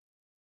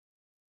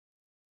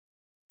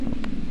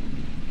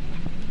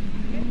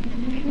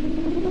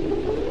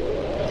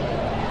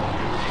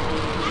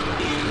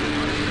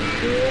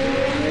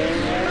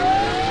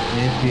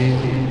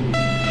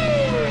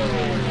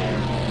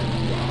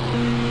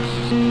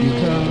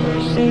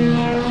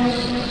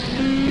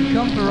You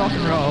come for rock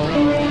and roll,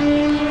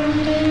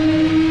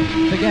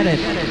 forget it.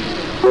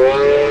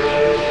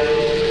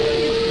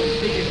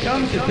 If you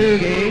come to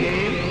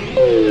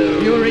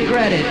boogie, you'll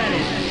regret it.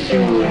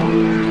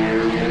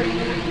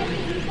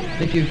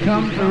 If you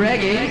come for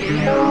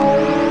reggae,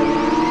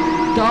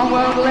 don't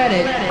won't let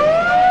it.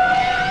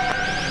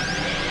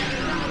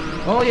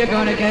 All you're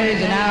gonna get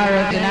is an hour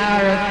of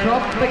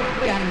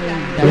propaganda.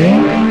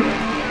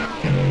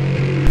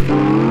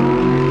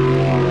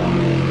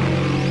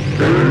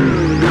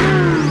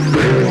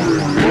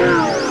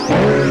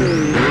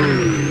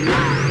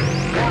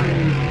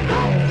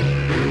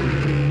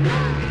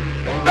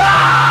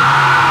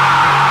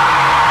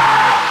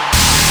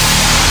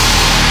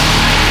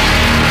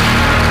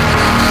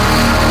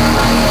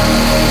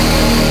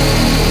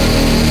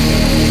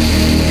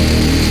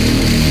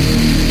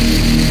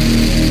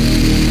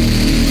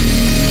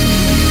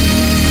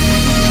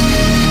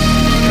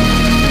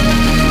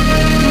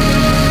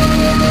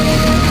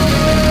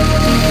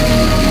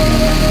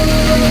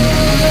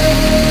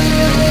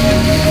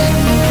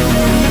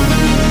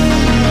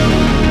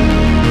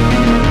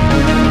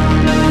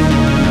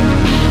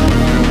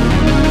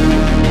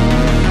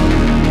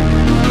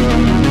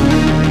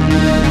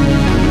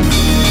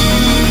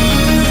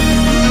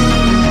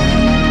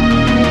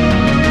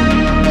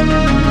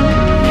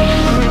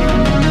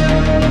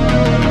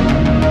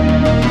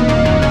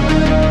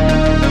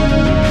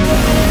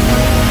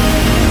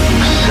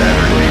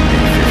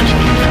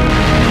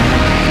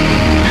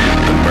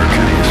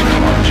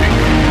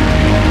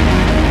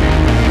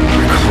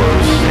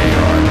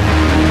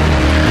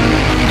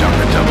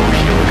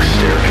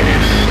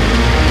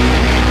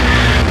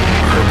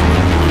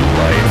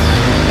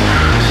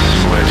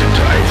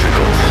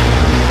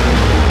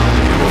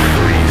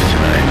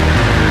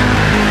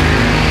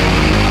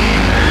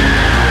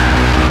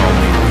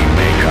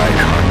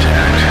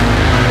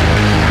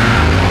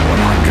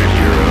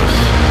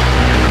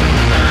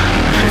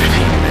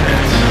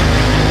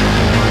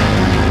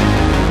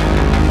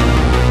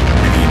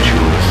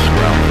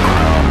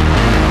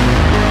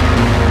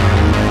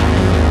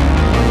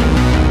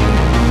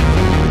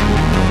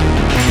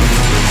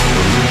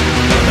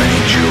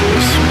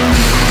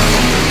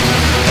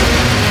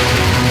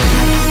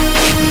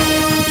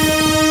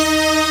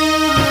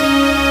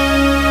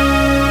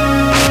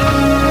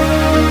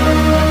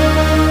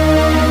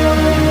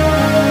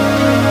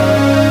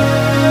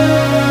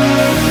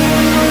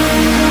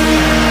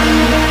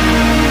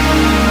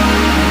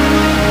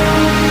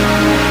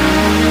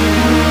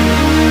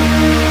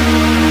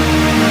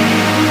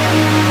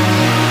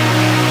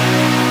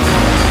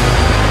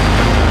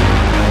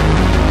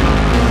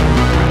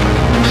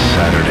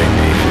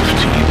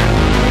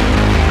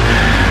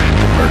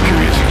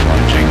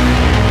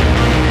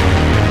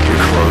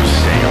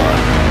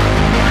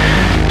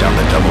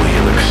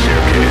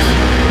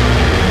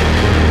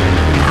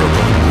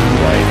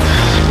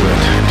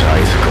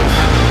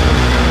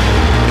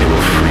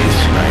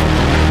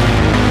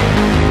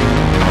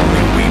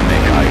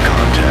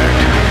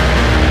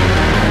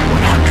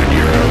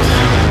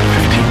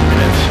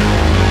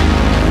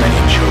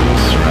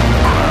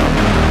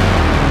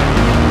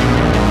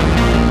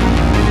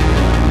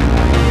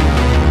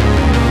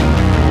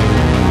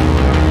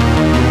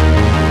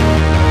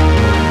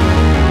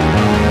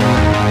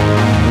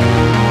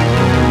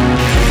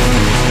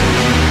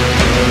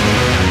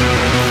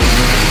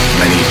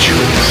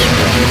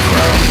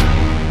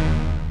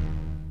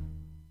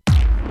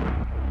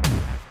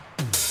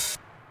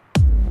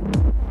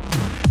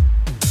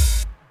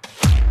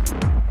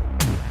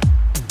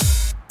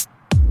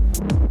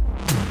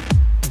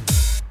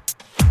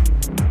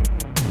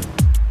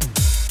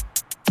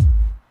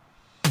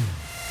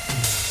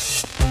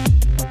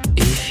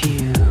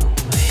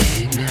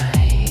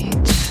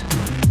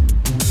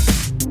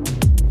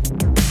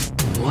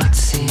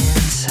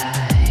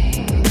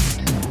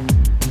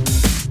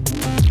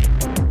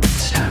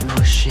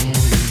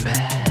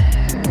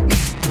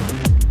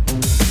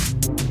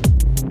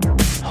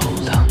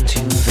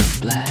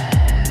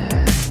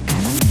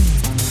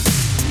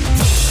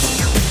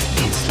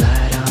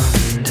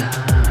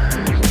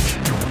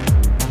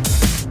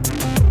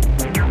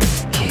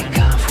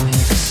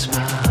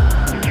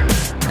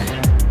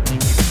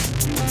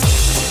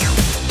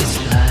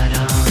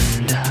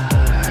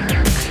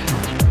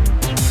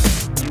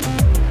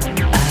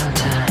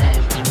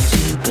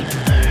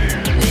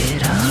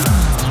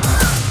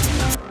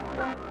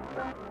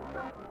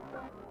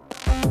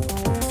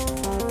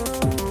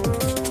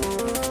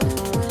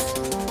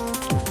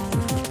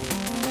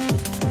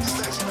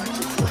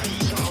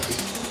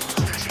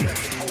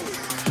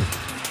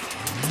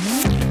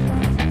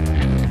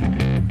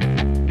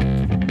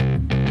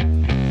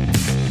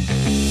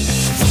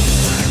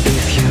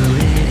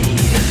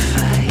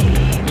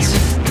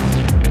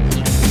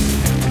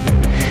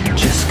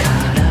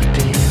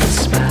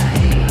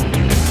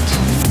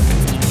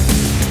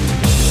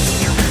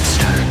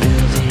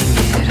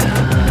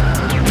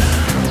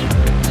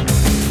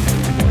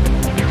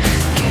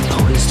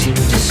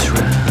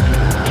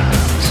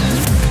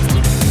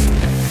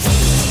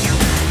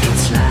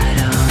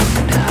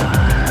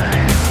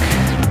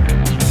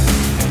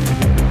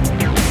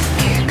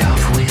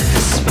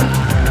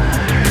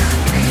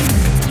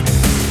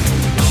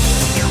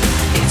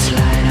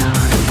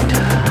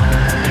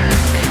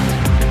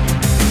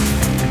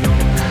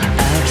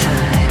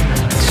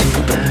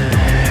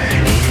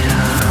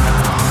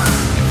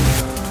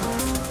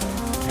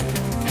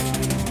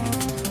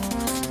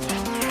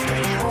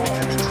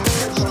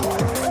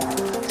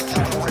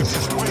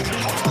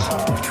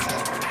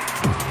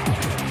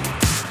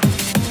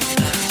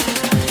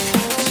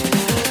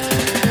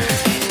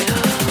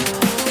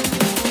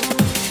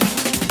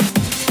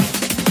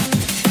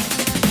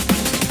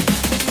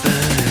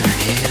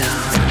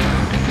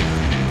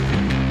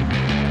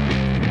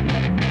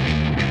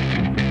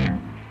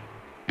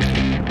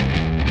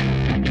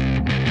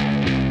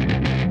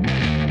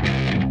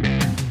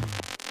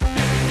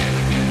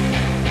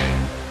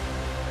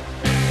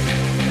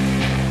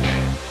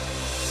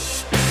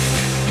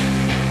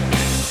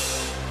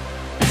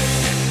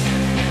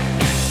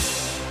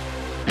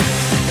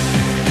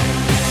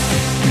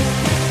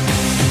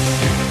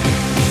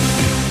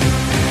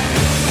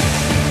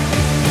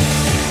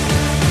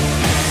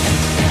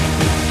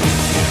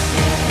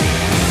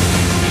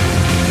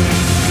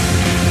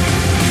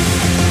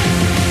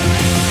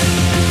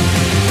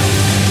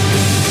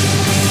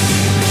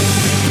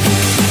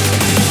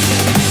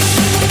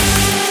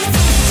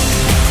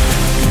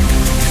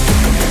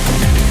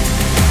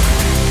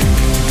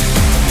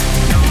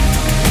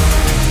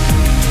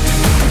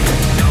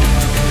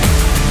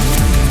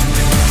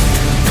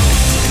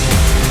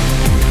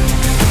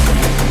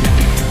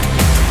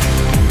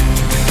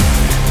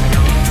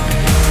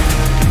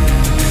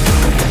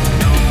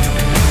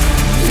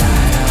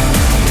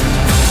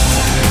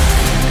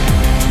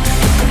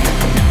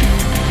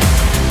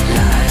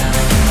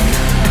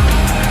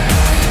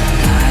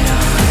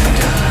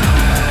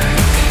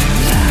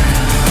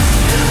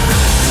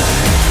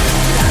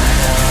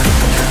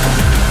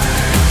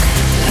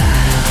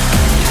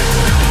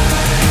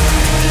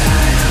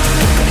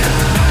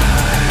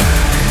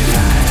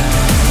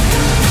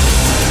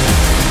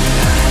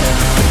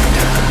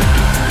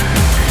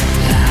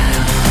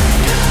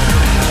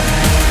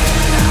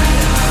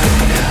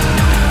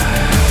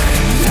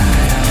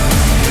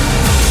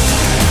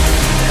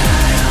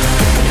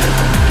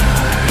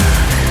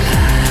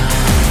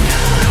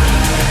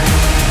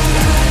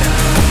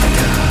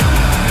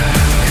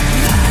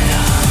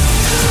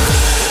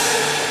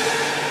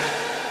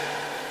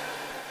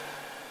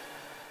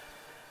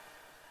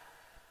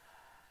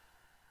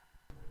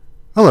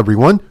 Hello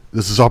everyone,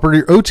 this is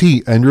Operator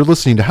OT and you're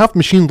listening to Half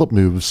Machine Lip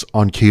Moves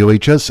on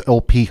KOHS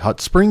LP Hot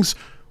Springs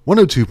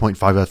 102.5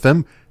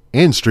 FM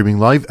and streaming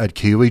live at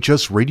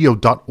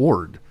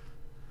KOHSradio.org.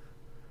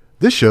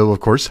 This show, of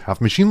course, Half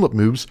Machine Lip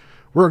Moves,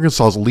 we're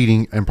Arkansas's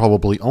leading and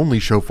probably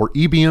only show for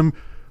EBM,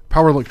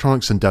 power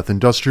electronics and death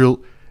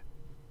industrial,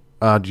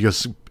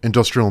 just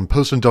industrial and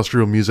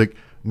post-industrial music,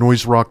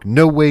 noise rock,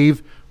 no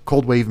wave,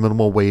 cold wave,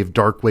 minimal wave,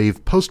 dark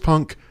wave,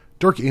 post-punk,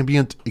 dark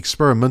ambient,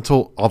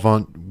 experimental,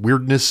 avant,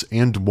 weirdness,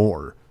 and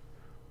more.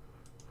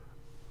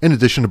 In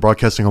addition to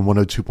broadcasting on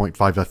 102.5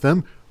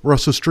 FM, we're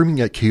also streaming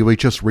at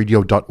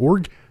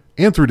KOHSradio.org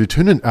and through the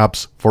TuneIn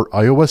apps for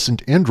iOS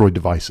and Android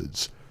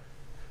devices.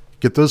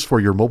 Get those for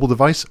your mobile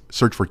device,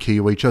 search for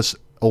KOHS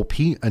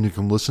LP, and you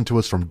can listen to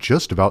us from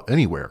just about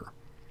anywhere.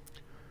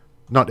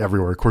 Not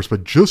everywhere, of course,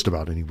 but just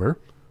about anywhere.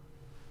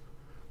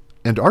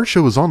 And our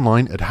show is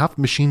online at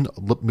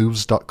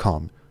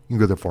halfmachinelipmoves.com. You can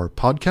go there for our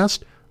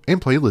podcast and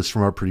playlists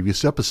from our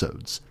previous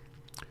episodes.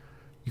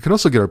 You can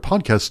also get our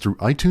podcast through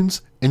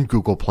iTunes and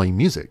Google Play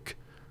Music.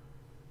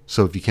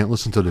 So if you can't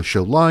listen to the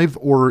show live,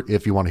 or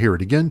if you want to hear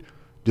it again,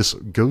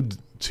 just go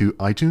to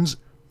iTunes,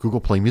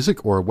 Google Play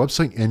Music, or our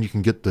website, and you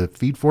can get the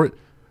feed for it,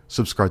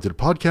 subscribe to the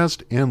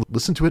podcast, and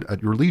listen to it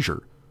at your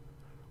leisure.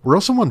 We're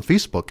also on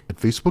Facebook at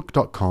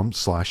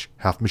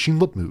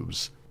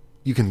facebook.com/halfmachinelipmoves.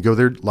 You can go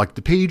there, like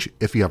the page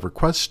if you have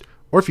requests,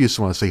 or if you just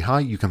want to say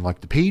hi, you can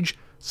like the page,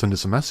 send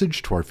us a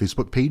message to our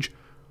Facebook page,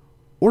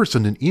 or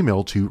send an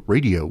email to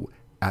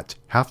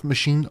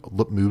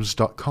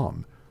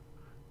radio@halfmachinelipmoves.com.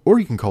 Or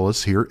you can call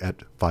us here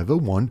at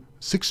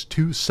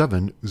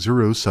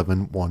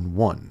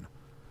 501-627-0711.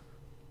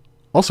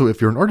 Also, if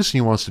you're an artist and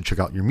you want us to check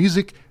out your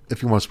music,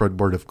 if you want to spread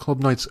word of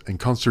club nights and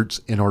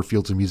concerts in our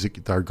fields of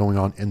music that are going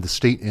on in the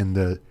state and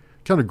the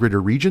kind of greater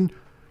region,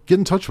 get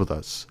in touch with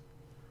us.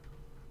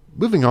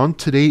 Moving on,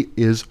 today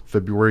is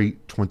February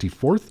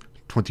 24th,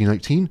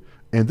 2019,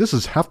 and this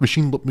is Half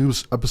Machine Lip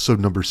Moves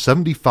episode number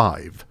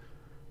 75.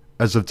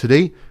 As of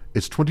today,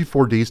 it's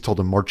 24 days till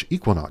the March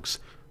equinox,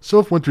 so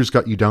if winter's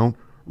got you down,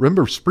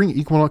 remember spring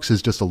equinox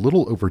is just a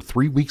little over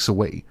 3 weeks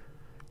away,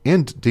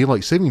 and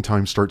daylight saving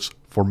time starts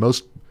for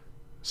most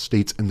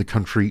states in the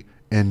country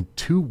in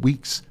 2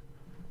 weeks.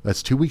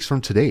 That's 2 weeks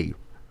from today.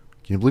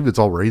 Can you believe it's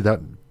already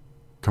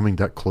coming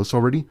that close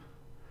already?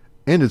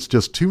 And it's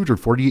just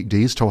 248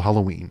 days till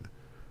Halloween.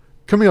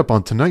 Coming up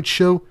on tonight's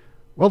show,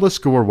 well, let's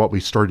go over what we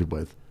started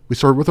with. We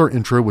started with our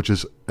intro, which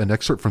is an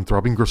excerpt from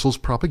Throbbing Gristle's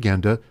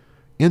Propaganda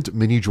and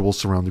Many Jewels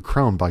Surround the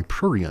Crown by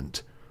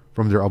Prurient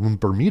from their album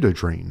Bermuda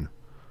Drain.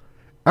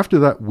 After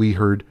that, we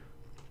heard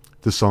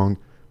the song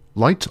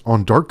Light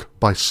on Dark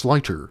by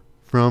Slighter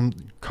from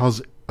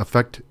Cause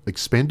Effect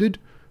Expanded,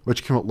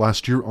 which came out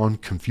last year on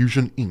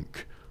Confusion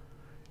Inc.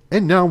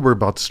 And now we're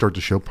about to start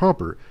the show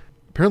proper.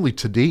 Apparently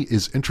today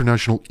is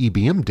International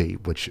EBM Day,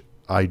 which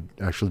I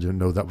actually didn't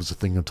know that was a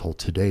thing until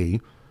today.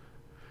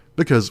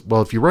 Because,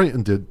 well, if you write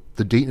into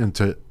the date in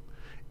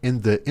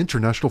the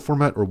international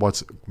format, or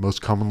what's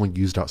most commonly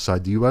used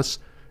outside the US,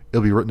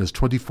 it'll be written as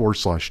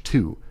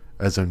 24/2,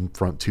 as in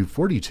front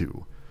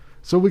 242.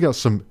 So we got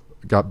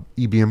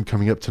EBM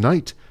coming up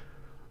tonight.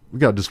 We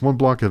got just one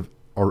block of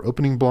our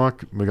opening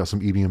block. We got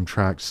some EBM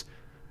tracks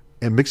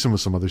and mix them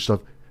with some other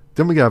stuff.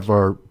 Then we have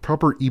our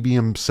proper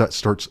EBM set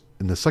starts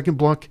in the second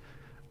block.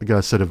 I got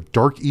a set of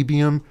dark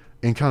EBM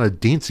and kind of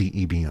dancey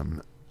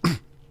EBM.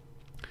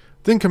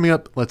 Then coming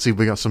up, let's see,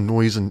 we got some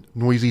noise and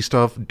noisy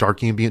stuff,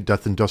 dark ambient,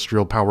 death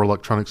industrial, power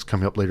electronics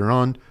coming up later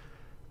on,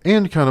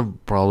 and kind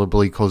of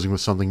probably closing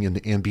with something in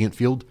the ambient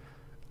field.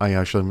 I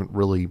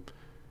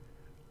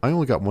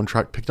only got one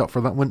track picked out for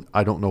that one.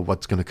 I don't know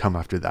what's going to come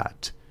after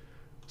that.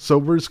 So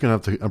we're just going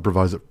to have to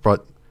improvise it,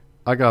 but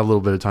I got a little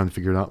bit of time to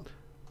figure it out.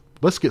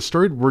 Let's get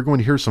started. We're going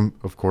to hear some,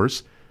 of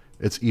course,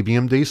 it's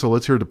EBM Day, so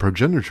let's hear the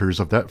progenitors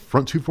of that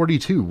Front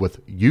 242 with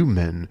You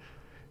Men,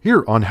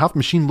 here on Half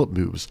Machine Lip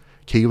Moves,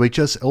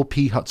 KOHS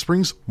LP Hot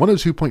Springs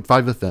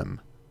 102.5 FM.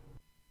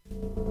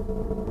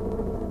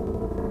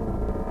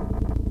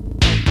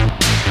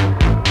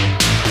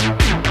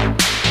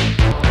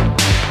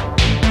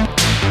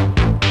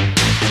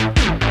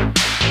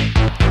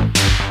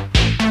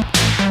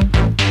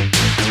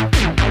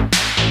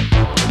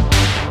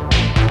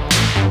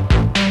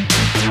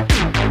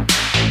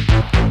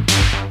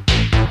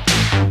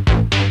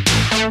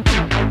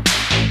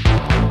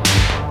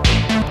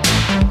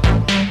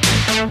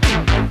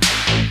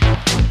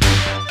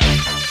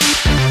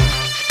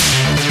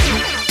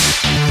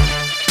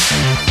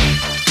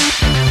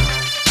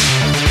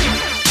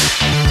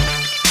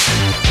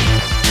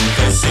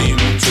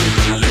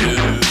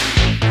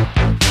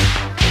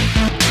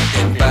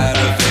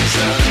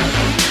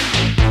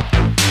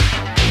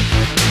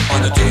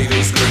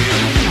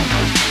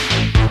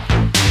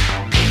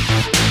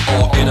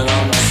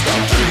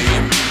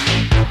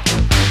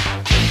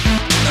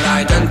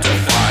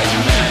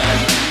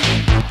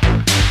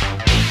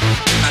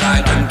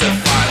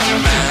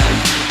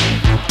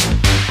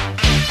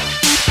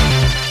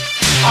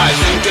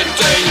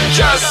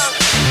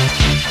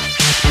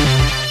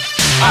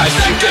 I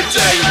think it's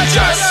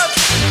dangerous.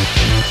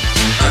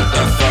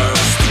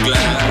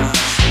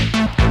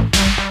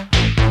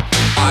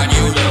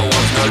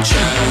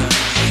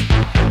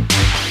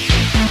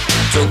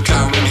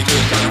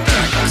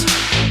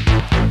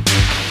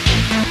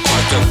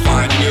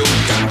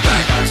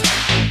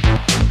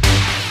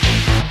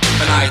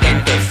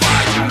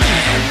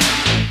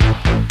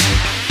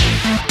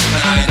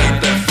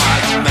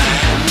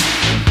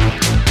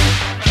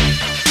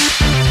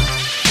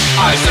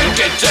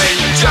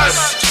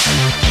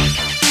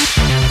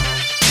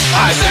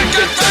 think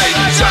it's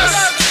dangerous.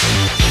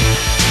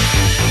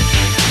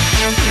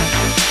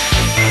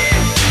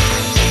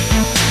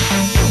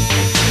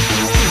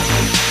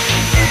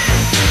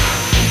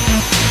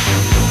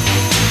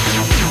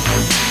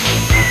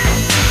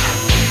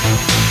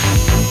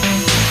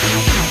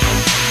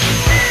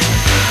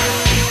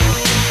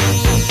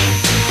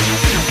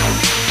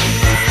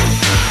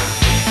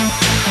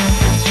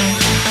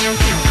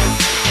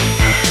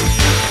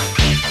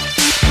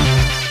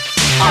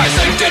 I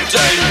think it's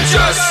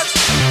dangerous.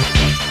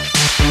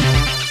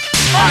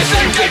 I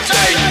think it's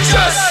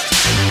dangerous.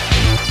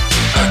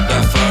 At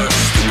the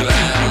first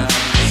glance,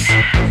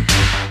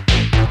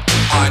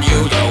 I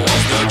knew there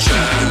was no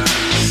chance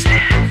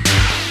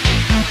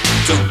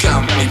to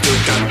come into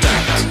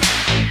contact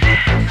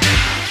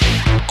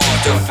or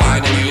to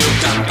find a new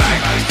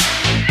comeback.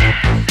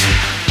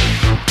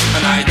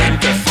 An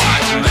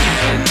identified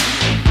man.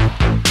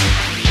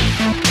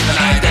 An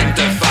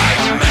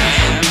identified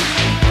man.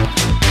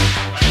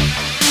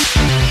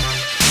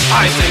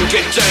 I think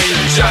it's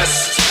dangerous.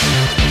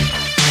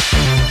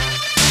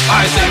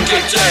 I think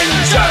it's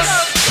dangerous.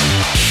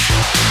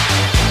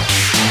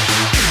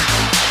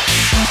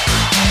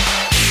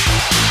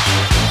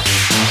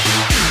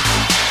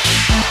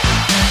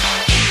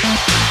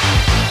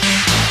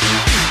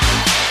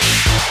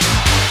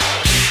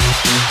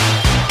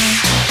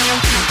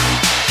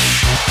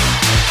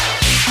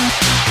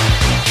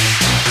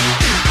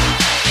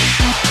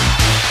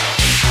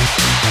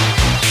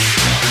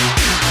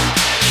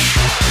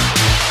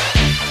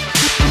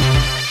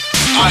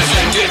 I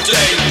think it's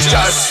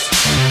dangerous.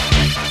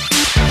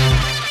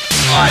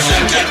 I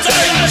think it's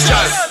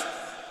dangerous.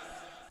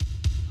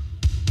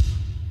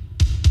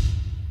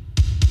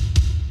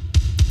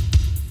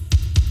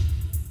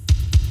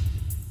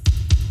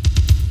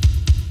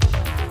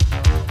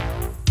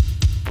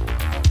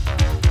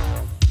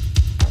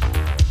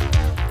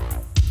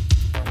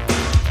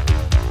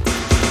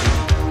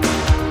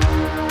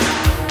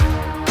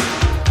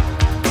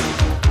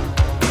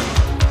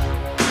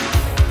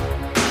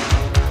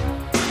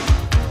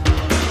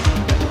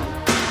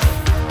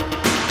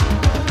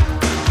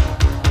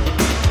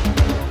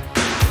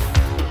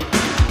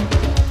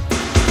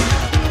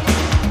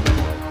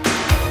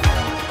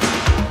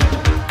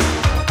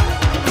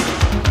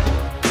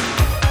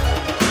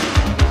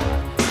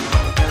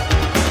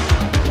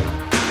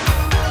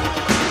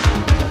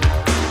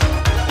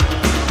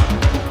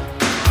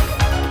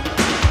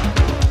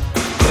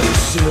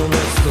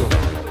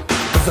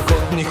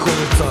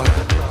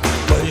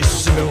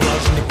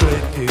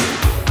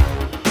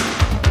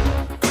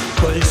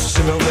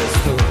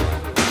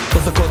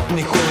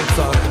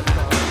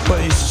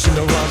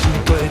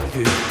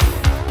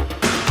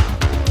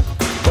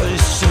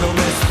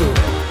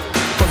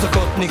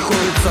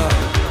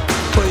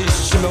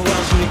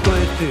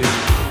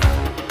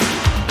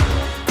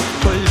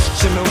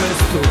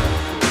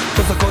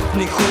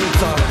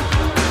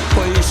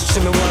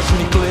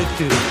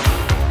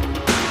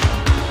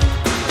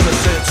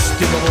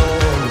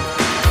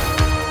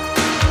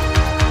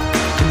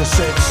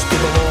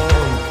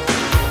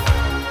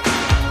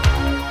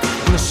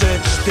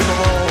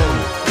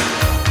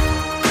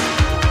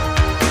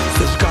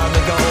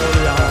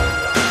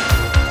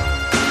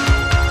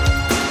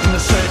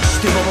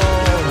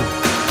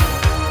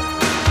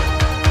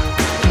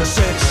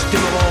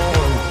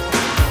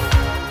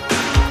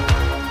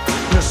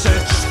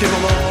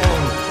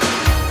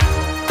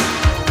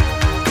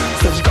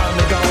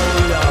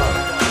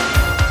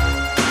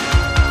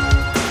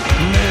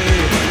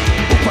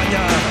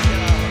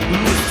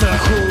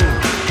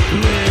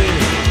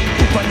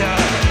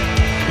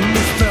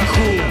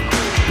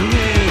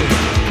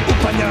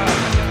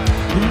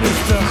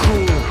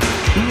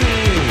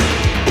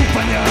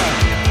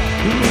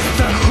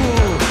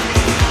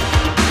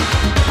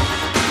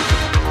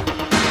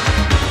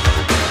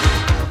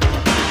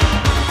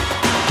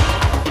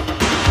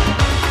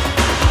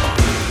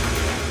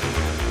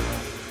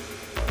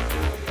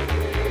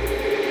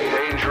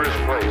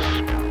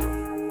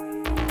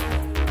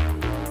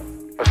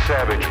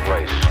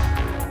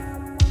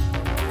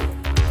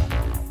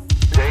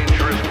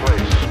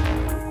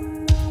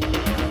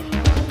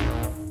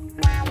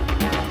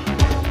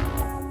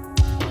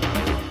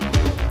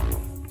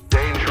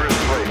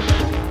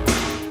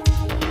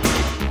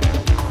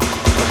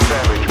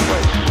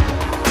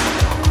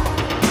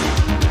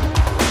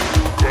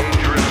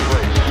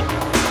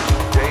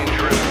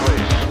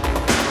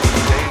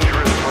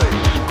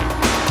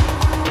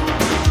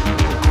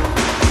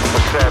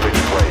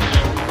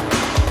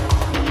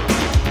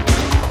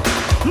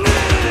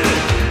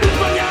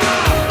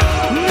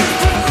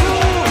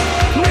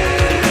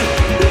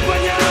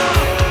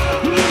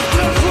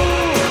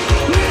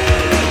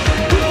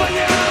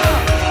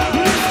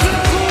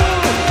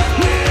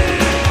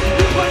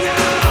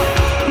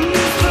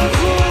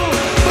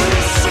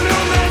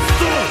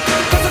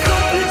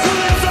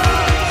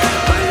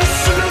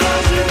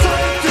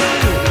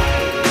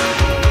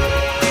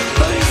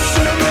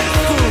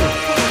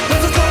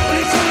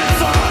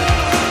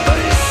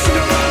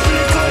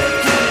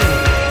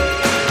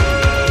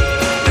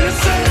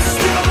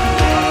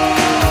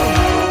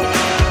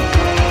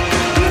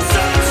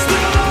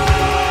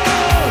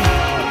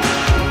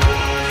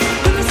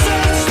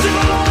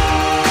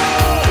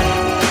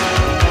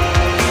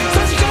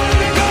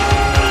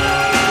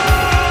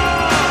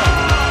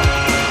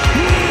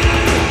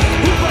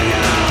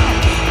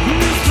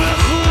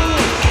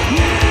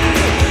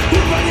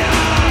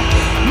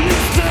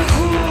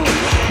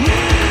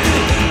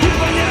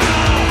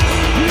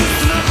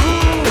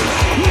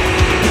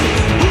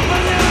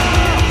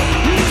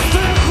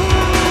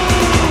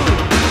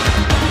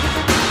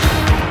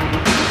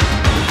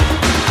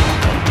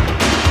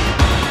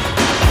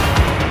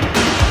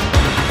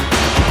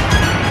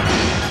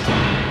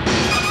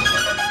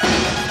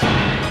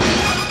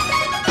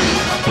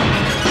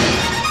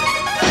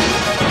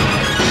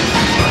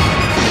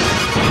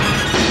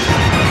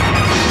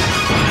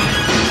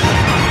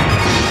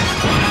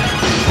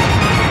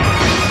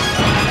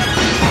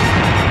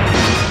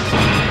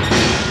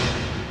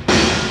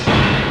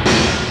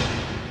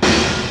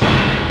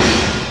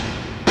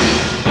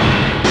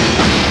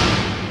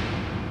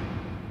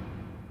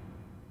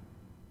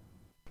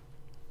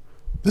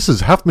 This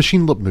is Half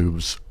Machine Lip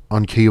Moves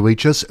on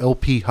KOHS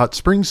LP Hot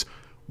Springs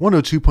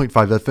 102.5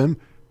 FM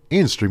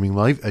and streaming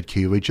live at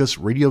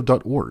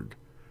kohsradio.org.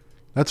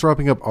 That's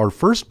wrapping up our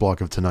first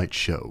block of tonight's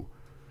show.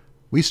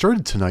 We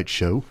started tonight's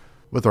show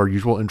with our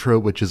usual intro,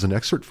 which is an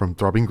excerpt from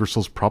Throbbing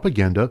Gristle's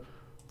Propaganda,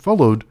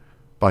 followed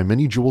by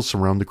Many Jewels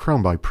Surround the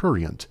Crown by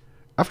Prurient.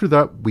 After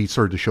that, we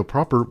started the show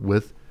proper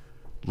with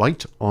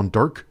Light on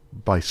Dark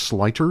by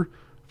Slighter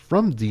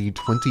from the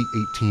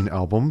 2018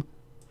 album.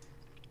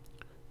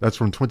 That's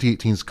from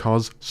 2018's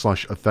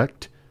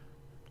Cause/Effect.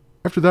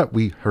 After that,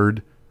 we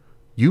heard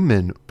You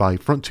Men by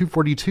Front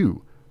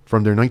 242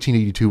 from their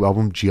 1982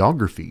 album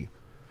Geography,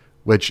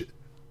 which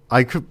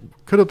I could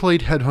have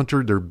played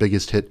Headhunter, their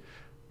biggest hit,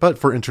 but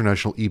for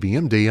International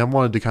EBM Day, I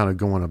wanted to kind of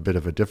go in a bit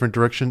of a different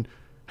direction.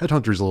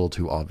 Headhunter's a little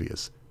too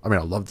obvious. I mean,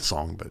 I love the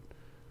song, but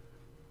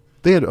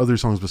they had other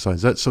songs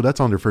besides that, so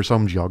that's on their first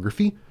album,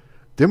 Geography.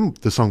 Then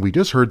the song we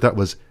just heard, that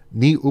was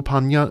Ni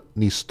Upania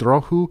Ni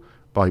Strahu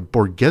by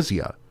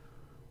Borgesia,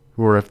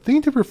 who are, I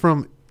think they were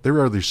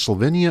either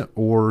Slovenia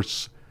or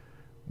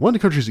one of the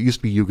countries that used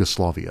to be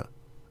Yugoslavia.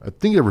 I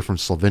think they were from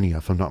Slovenia,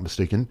 if I'm not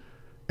mistaken.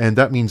 And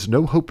that means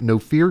No Hope, No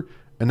Fear,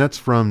 and that's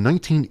from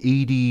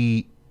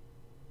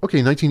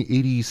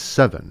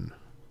 1987.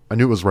 I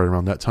knew it was right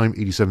around that time,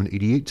 87,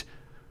 88.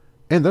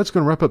 And that's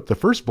going to wrap up the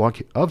first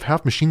block of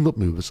Half Machine Lip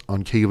Moves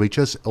on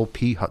KOHS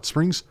LP Hot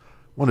Springs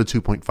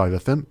 102.5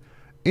 FM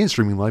and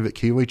streaming live at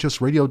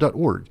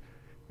kohsradio.org.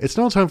 It's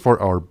now time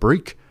for our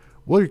break.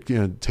 We're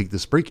going to take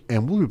this break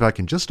and we'll be back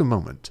in just a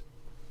moment.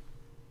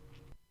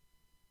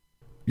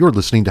 You're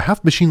listening to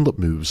Half Machine Lip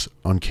Moves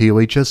on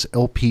KOHS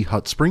LP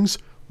Hot Springs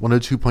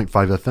 102.5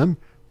 FM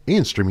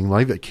and streaming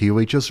live at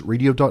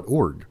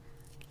kohsradio.org.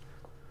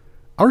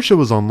 Our show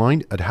is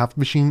online at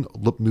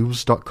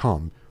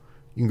halfmachinelipmoves.com.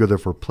 You can go there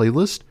for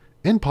playlists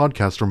and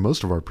podcasts from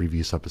most of our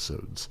previous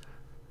episodes.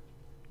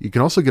 You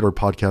can also get our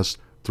podcast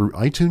through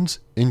iTunes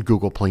and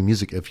Google Play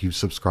Music if you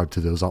subscribe to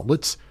those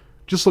outlets.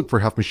 Just look for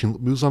Half Machine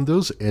Lip Moves on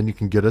those and you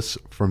can get us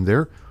from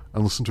there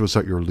and listen to us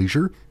at your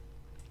leisure.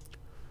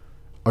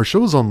 Our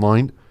show is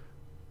online.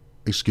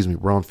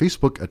 We're on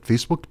Facebook at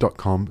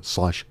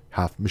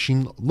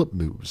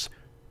facebook.com/halfmachinelipmoves.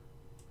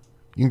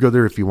 You can go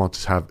there if you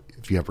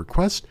have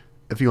requests,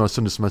 if you want to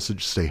send us a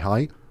message, say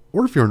hi,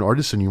 or if you're an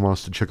artist and you want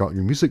us to check out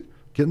your music,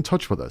 get in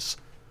touch with us.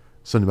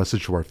 Send a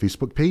message to our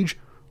Facebook page,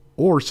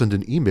 or send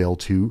an email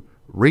to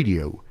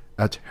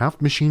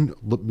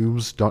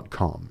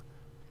radio@halfmachinelipmoves.com.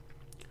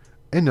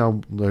 And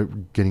now,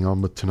 getting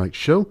on with tonight's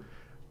show.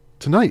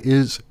 Today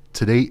is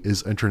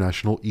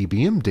International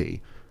EBM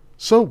Day,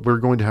 so we're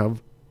going to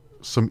have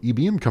some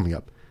EBM coming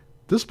up.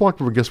 This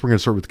block, I guess we're going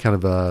to start with kind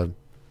of a,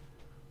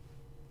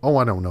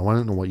 I don't know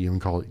what you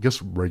even call it. I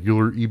guess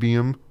regular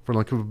EBM, for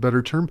lack of a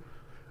better term.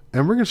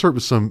 And we're going to start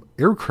with some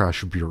Air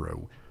Crash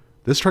Bureau.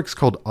 This track's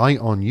called Eye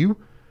on You,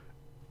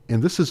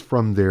 and this is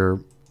from their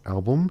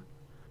album.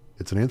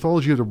 It's an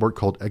anthology of their work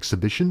called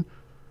Exhibition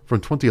from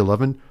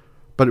 2011,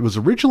 but it was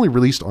originally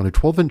released on a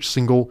 12-inch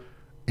single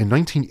in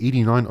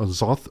 1989 on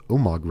Zoth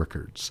Omag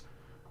Records.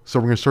 So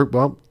we're going to start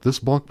this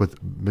block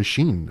with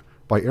Machine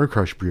by Air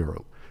Crash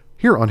Bureau,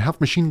 here on Half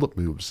Machine Lip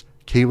Moves,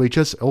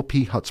 KOHS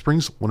LP Hot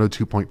Springs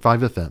 102.5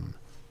 FM.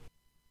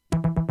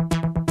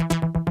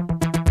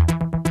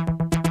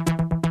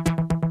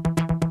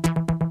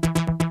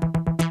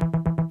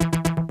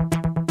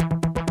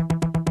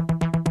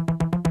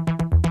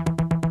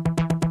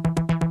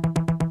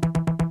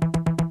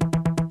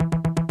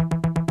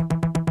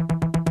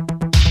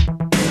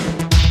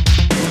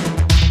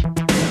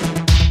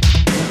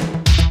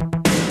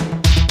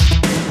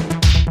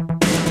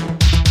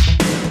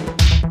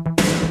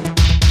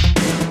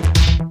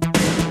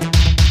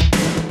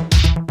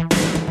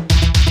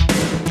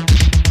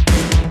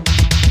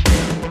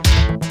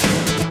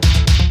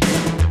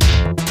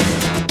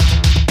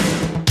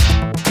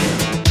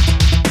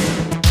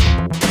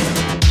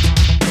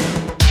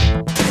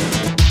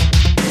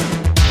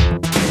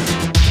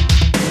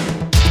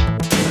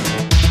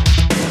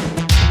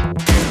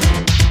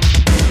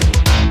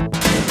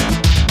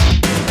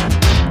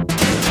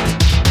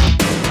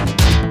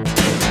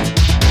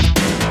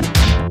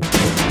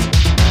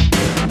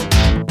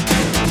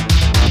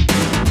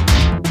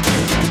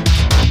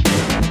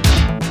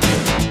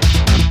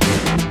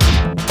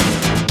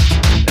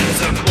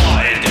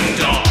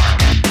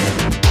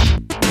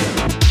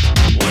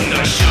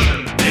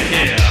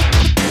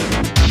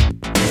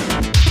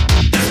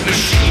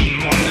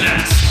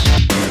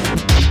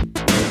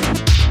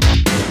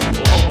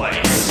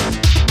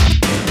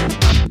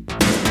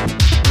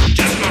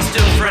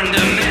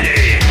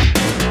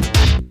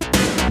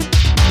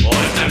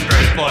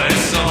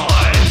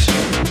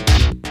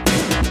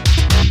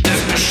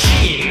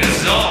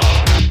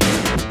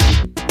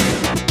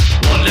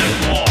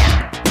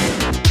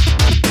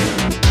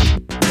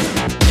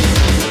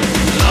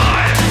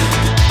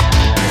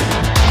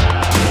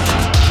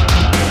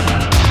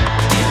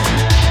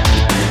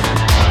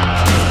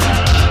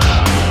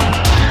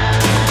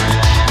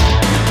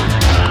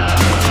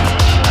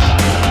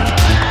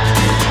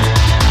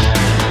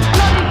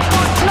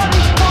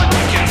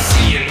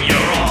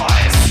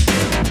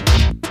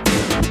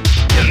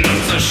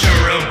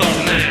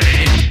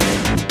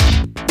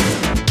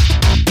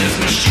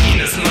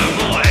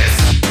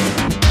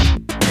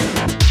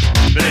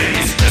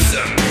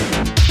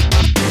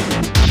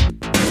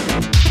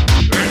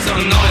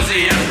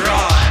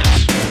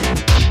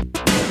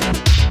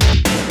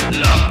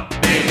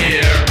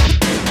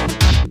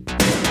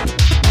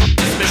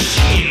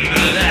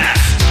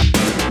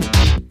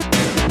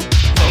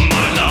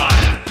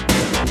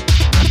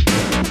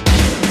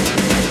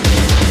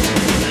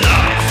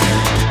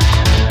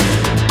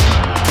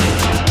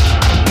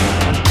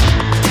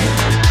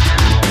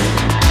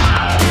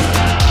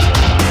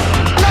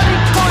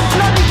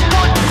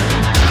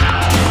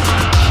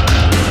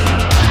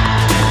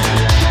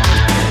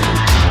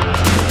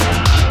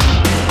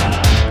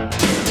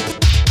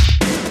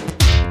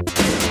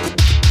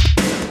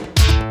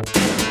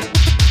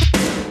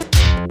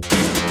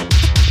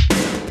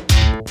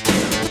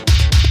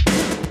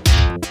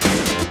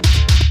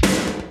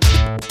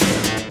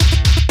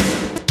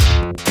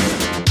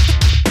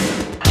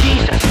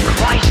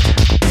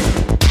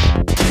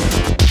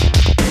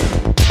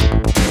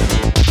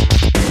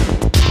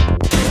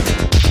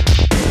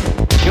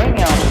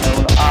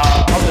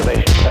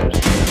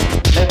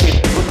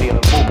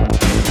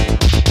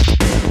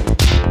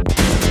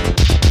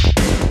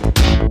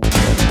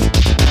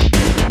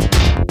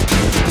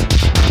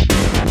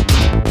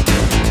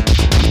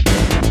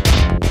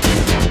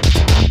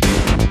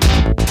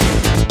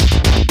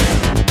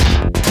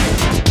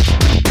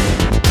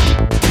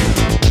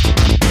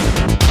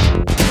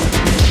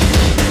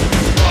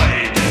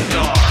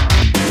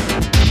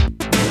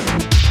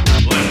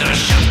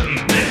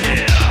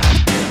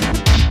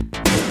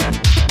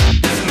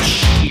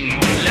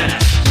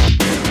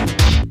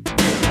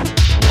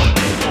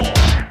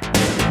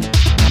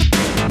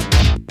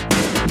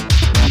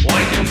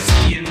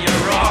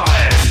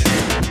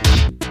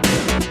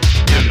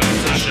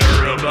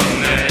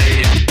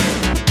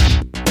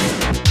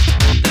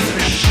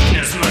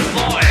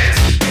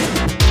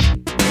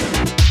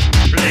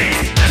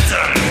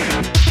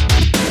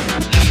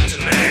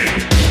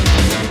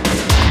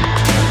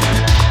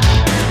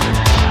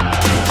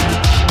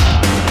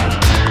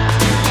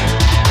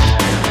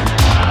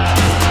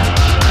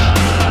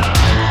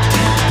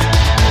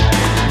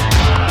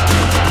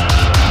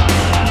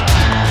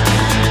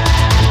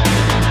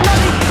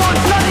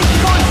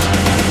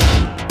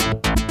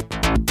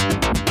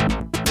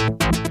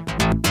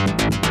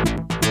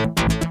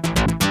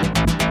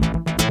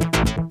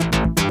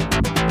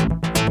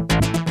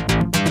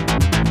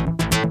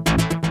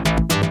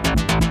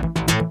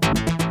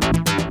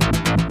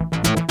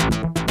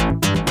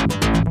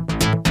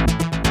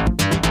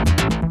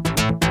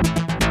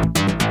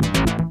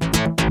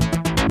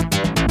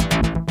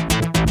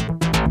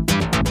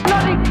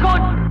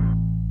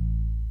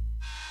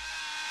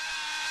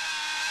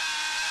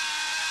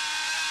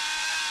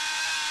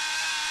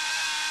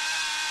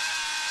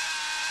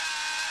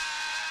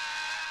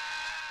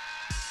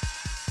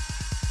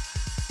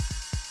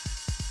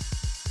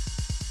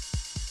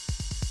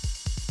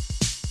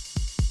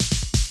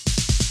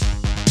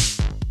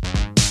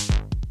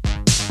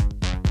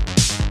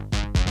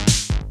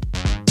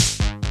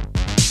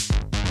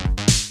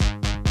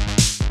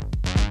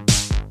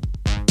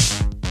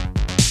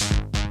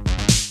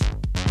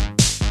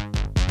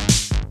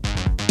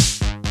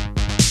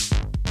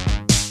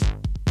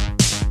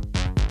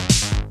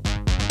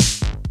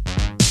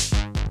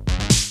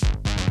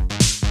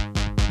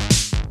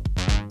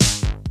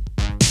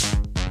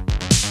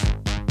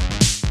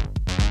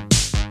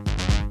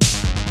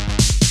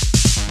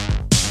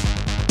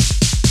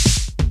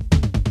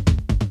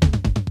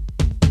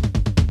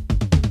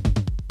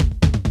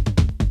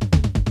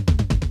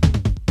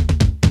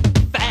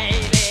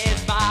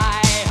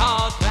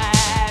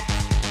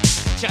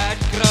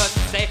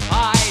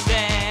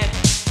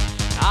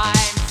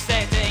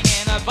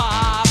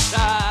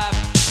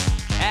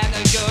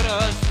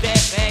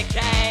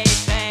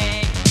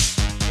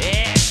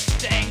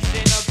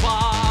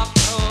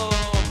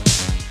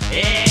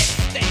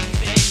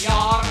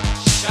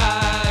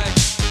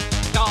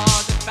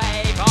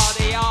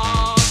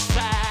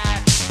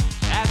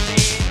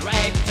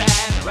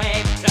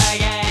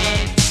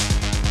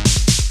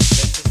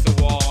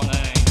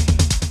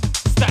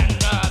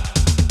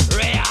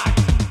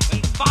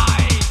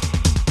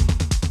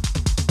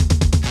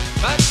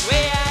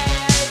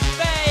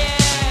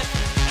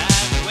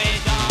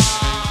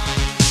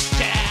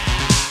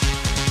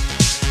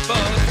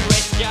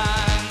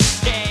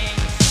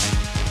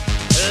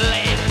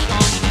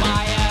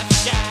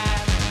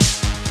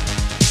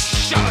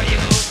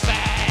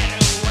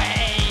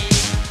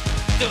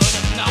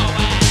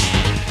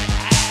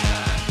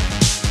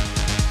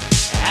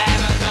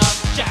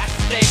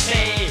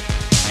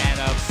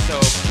 so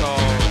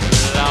cold,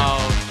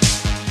 love.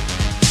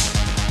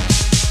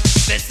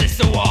 This is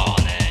a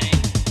warning.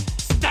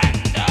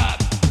 Stand up,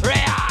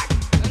 react,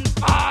 and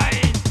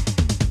fight.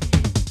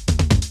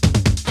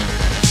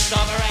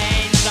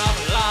 Sovereigns of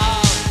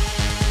love,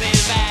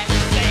 these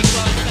they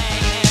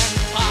closing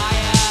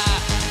empire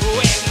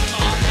with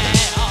money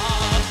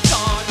of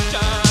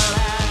torture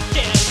and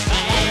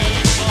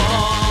disdainful.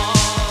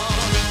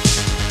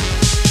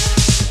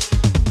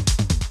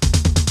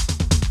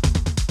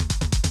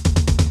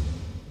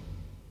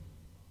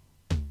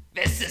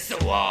 This is a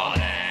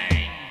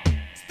warning.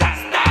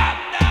 Stand up,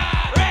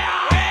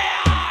 react,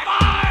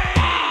 fight.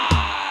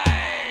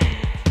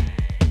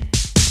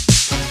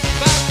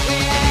 But we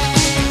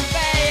ain't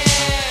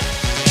paying,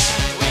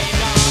 and we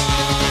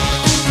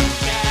don't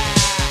care.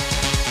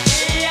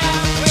 Yeah,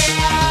 we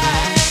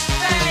ain't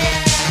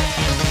paying,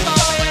 so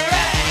we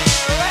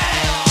really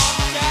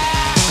don't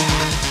care.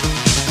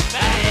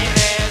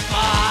 Baby's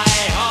my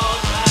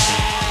whole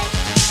life.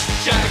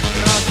 Just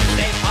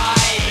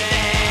crucified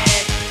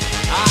it.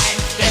 I'm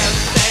still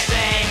sitting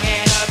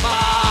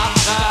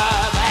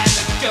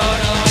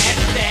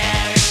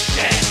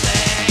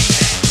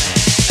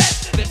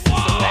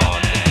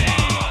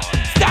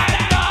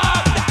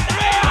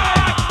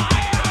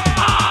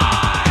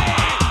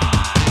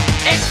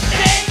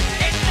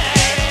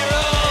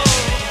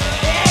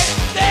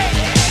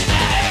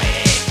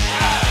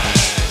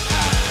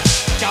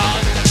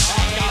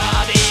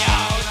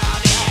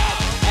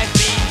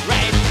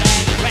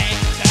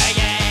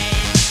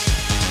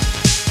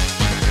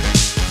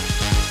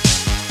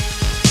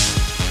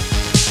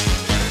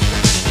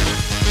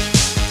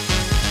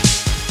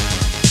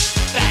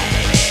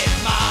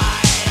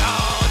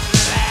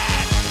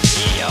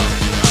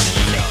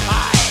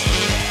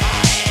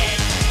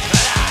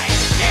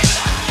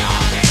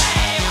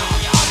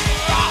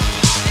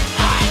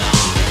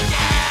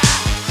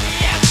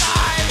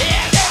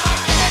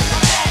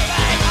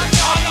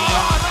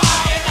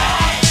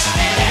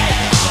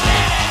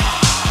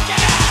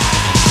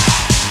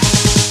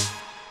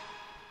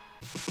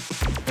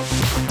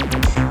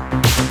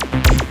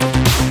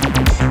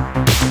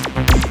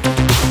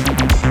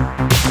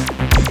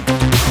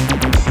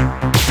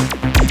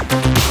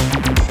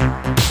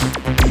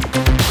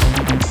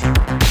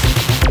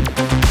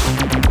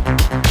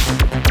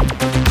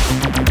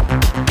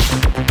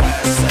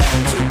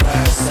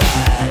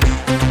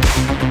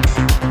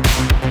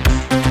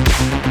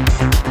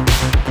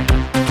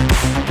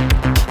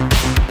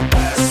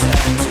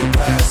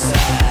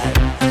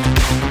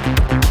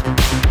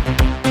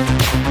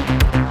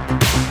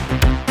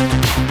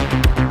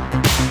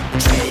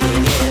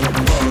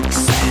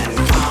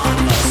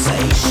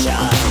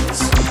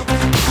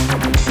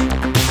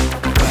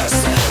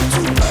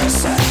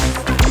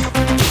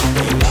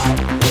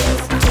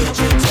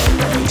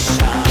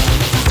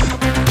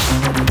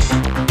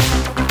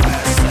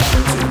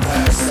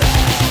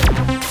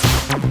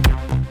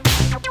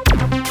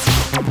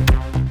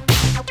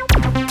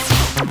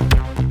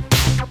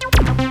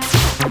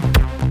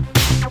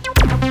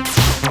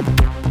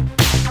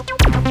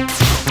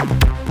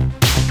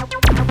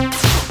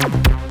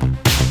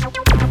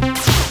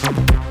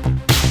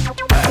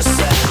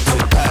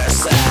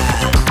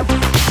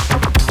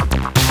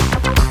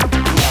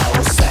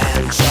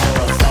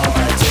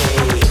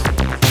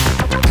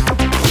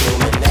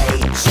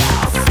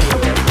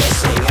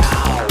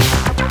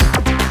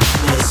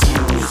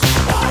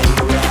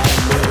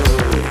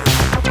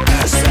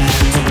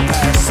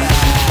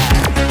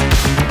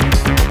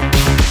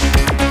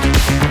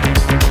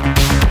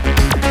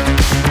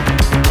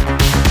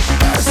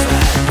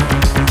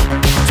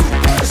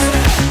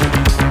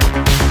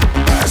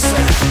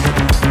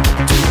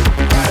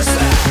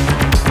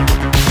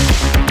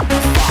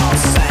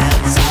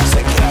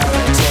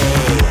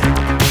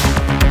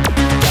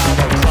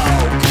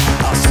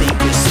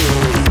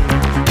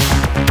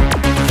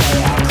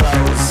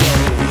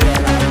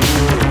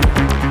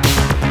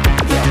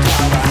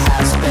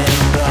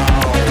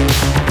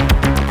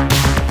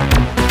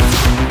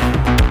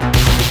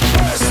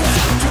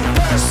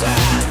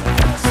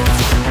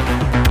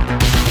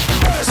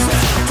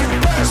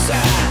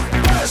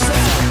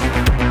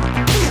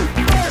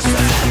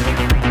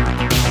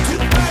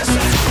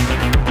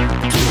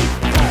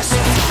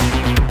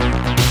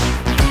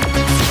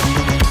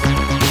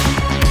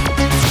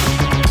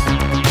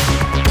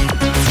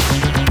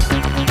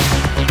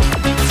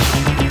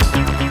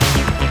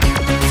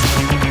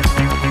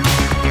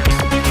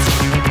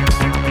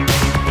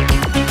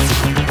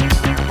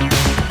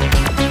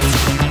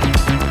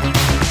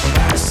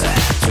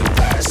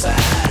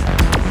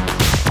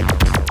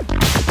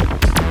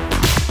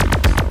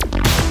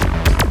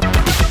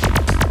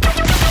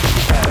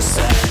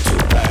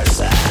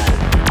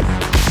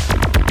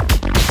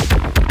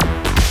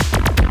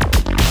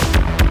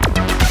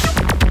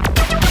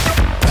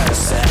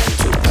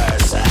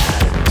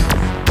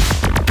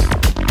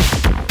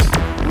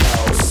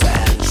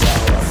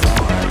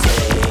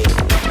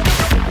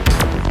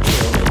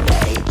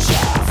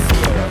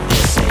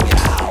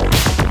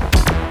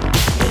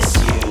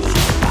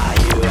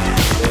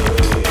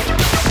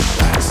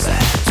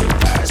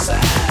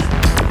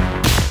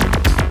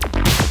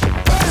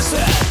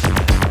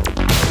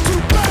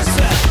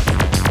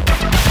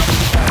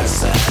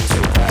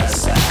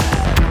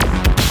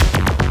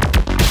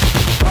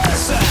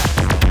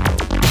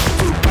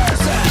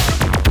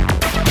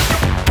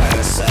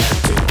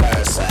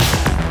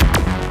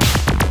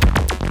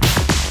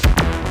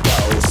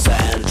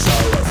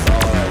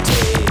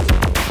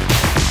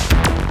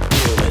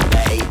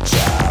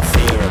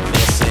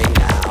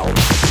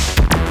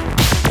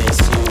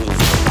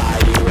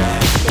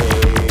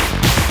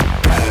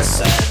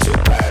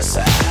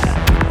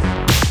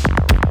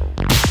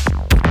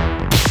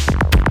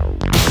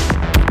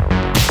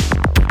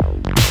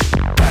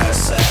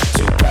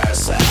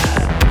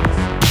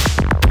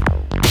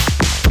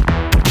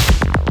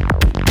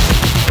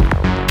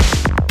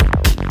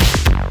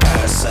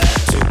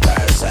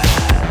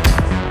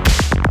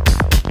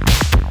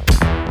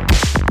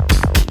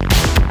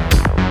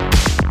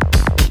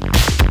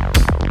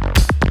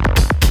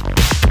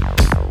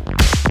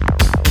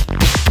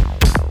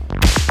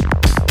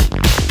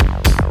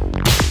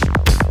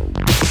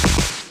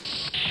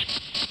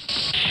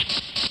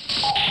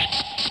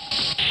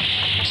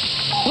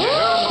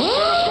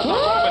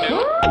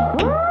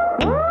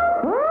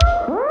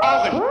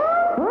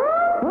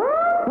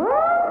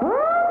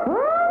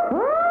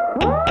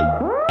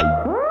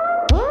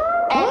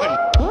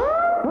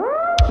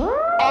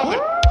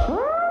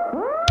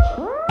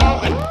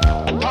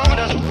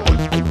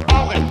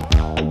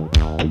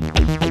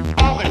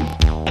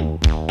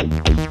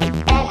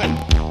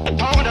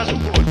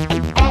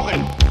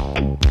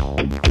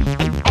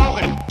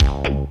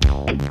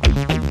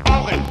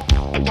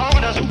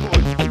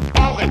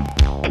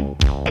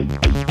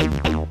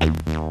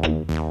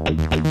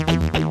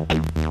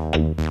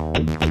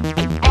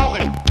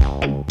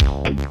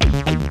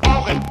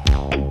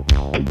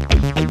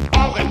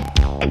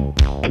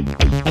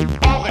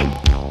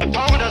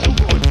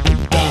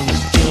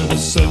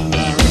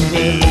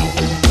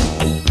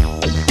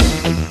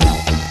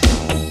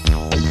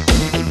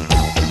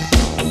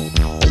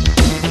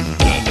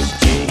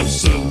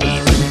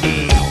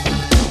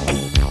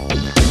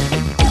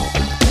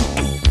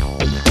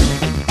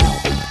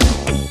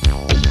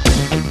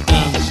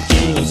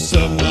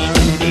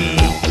Submarine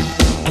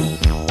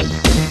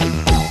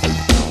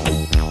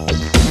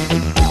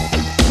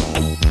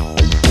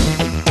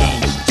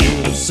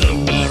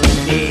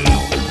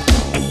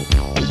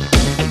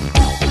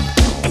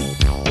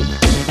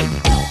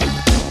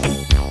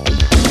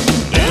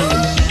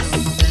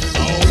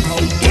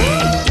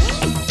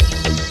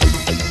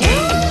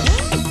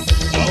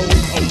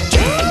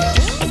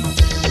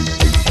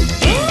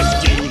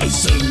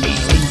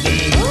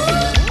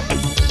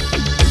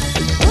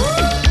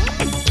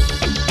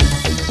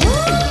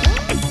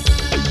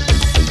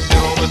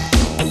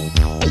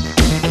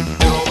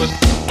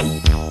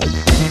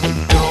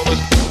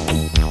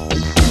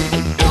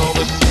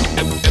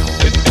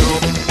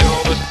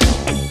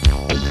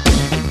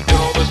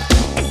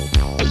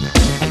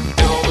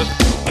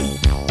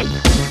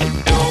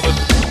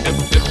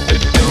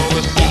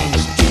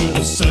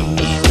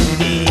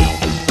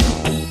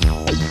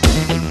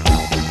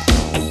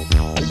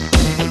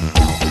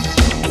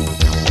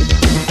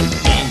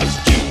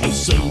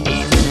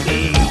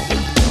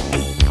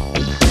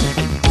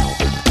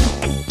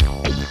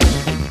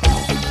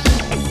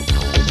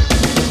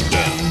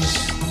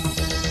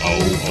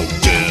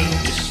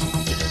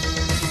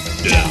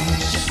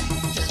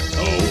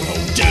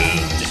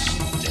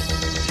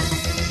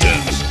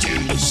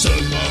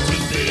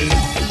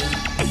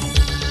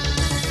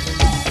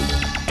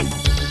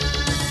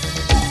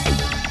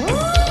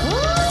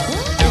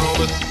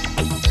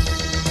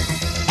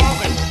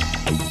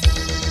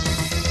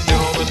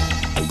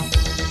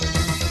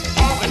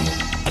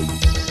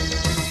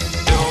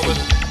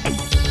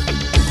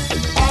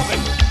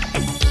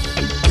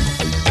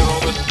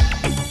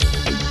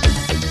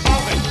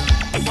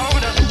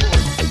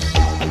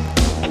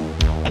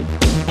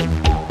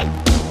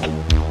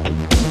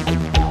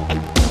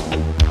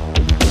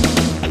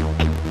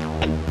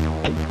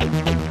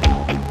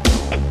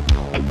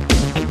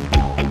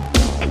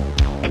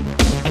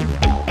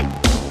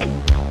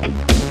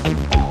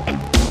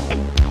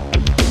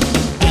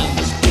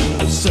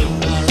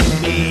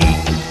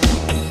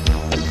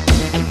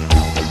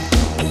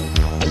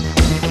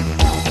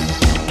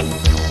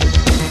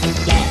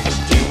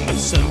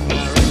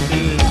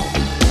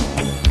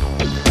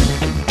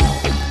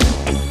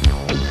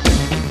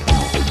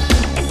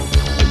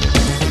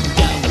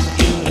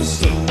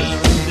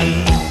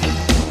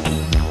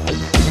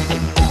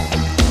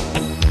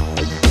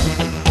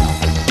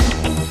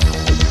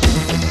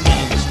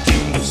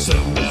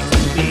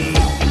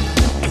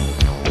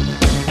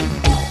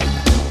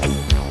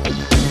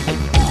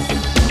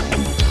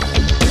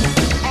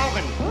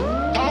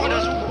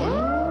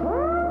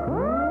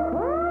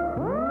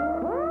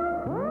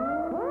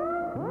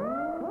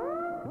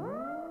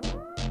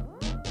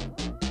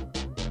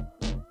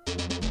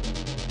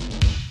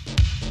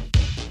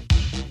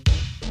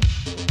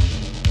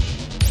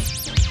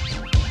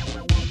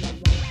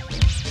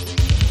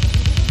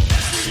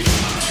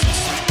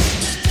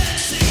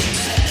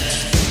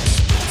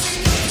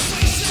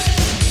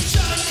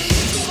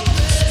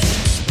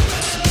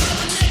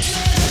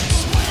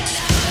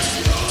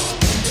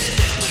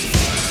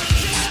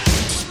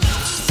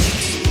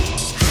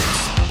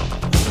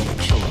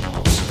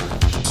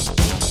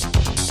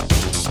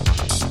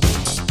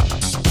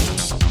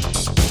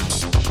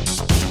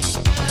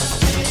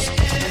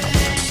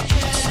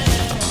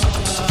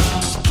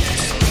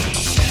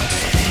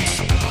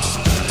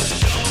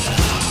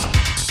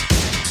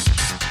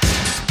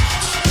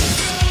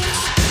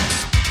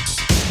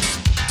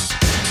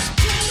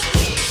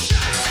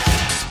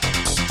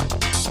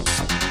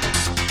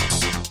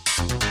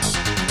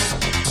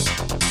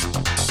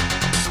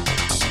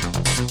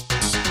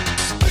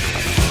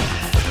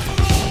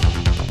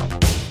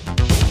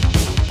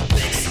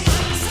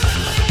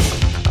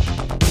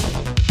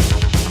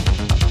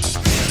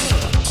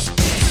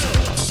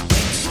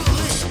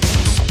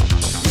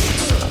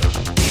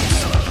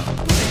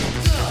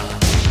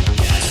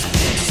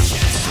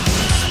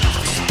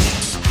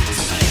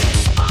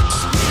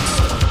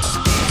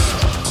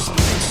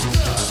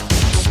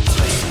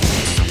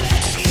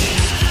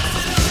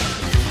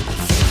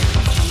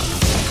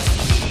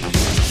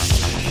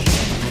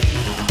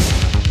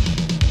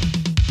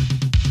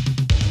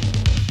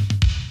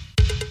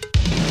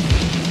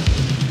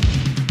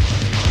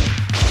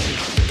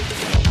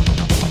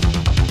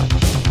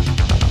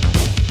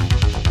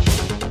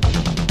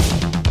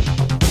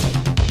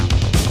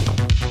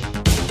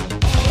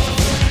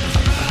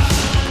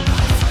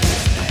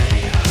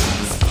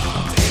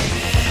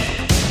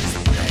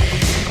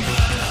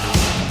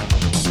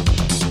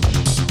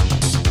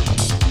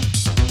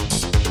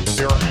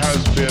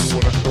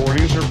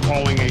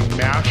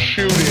mass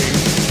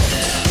shooting.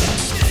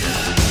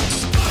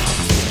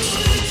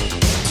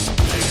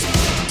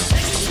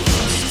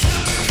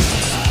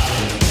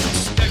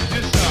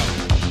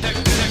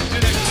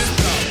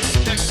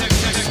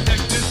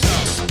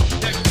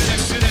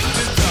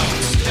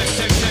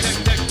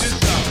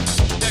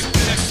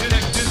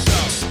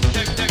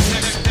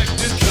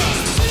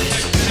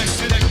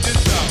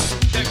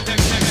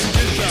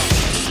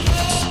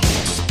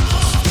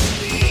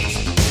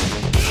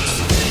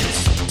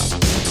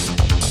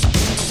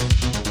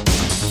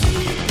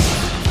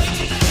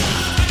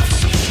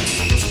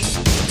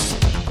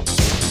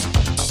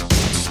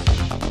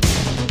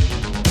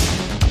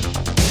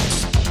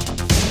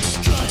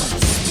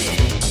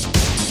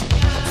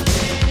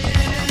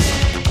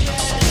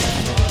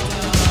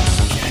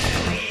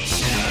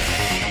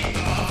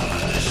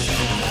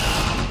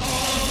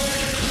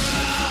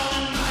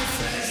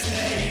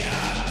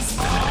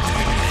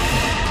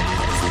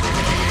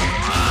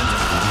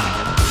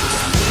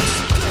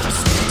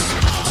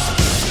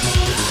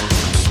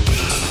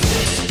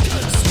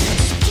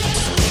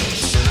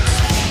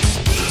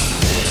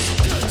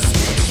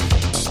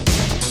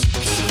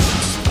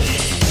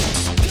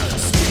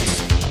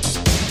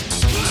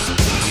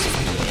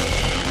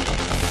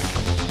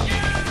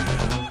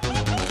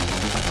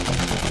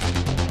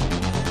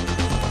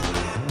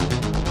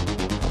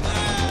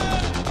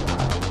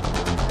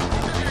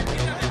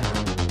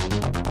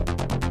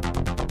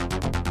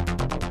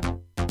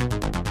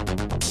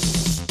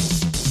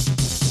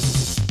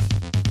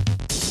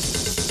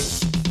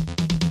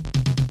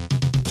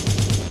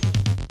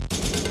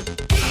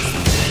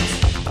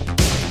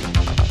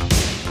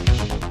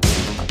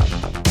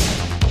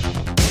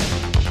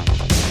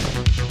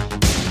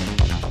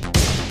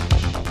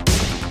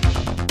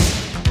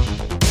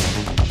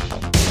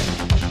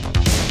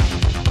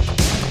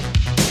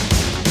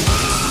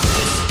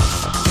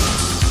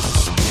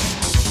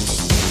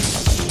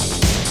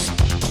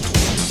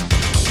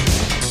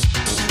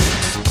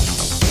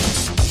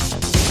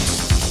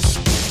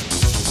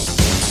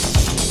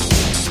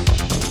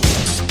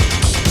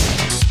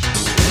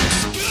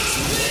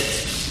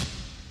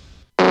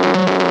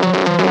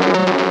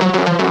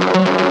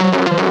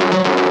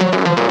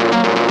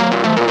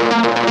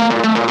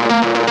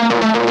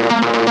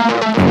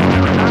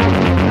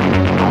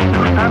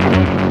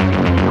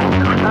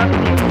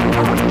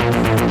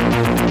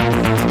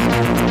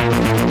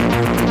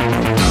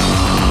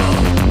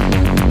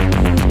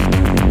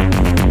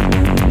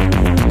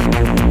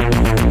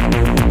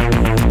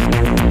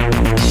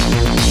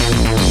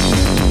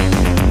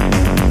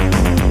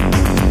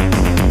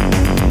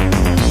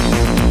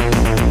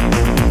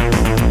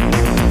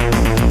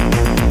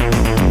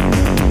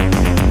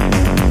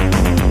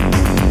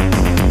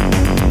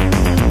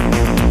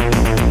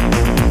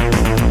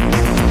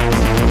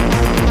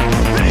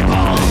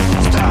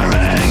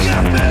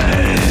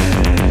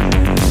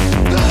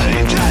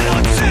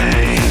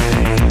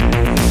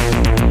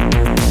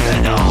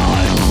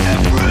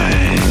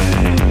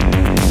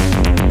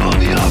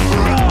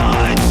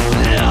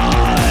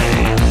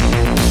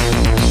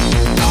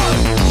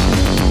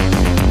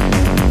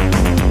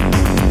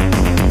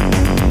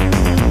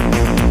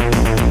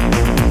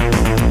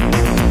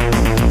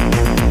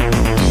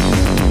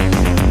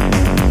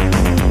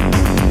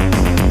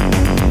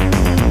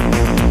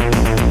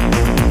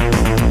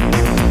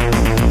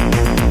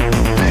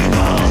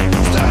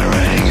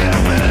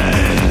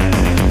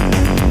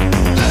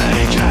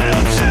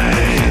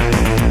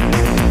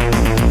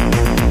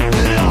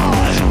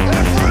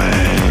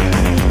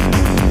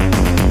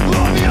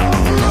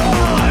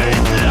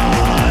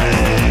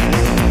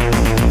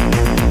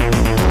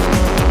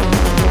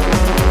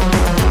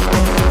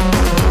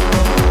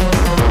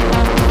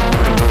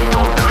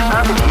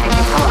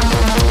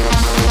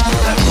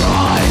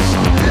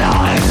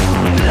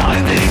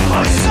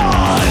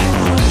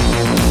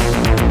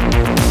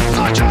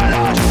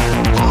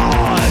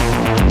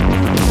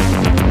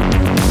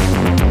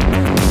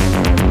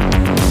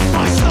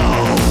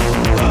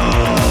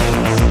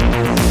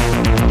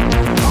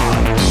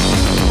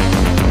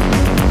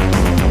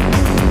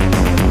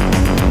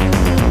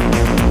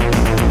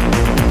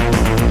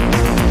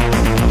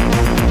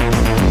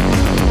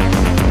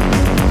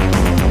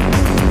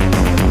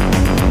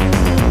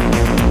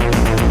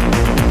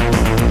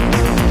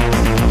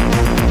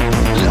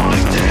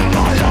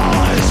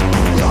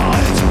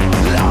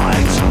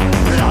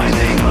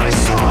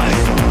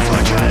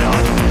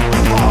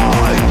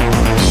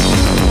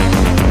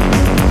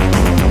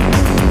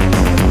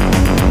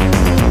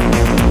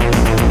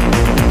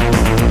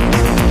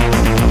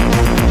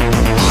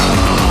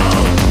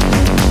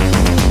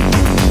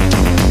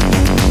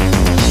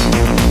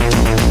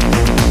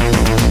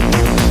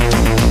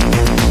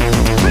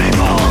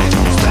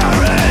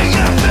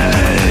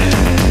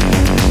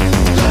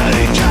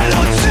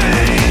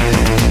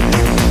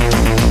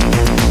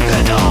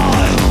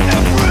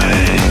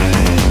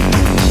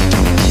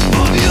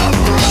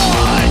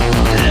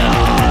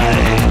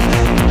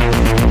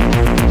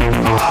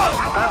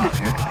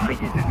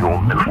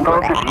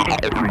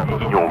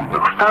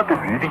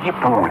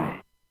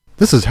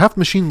 This is Half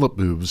Machine Lip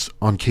Moves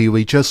on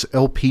KUHS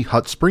LP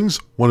Hot Springs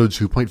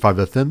 102.5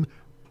 FM,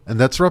 and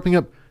that's wrapping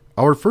up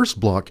our first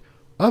block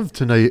of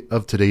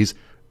today's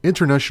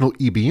International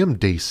EBM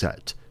Day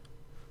set.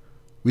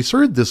 We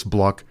started this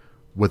block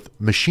with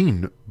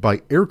Machine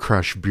by Air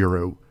Crash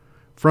Bureau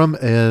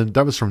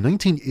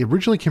it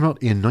originally came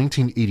out in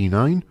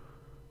 1989,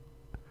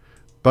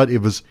 but it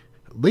was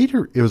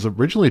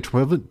originally a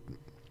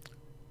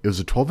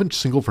 12-inch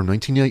single from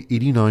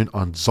 1989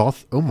 on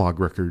Zoth Omag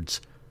Records,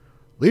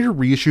 later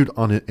reissued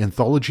on an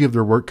anthology of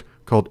their work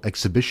called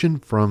Exhibition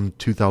from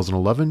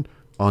 2011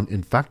 on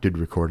Infacted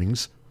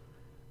Recordings.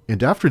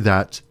 And after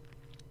that,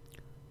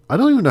 I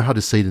don't even know how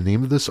to say the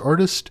name of this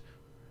artist.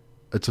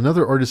 It's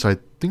another artist, I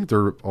think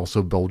they're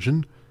also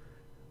Belgian.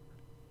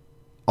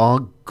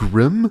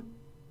 Agrim?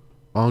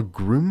 I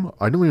don't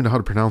even know how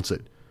to pronounce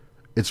it.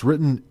 It's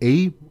written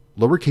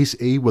lowercase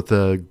a with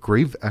a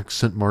grave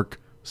accent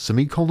mark,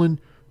 semicolon,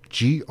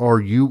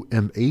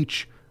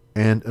 GRUMH,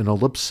 and an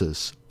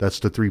ellipsis. That's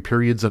the three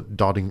periods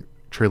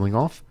trailing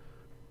off.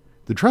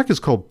 The track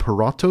is called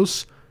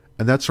Paratos,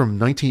 and that's from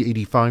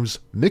 1985's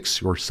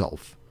Mix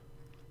Yourself.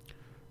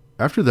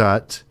 After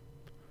that,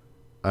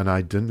 and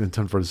I didn't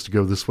intend for this to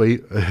go this way,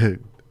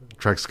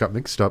 tracks got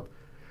mixed up,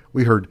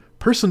 we heard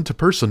Person to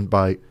Person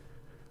by,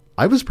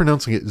 I was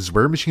pronouncing it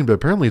Zwar Machine, but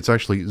apparently it's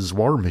actually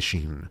Zwar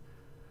Machine.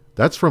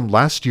 That's from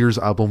last year's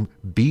album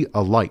Be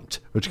a Light,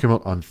 which came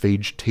out on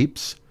Phage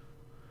Tapes.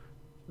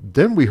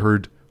 Then we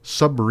heard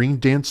Submarine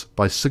Dance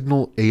by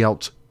Signal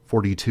A-Out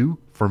 42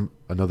 from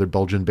another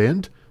Belgian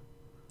band.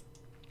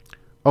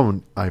 Oh,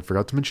 and I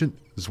forgot to mention,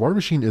 Zwar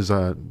Machine is,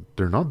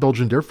 they're not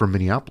Belgian, they're from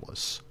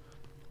Minneapolis.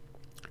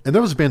 And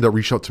that was a band that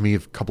reached out to me a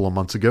couple of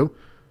months ago.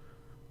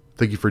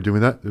 Thank you for doing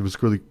that. It's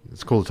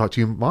cool to talk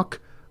to you, Mock.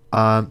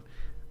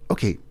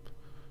 Okay.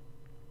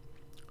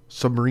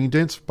 Submarine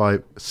Dance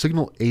by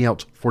Signal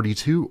A-Out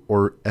 42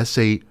 or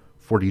SA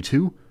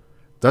 42.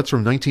 That's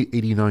from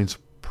 1989's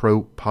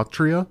Pro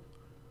Patria.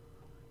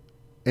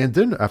 And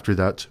then after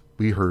that,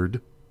 we heard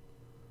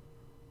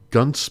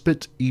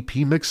Gunspit EP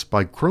Mix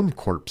by Chrome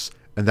Corpse,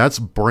 and that's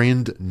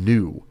brand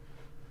new.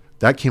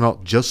 That came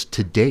out just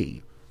today.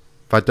 In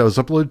fact, that was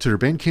uploaded to their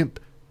Bandcamp.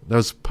 That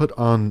was put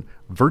on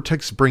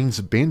Vertex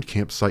Brain's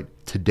Bandcamp site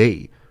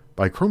today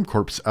by Chrome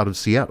Corpse out of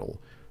Seattle.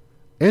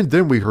 And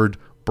then we heard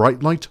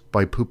Bright Light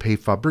by Poupée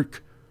Fabrique,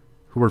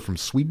 who are from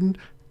Sweden,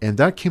 and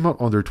that came out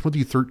on their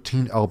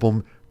 2013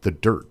 album The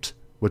Dirt,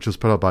 which was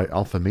put out by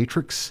Alpha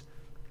Matrix,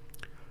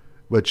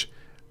 which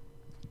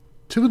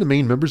two of the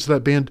main members of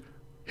that band,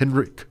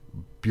 Henrik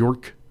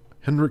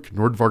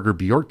Nordvarger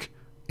Bjork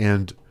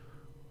and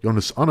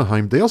Jonas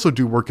Anaheim, they also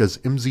do work as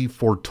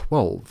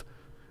MZ412,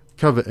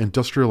 kind of an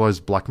industrial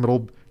black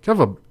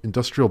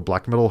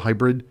metal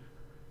hybrid.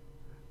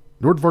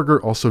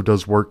 Nordvarger also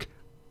does work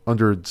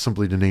under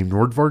simply the name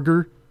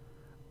Nordvarger,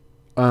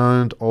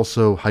 and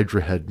also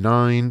Hydra Head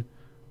 9,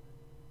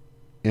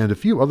 and a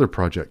few other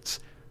projects.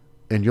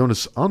 And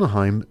Jonas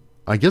Anaheim,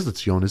 I guess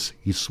it's Jonas,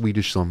 he's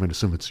Swedish, so I'm going to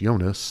assume it's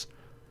Jonas.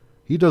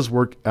 He does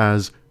work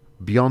as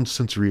Beyond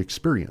Sensory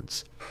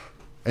Experience.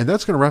 And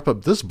that's going to wrap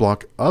up this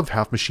block of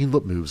Half Machine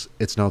Lip Moves.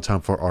 It's now time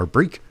for our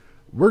break.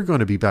 We're going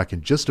to be back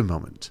in just a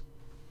moment.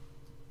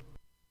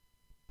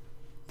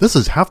 This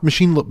is Half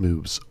Machine Lip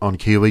Moves on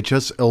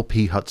KUHS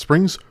LP Hot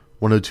Springs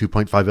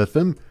 102.5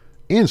 FM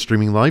and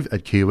streaming live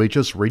at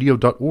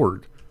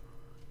KUHSradio.org.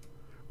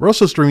 We're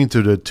also streaming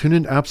through the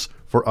TuneIn apps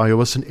for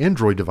iOS and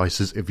Android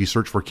devices if you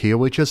search for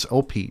KUHS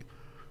LP.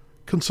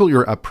 Consult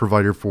your app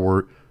provider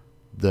for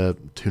the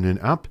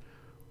TuneIn app,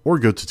 or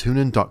go to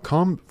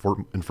tunein.com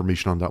for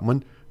information on that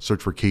one.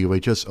 Search for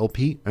KUHS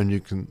LP, and you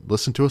can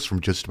listen to us from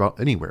just about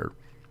anywhere.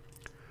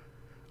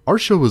 Our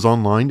show is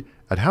online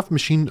at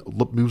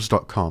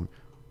halfmachinelipmoves.com.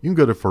 You can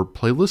go to for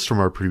playlists from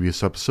our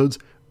previous episodes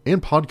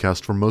and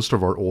podcast for most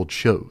of our old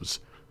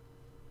shows.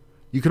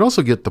 You can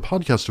also get the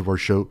podcast of our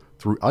show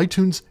through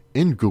iTunes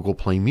and Google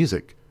Play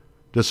Music.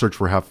 Just search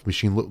for Half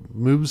Machine Lip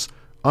Moves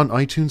on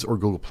iTunes or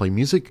Google Play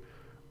Music,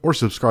 or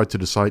subscribe to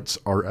the site's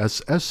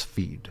RSS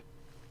feed.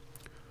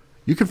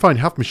 You can find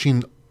Half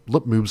Machine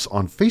Lip Moves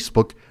on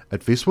Facebook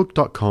at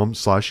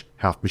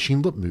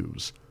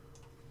facebook.com/halfmachinelipmoves.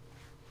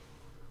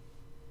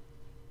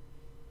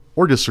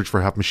 Or just search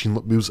for Half Machine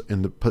Lip Moves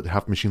and put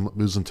Half Machine Lip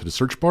Moves into the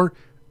search bar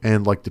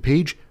and like the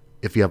page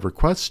if you have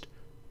requests.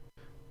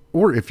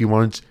 Or if you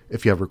just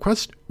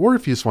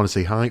want to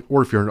say hi,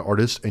 or if you're an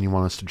artist and you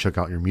want us to check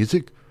out your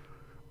music,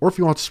 or if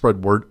you want to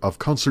spread word of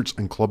concerts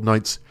and club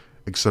nights,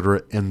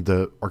 etc. in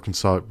the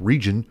Arkansas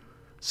region,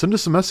 send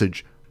us a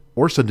message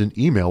or send an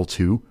email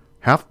to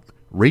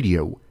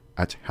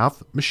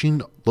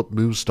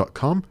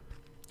halfradio@halfmachinelipmoves.com.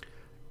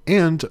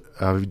 And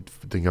I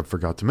think I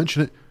forgot to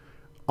mention it,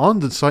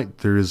 on the site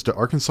there is the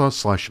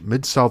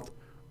Arkansas/Mid-South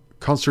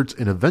Concerts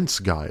and Events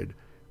Guide.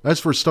 That's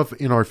for stuff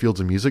in our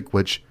fields of music,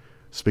 which,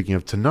 speaking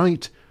of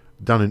tonight,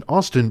 down in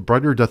Austin,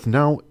 Brighter Death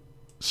Now,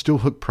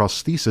 Steelhook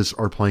Prosthesis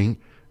are playing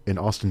in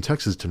Austin,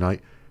 Texas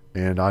tonight,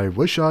 and I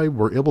wish I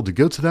were able to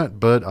go to that,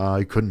 but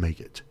I couldn't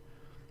make it.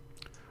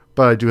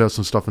 But I do have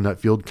some stuff in that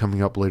field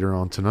coming up later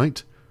on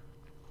tonight.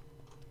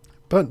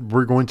 But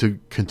we're going to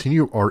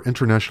continue our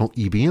International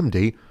EBM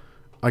Day.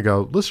 I got a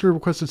listener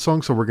requested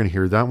song, so we're going to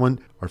hear that one.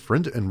 Our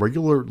friend and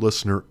regular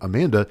listener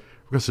Amanda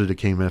requested a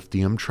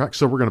KMFDM track,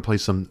 so we're going to play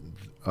some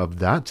of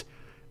that.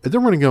 And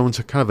then we're going to go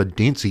into kind of a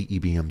dancey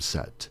EBM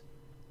set.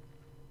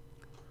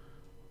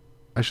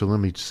 Actually, let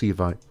me see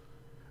if I...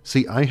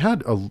 See, I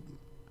had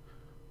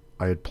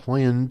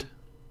planned...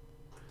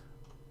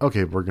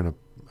 Okay, we're going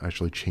to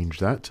actually change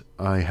that.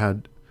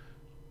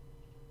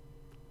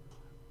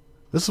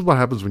 This is what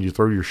happens when you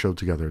throw your show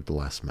together at the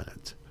last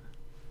minute.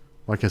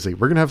 Like I say,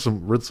 we're going to have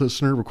some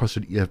listener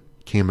requested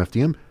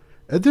KMFDM,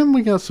 and then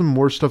we got some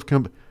more stuff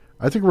coming.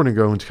 I think we're going to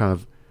go into kind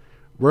of...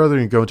 We're either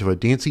going to go into a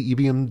dancey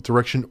EBM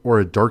direction or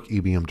a dark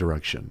EBM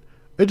direction.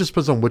 It just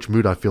depends on which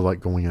mood I feel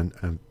like going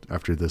in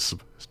after this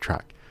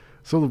track.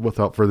 So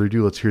without further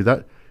ado, let's hear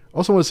that.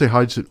 Also want to say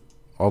hi to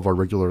all of our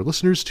regular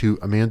listeners, to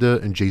Amanda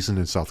and Jason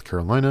in South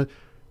Carolina,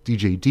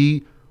 DJ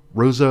D,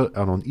 Rosa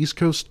out on the East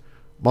Coast,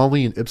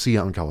 Molly and Ipsy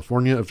out in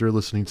California if they're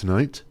listening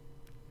tonight.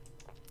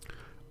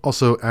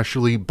 Also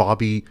Ashley,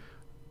 Bobby,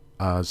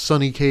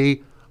 Sunny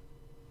K,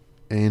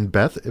 and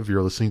Beth if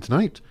you're listening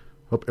tonight.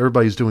 Hope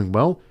everybody's doing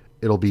well.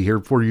 It'll be here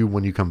for you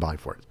when you come by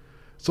for it.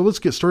 So let's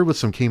get started with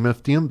some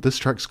KMFDM. This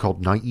track's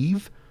called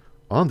Naive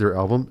on their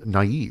album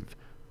Naive.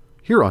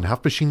 Here on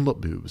Half Machine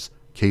Lip Moves,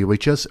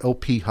 KUHS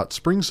LP Hot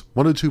Springs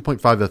 102.5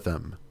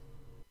 FM.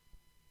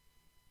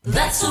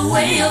 That's the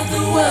way of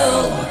the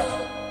world.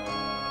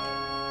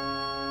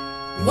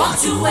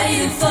 What you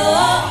waiting for?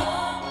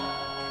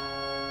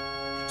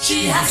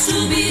 She has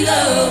to be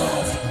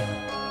loved.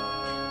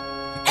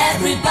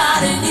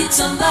 Everybody needs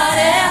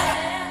somebody.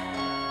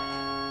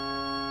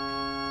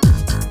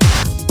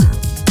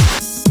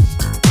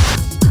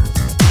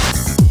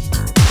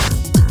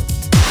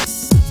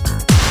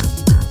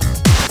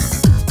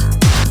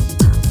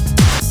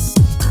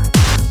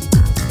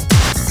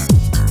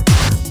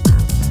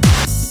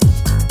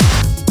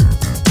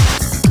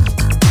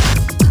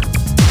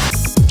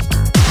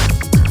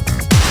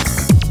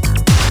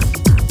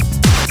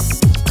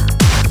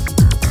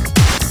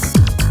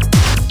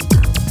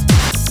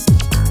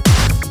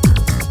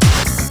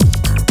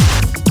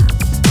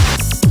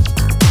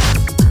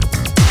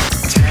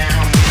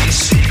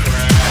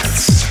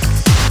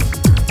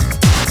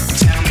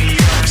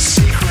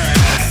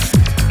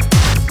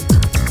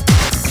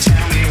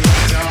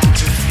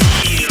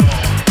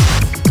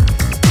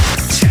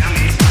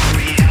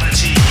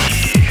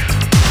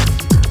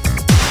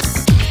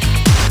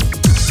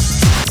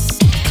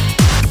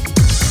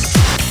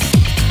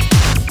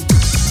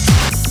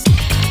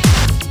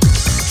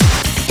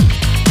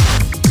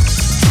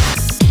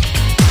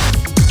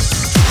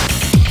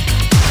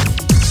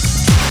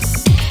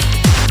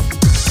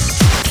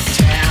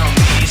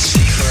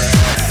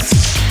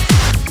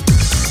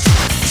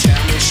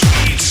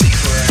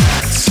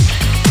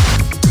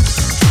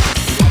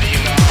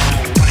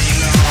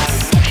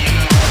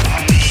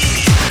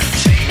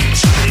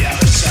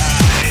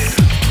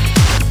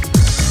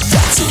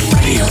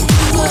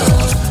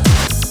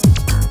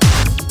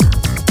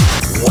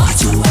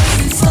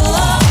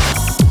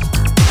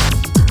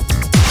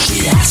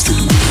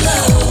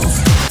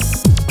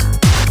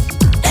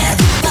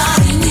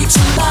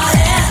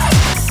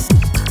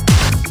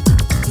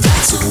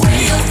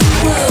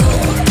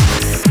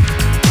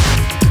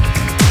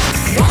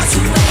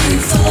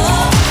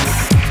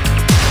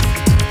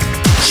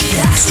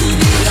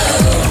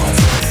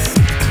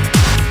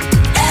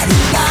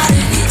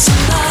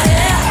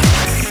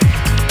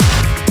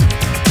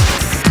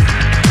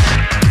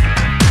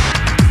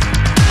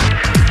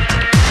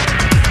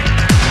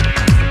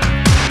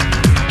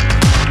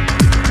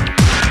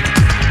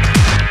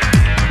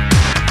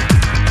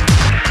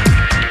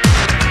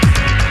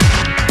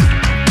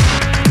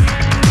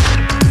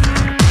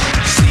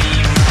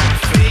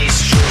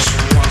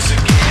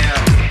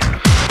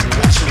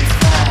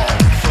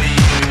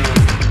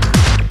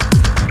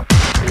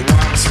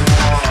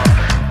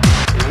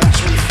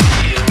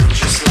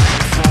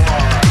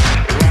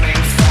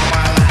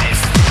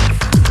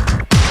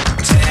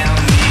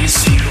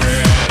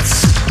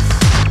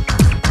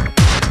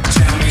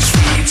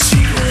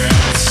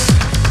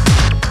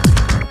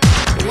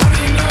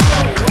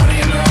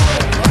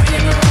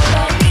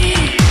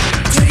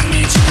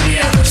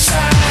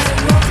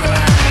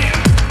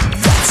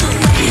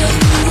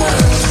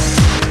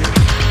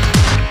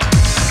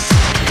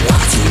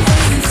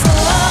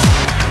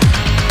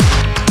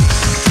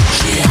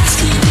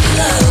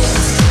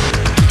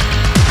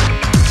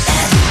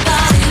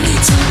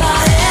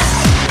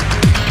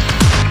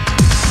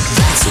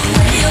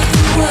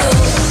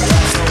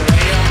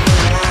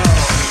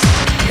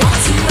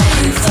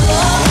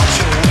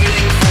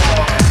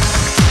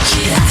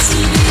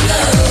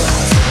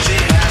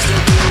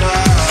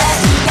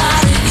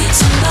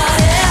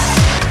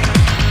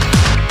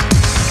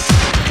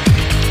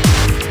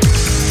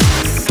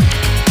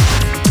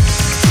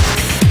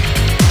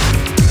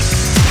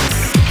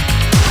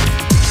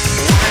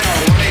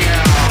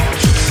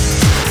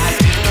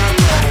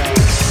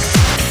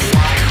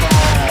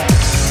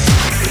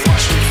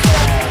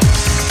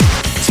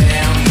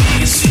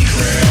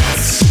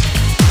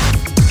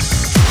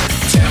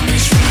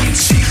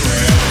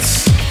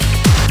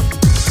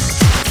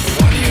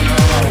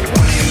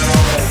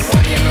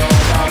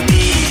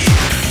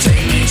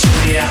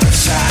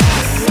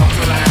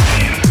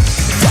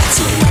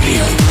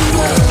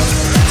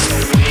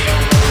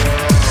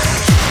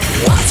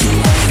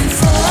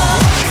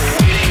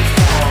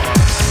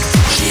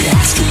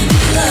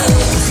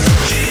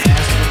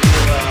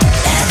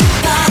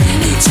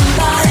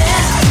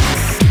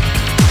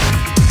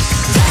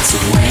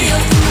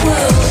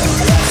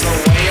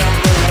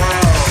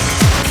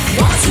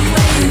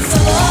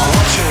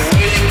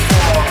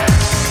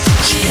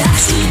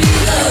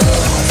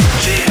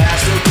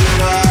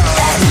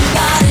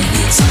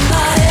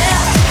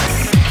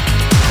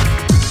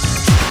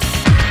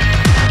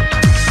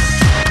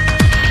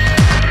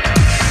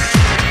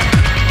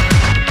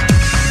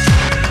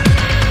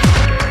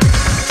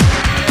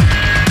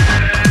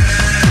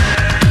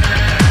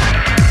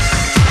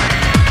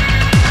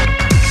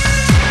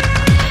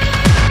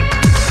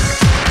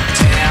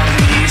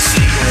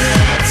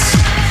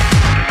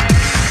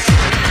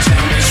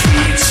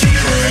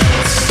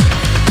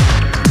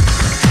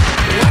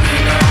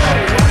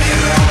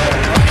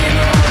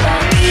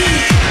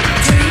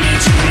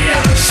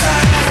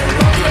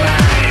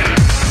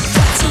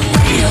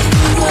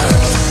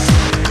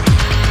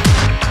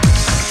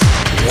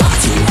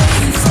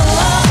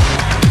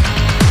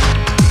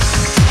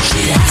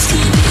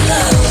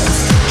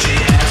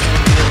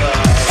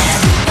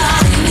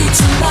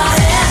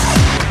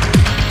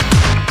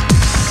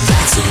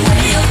 That's the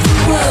way of the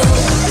world.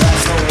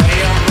 That's the way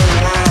of the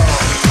world.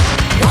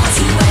 What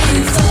you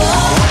waiting for?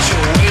 What you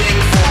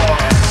waiting for?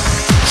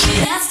 She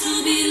has to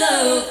be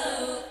loved.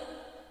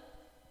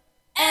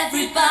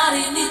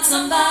 Everybody needs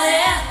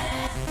somebody.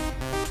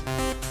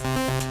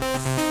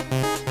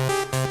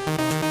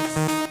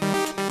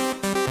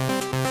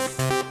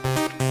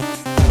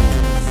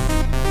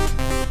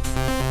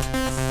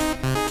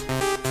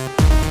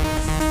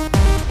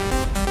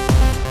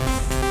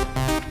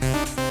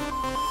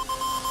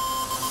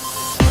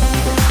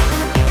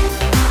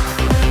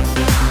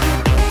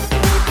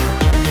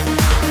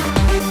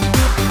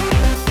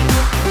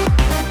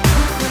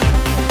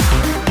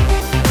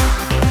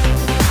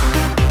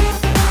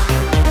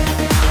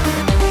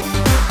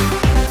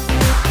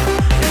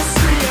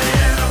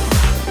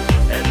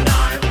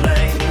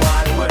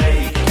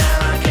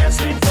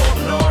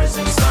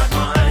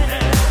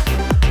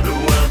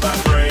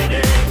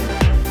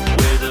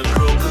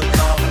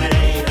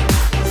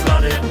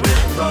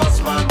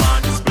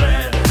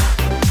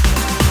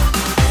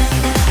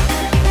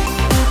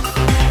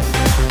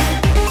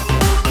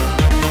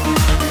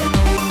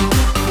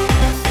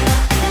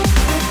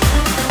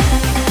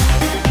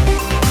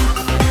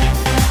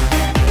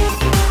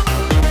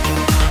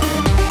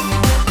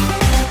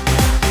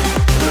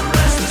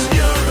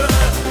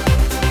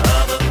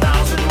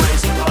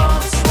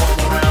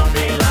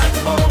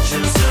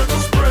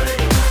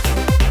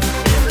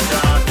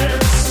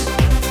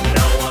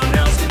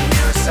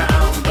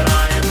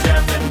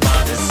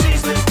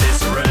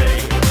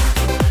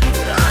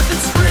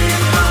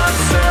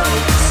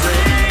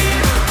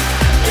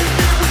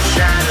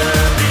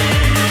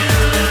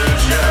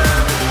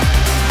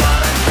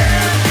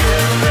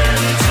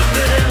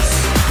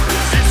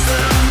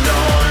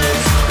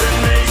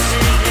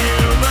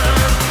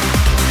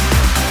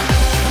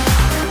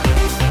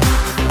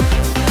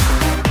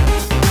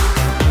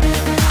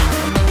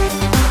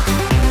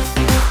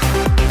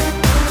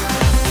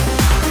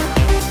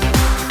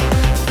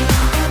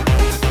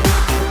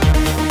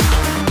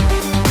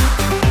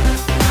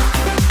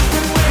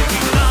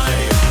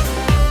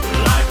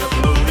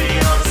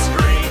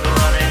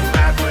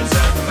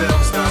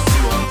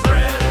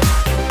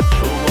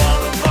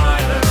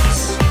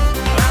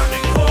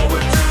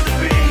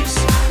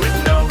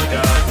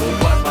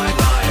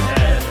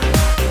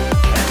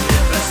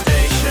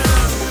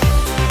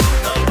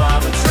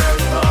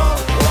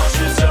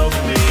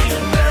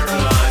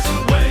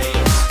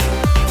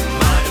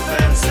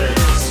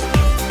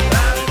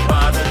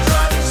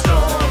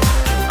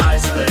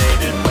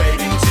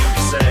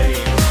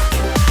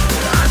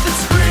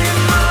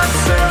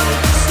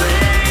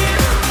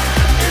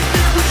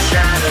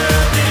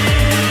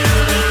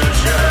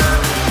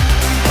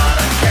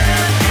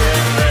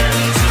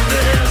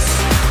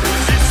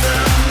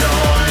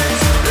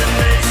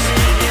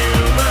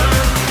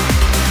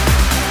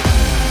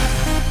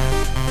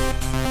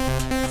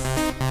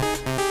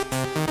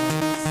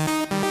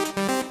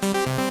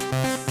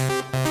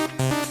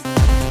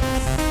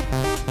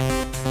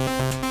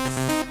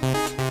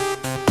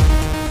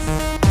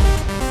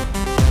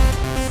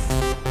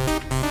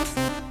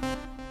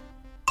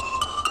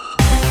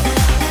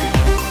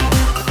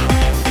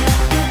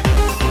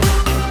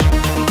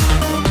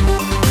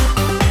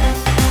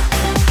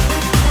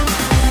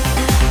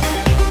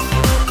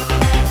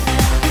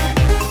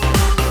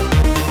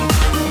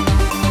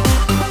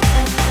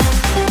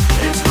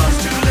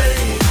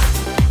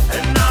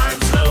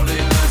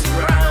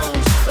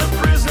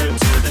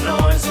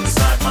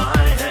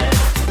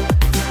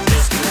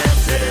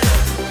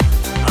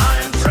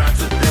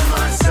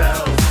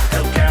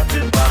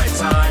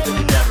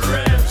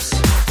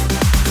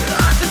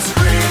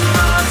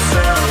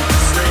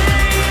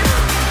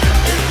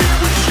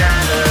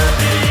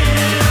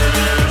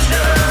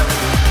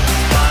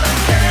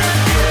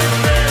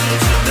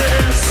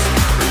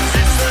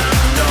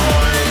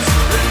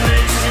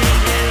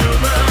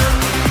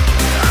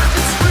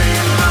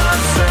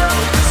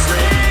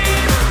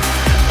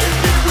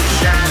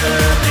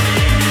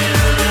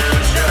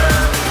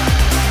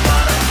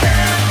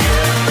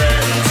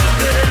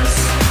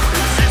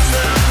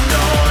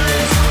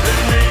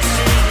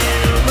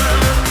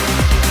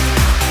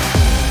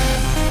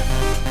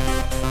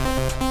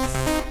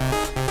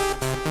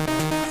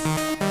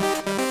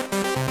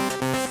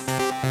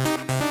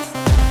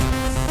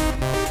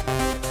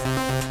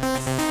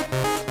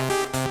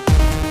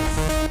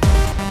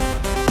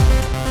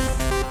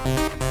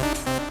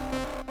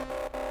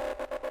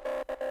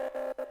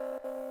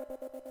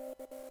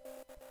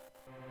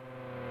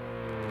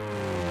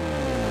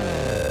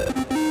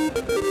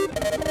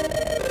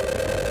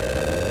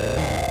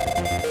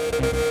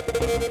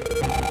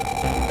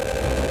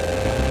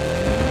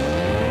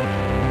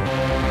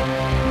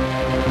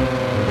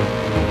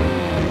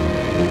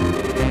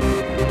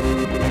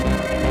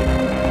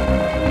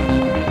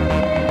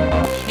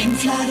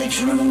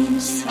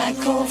 rooms, I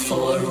call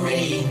for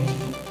rain.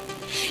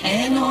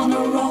 And on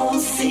a raw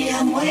sea,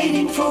 I'm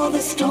waiting for the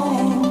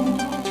storm.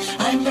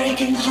 I'm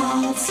breaking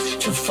hearts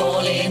to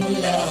fall in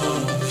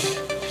love.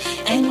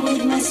 And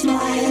with my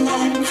smile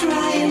I'm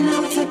crying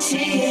out for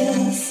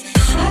tears.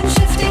 I'm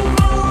shifting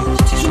round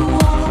to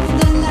walk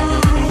the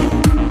line,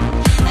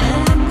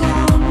 and I'm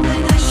gone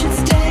when I should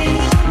stay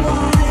a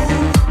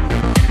while.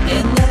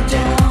 In the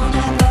dawn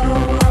I blow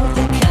out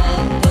the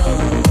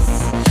candles,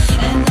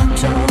 and I'm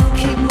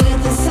talking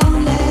with a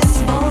soundless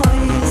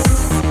voice.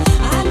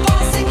 I'm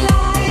passing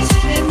light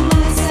in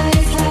my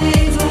safe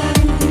haven,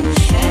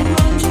 and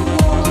run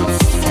towards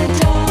the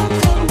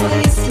darker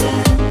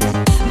wasteland.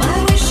 My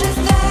wish is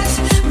that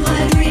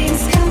my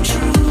dreams come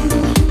true,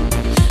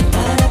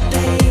 but I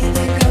pay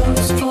the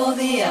ghost for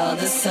the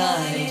other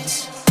side.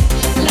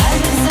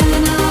 Life is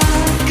an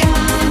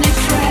organic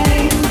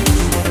frame,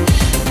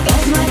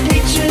 but my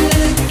picture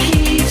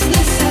keeps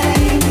the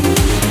same.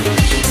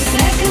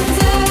 Seconds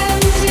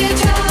and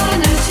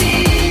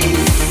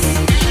eternities,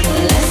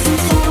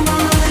 lessons for my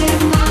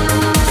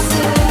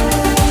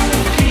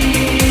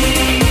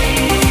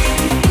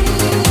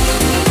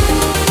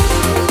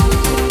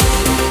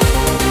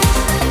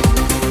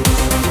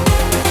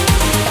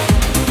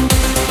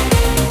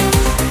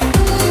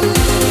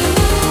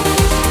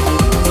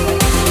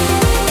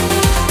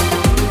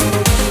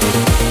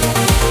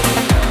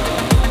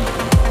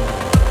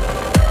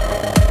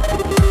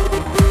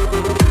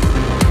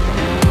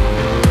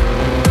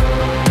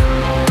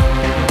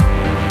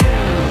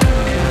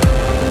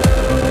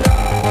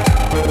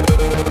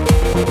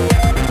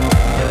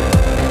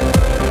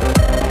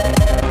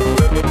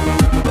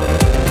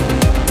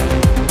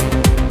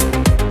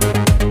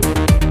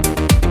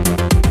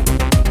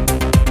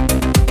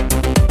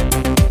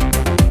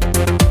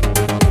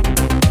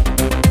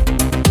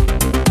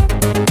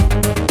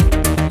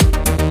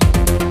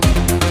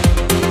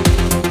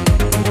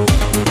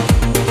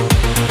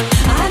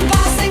I'm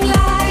passing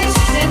light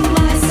in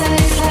my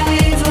safe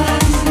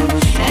haven,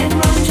 and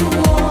run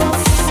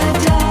towards the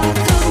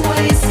darker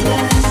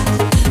wasteland.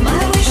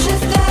 My wish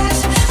is that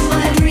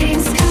my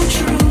dreams come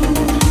true,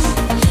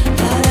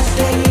 but I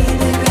pay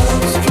the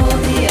ghost for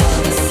the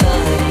other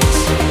side.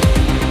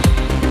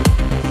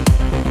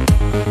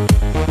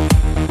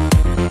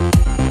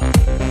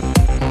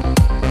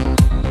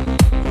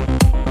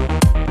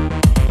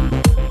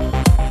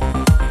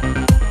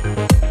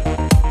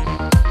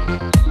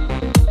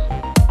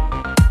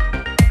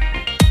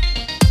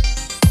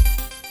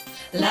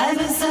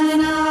 Life is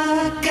an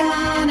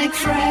organic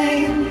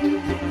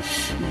frame,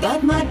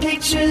 but my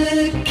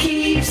picture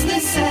keeps the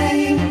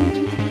same.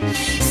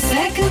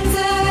 Seconds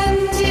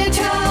and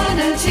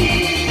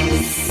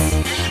eternities,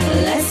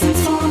 lessons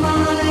for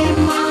my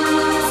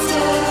masterpiece.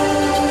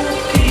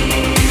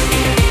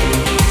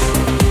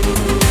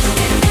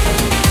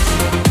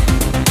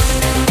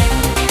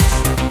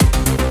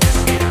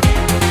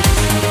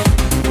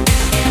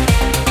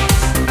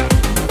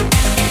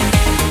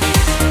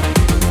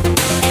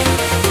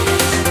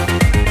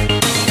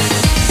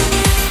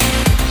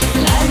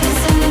 Life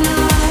is an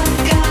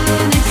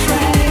organic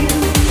frame,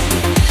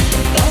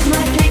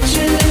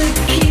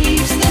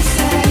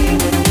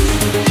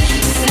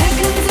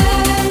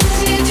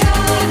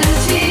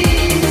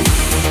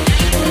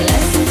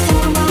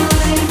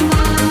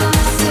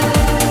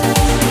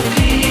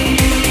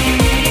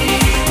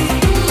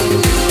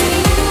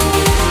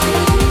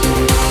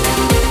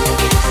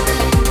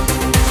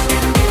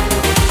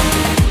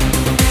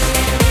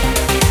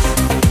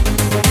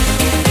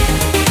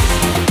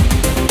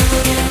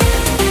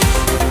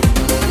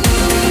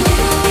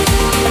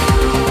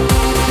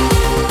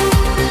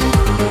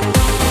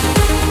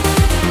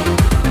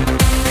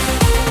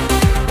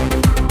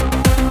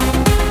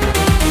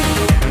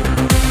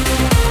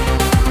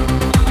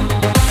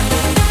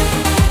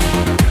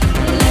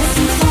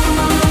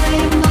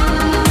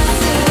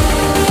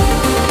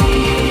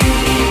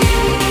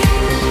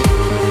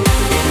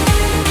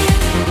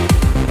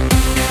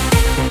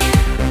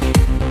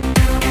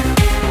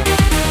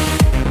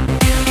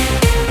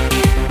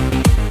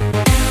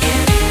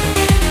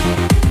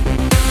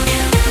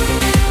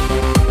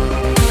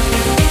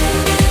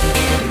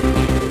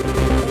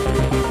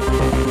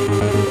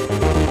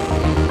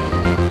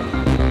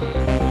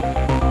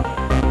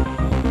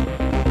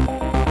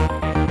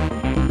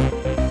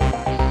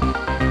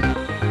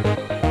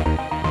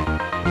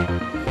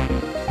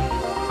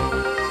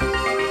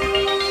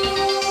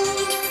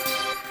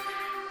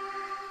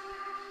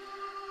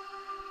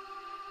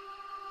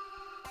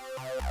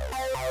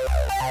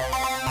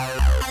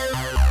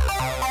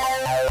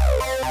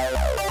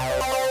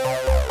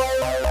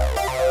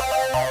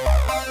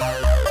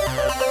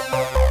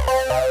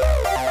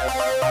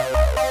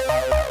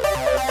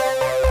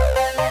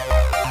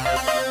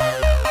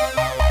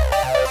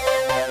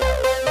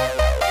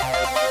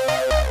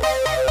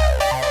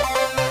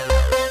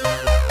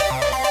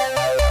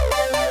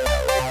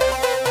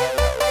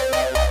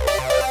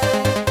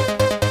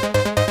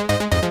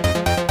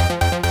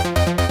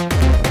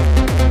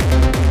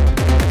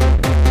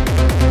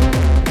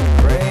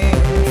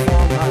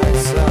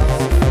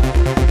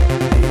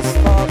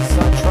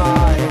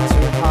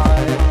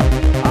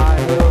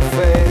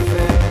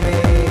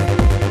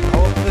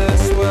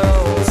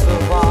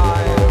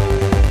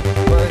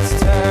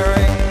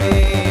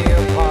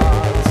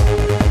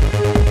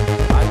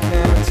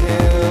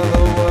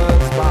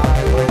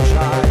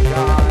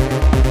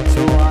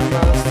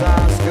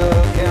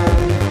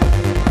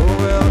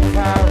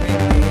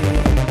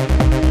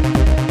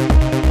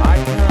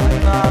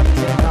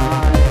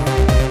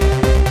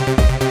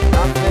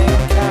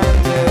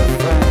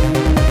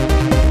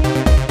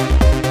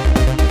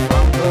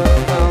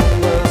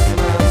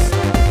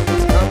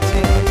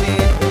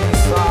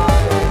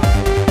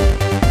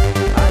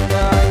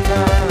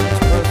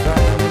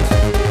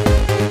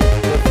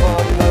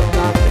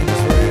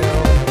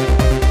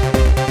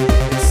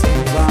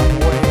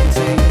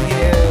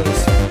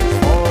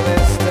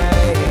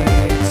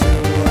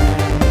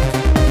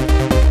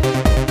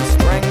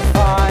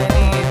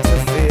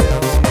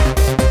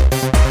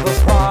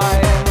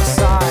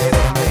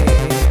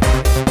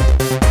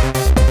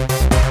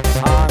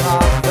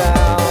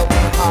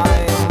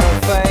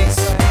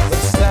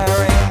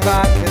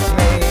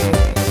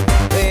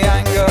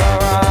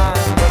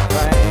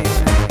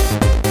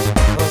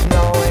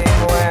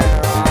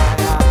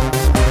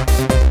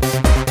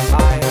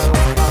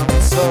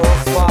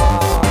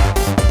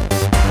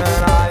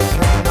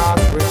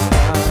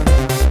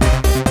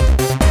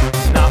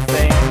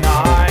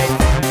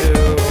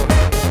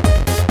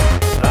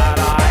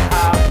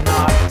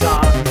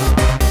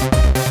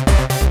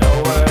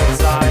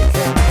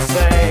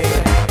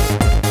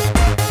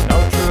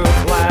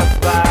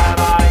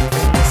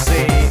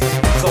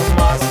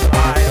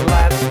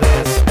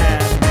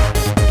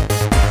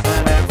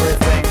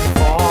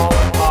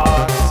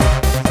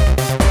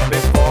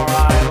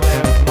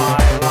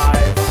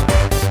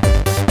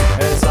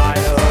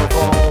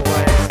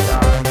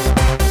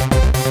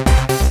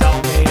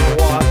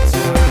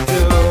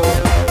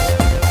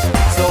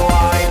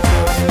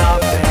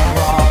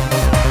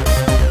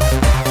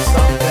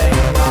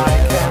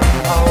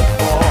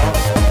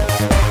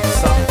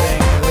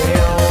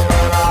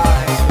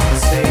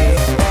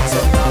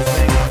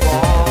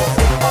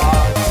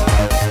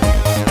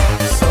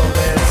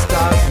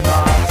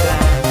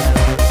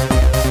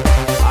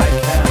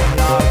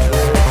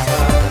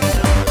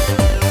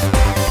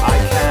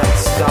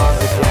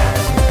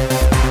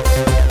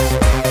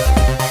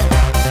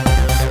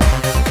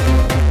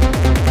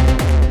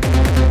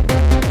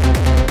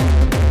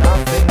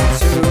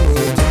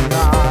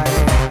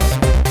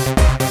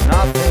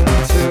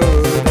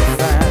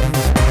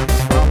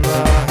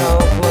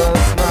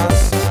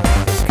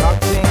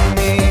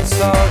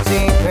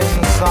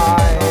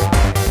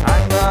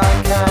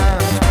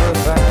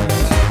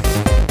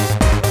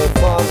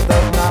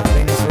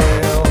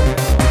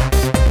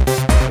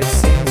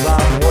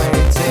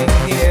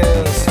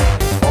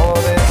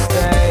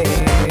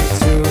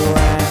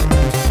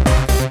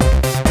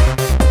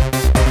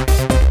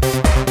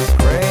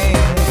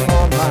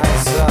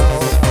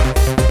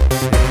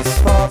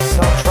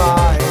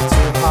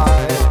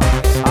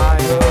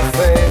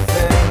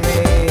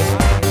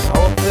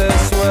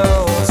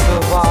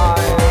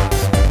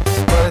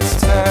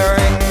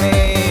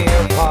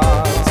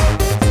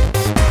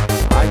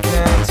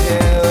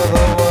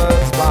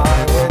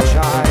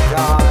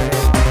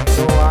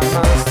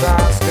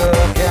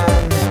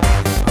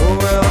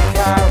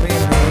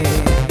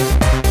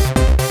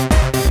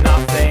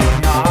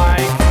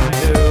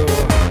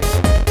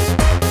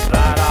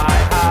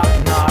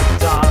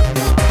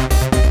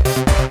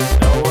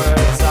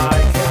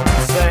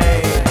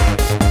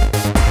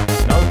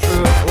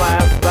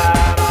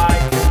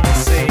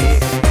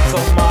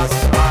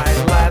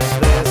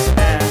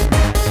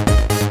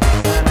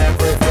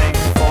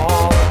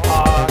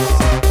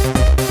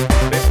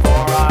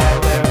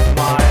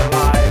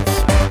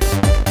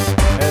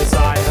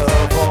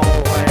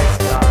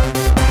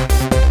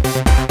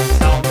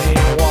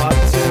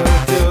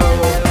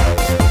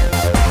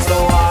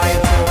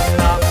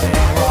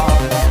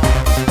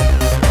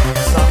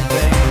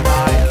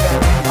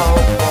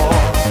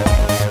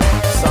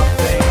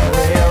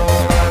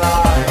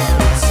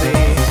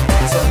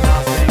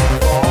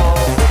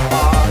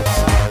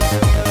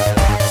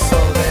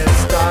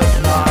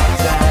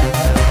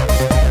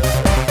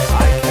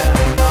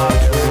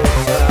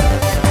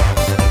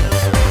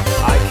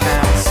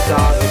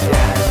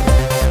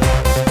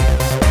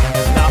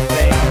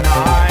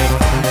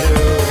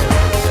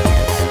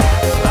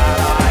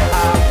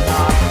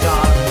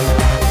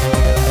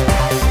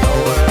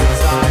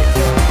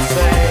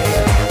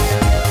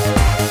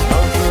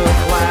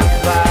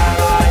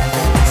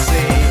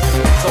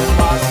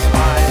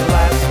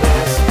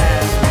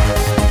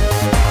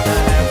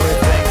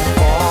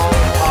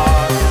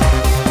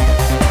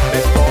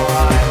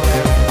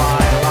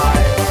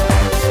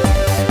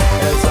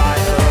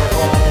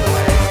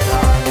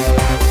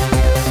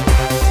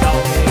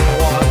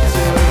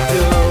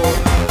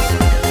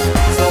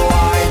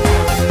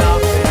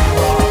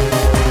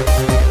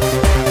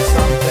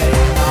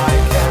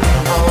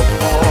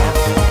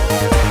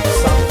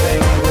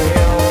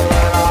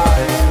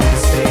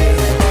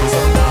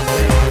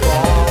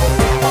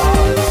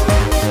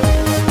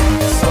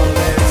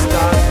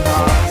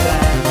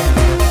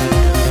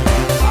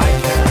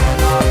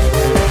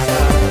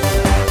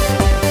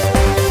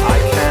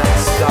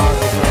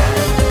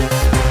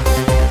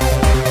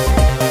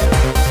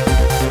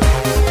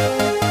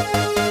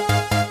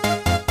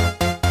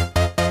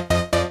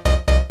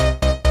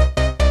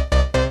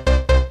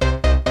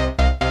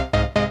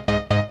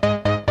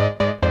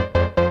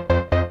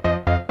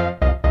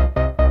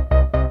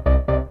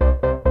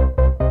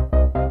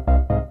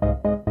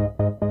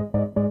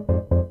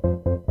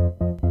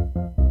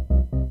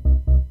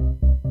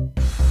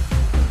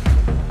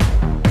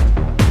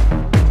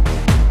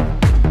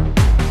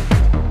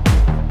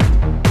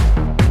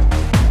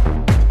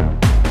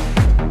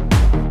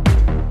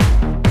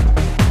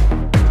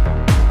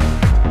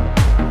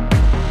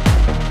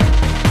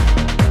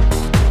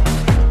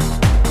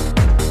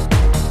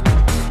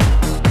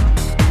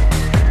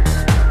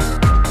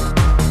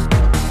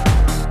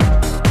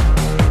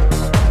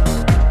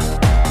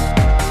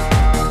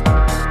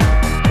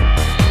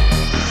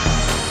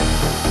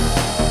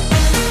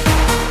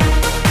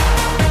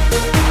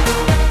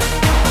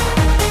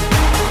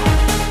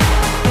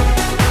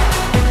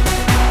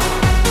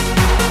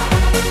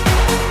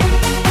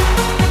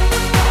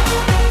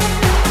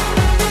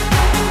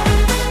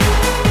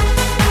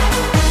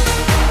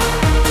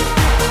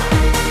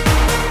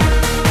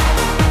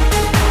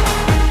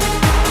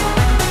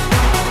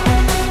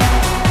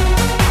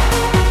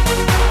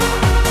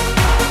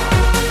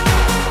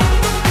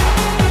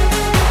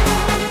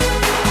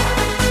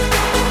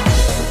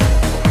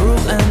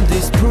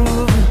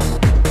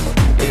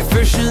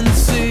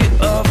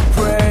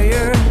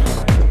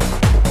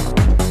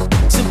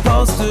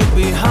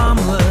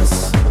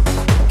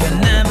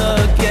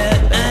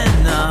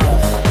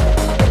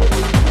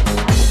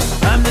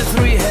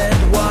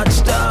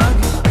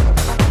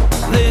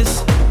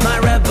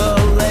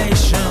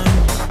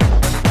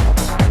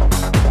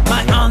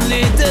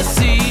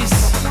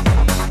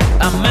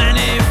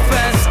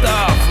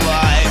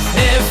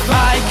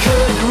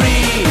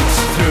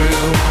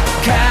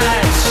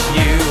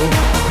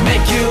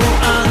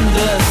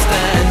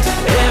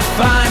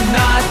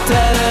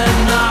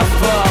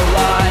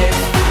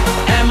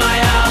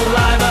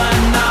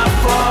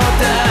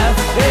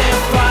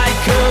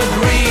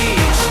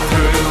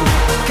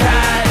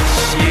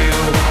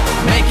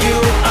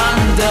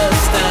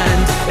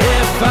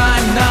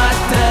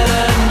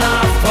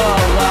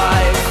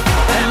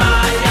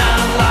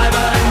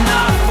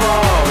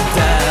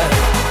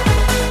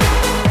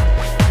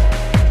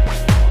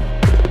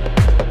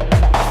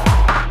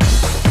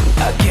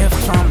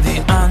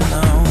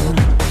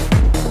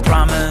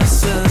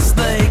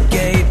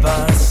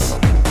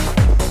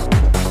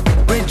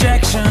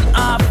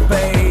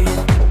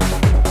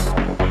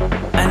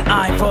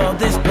 alive for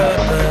this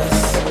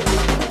purpose.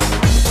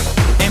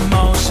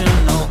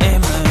 Emotional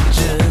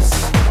images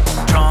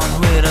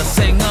drawn with a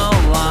single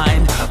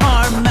line.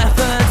 Our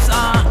methods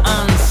are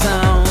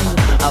unsound.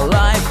 A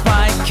life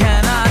I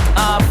cannot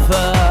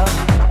offer.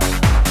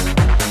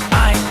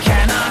 I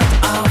cannot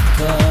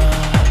offer.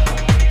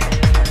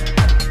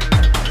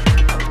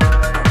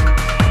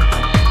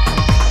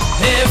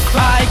 If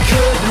I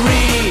could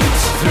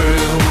reach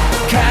through,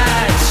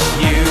 catch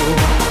you,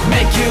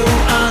 make you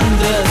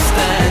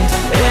understand.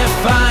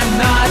 If I'm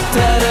not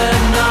dead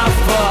enough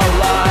for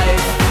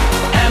life,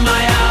 am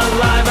I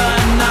alive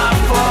enough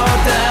for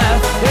death?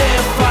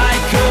 If I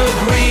could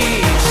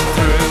reach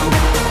through,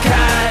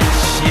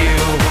 catch you,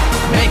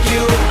 make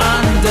you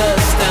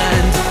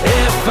understand.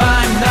 If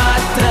I'm not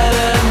dead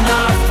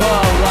enough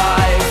for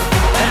life,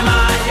 am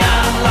I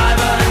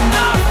alive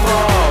enough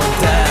for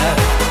death?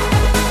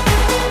 If I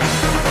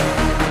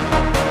could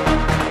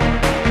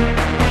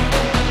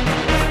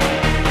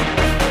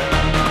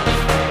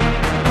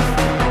reach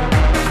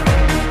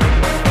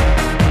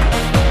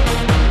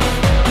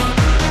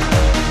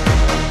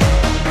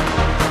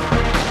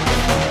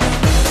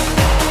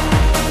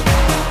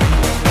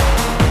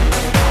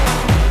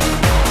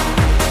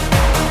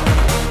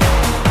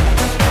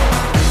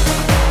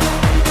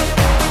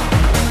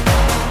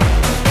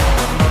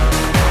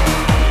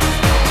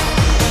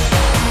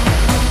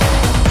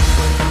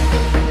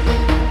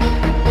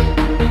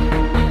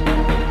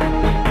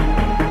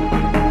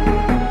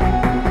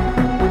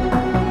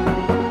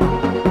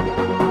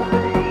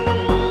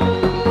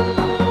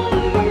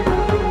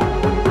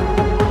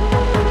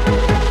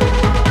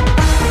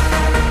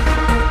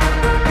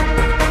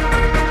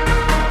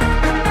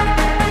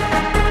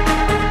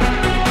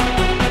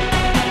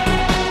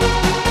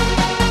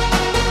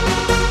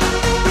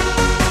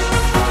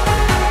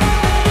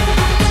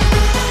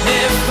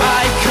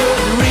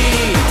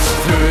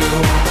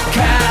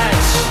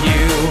catch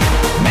you,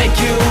 make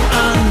you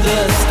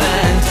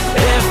understand.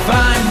 If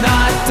I'm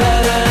not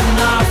dead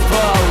enough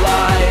for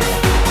life,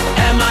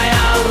 am I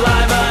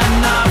alive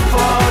enough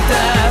for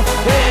death?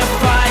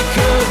 If I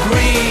could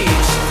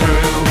reach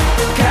through,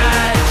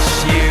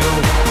 catch you,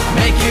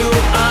 make you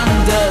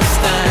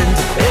understand.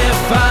 If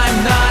I'm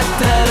not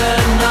dead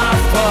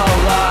enough for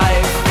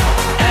life,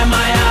 am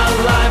I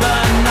alive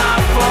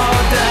enough for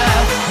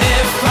death?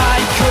 If I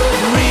could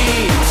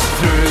reach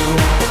through,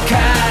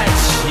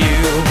 catch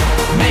you,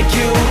 make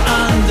you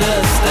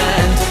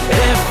understand.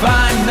 If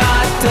I'm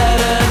not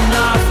dead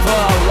enough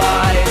for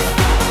life,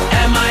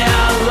 am I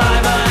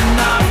alive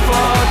enough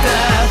for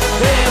death?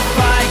 If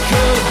I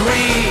could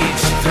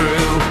reach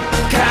through,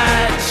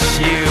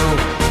 catch you,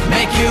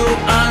 make you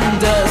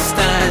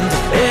understand.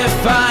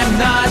 If I'm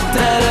not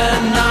dead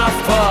enough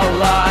for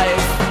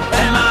life,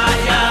 am I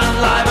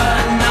alive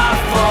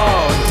enough for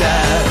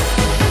death?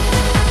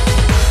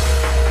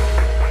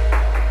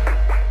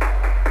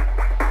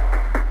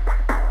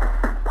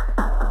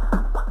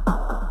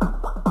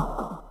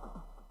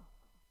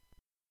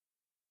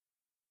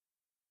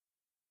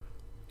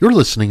 You're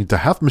listening to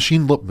Half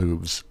Machine Lip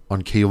Moves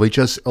on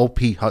KOHS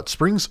LP Hot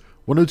Springs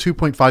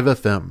 102.5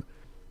 FM.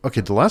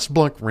 Okay, the last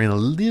block ran a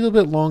little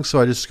bit long, so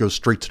I just go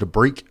straight to the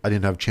break. I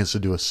didn't have a chance to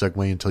do a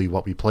segue and tell you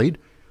what we played.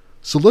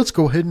 So let's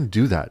go ahead and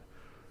do that.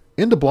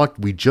 In the block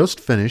we just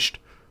finished,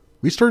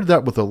 we started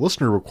that with a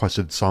listener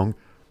requested song.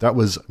 That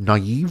was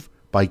Naive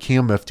by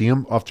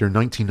KMFDM off their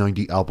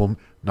 1990 album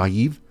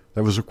Naive.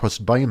 That was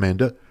requested by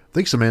Amanda.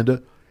 Thanks,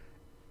 Amanda.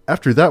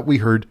 After that we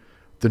heard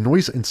The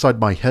Noise Inside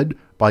My Head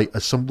by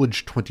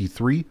Assemblage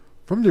 23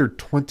 from their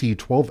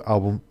 2012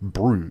 album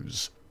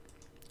Bruise.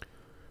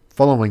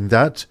 Following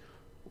that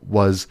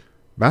was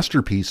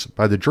Masterpiece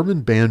by the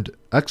German band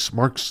X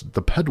Marks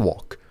the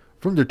Pedwalk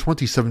from their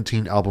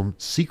 2017 album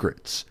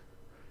Secrets.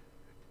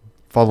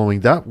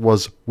 Following that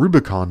was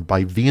Rubicon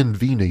by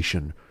VNV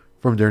Nation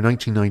from their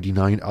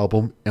 1999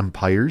 album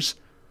Empires.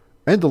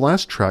 And the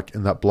last track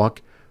in that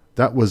block,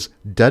 that was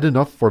Dead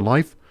Enough for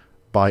Life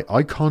by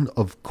Icon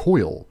of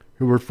Coil,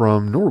 who are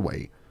from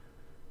Norway.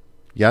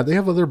 Yeah, they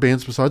have other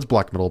bands besides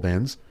black metal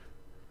bands.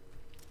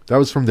 That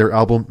was from their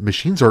album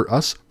Machines Are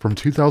Us from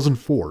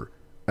 2004.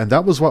 And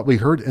that was what we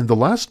heard in the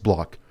last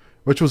block,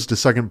 which was the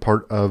second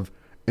part of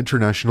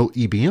International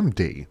EBM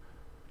Day.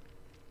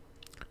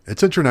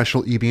 It's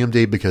International EBM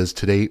Day because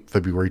today,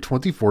 February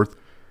 24th,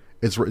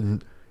 it's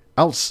written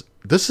out.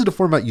 This is the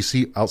format you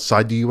see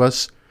outside the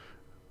US.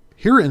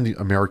 Here in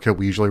America,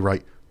 we usually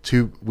write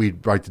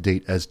the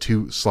date as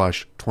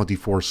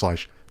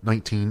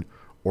 2/24/19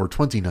 or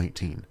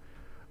 2019.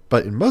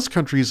 But in most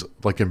countries,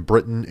 like in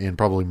Britain and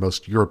probably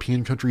most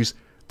European countries,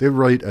 they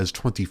write as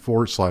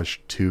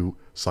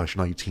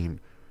 24/2/19.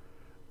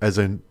 As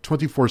in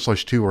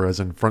 24/2 or as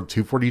in front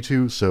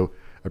 242. So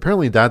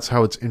apparently that's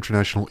how it's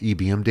International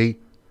EBM Day.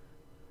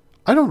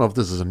 I don't know if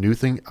this is a new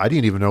thing. I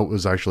didn't even know it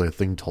was actually a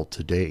thing till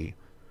today.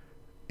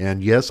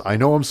 And yes, I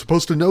know I'm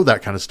supposed to know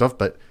that kind of stuff,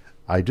 but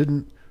I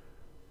didn't.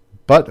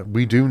 But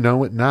we do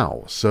know it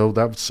now. So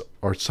that's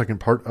our second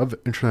part of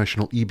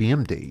International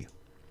EBM Day.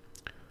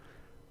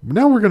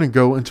 Now we're going to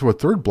go into a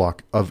third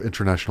block of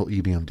International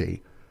EBM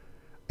Day.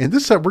 And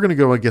this set, we're going to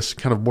go, I guess,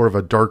 kind of more of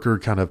a darker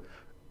kind of,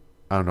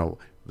 I don't know,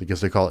 I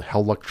guess they call it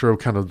hell electro,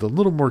 kind of a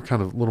little more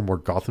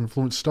goth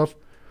influenced stuff.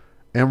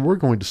 And we're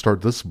going to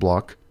start this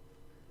block.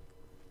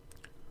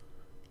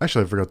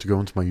 Actually, I forgot to go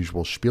into my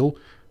usual spiel.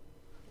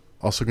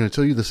 Also going to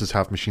tell you this is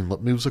Half Machine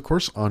Lip Moves, of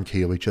course, on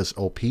KOHS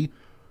LP.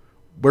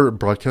 We're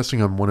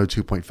broadcasting on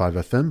 102.5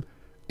 FM,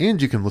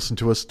 and you can listen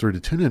to us through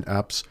the TuneIn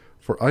apps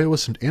for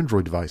iOS and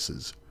Android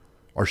devices.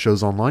 Our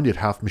show's online at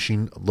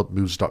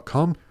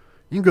halfmachinelipmoves.com.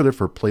 You can go there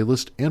for a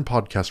playlist and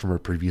podcast from our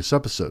previous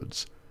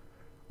episodes.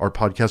 Our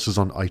podcast is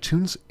on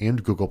iTunes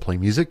and Google Play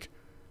Music,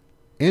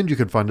 and you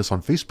can find us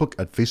on Facebook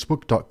at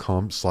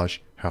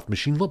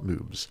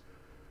facebook.com/halfmachinelipmoves.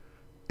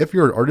 If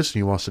you're an artist and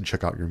you want us to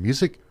check out your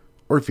music,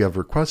 or if you have a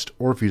request,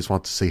 or if you just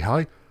want to say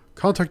hi,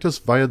 contact us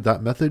via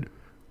that method,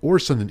 or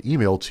send an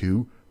email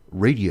to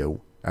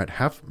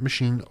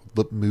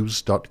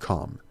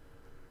radio@halfmachinelipmoves.com.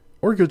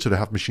 Or go to the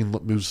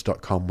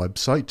halfmachinelipmoves.com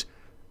website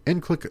and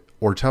click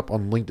or tap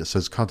on the link that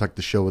says contact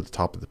the show at the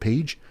top of the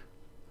page.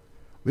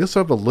 We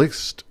also have a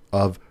list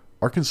of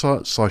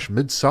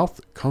Arkansas/Mid-South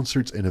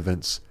concerts and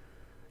events,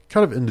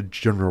 kind of in the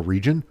general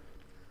region.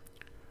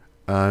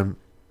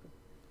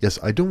 Yes,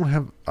 I've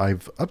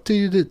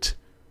updated it.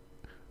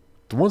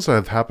 The ones that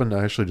have happened,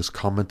 I actually just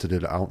commented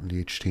it out in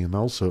the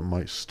HTML, so it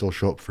might still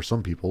show up for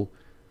some people.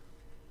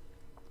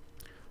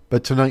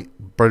 But tonight,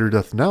 Brighter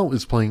Death Now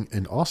is playing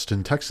in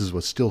Austin, Texas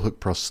with Steelhook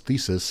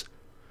Prosthesis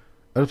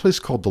at a place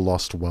called The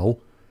Lost Well.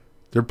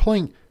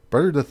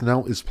 Brighter Death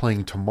Now is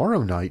playing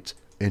tomorrow night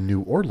in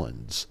New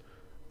Orleans.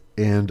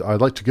 And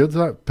I'd like to go to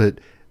that, but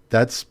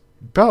that's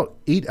about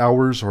 8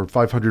 hours or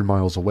 500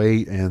 miles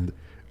away, and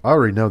I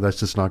already know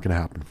that's just not going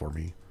to happen for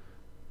me.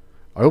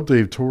 I hope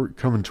they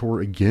come and tour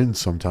again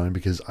sometime,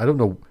 because I don't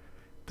know.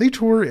 They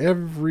tour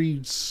every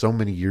so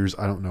many years.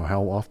 I don't know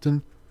how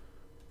often.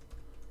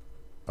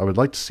 I would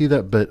like to see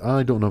that, but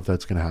I don't know if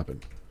that's going to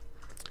happen.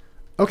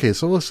 Okay,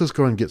 so let's just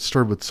go and get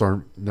started with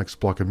our next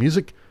block of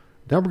music.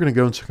 Now we're going to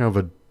go into kind of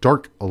a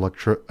dark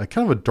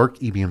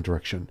EBM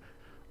direction.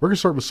 We're going to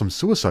start with some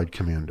Suicide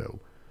Commando,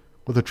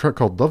 with a track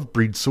called Love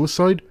Breeds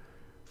Suicide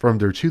from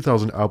their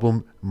 2000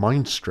 album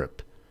Mind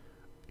Strip,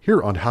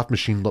 here on Half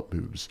Machine Lip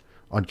Moves,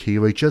 on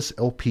KOHS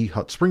LP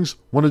Hot Springs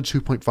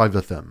 102.5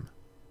 FM.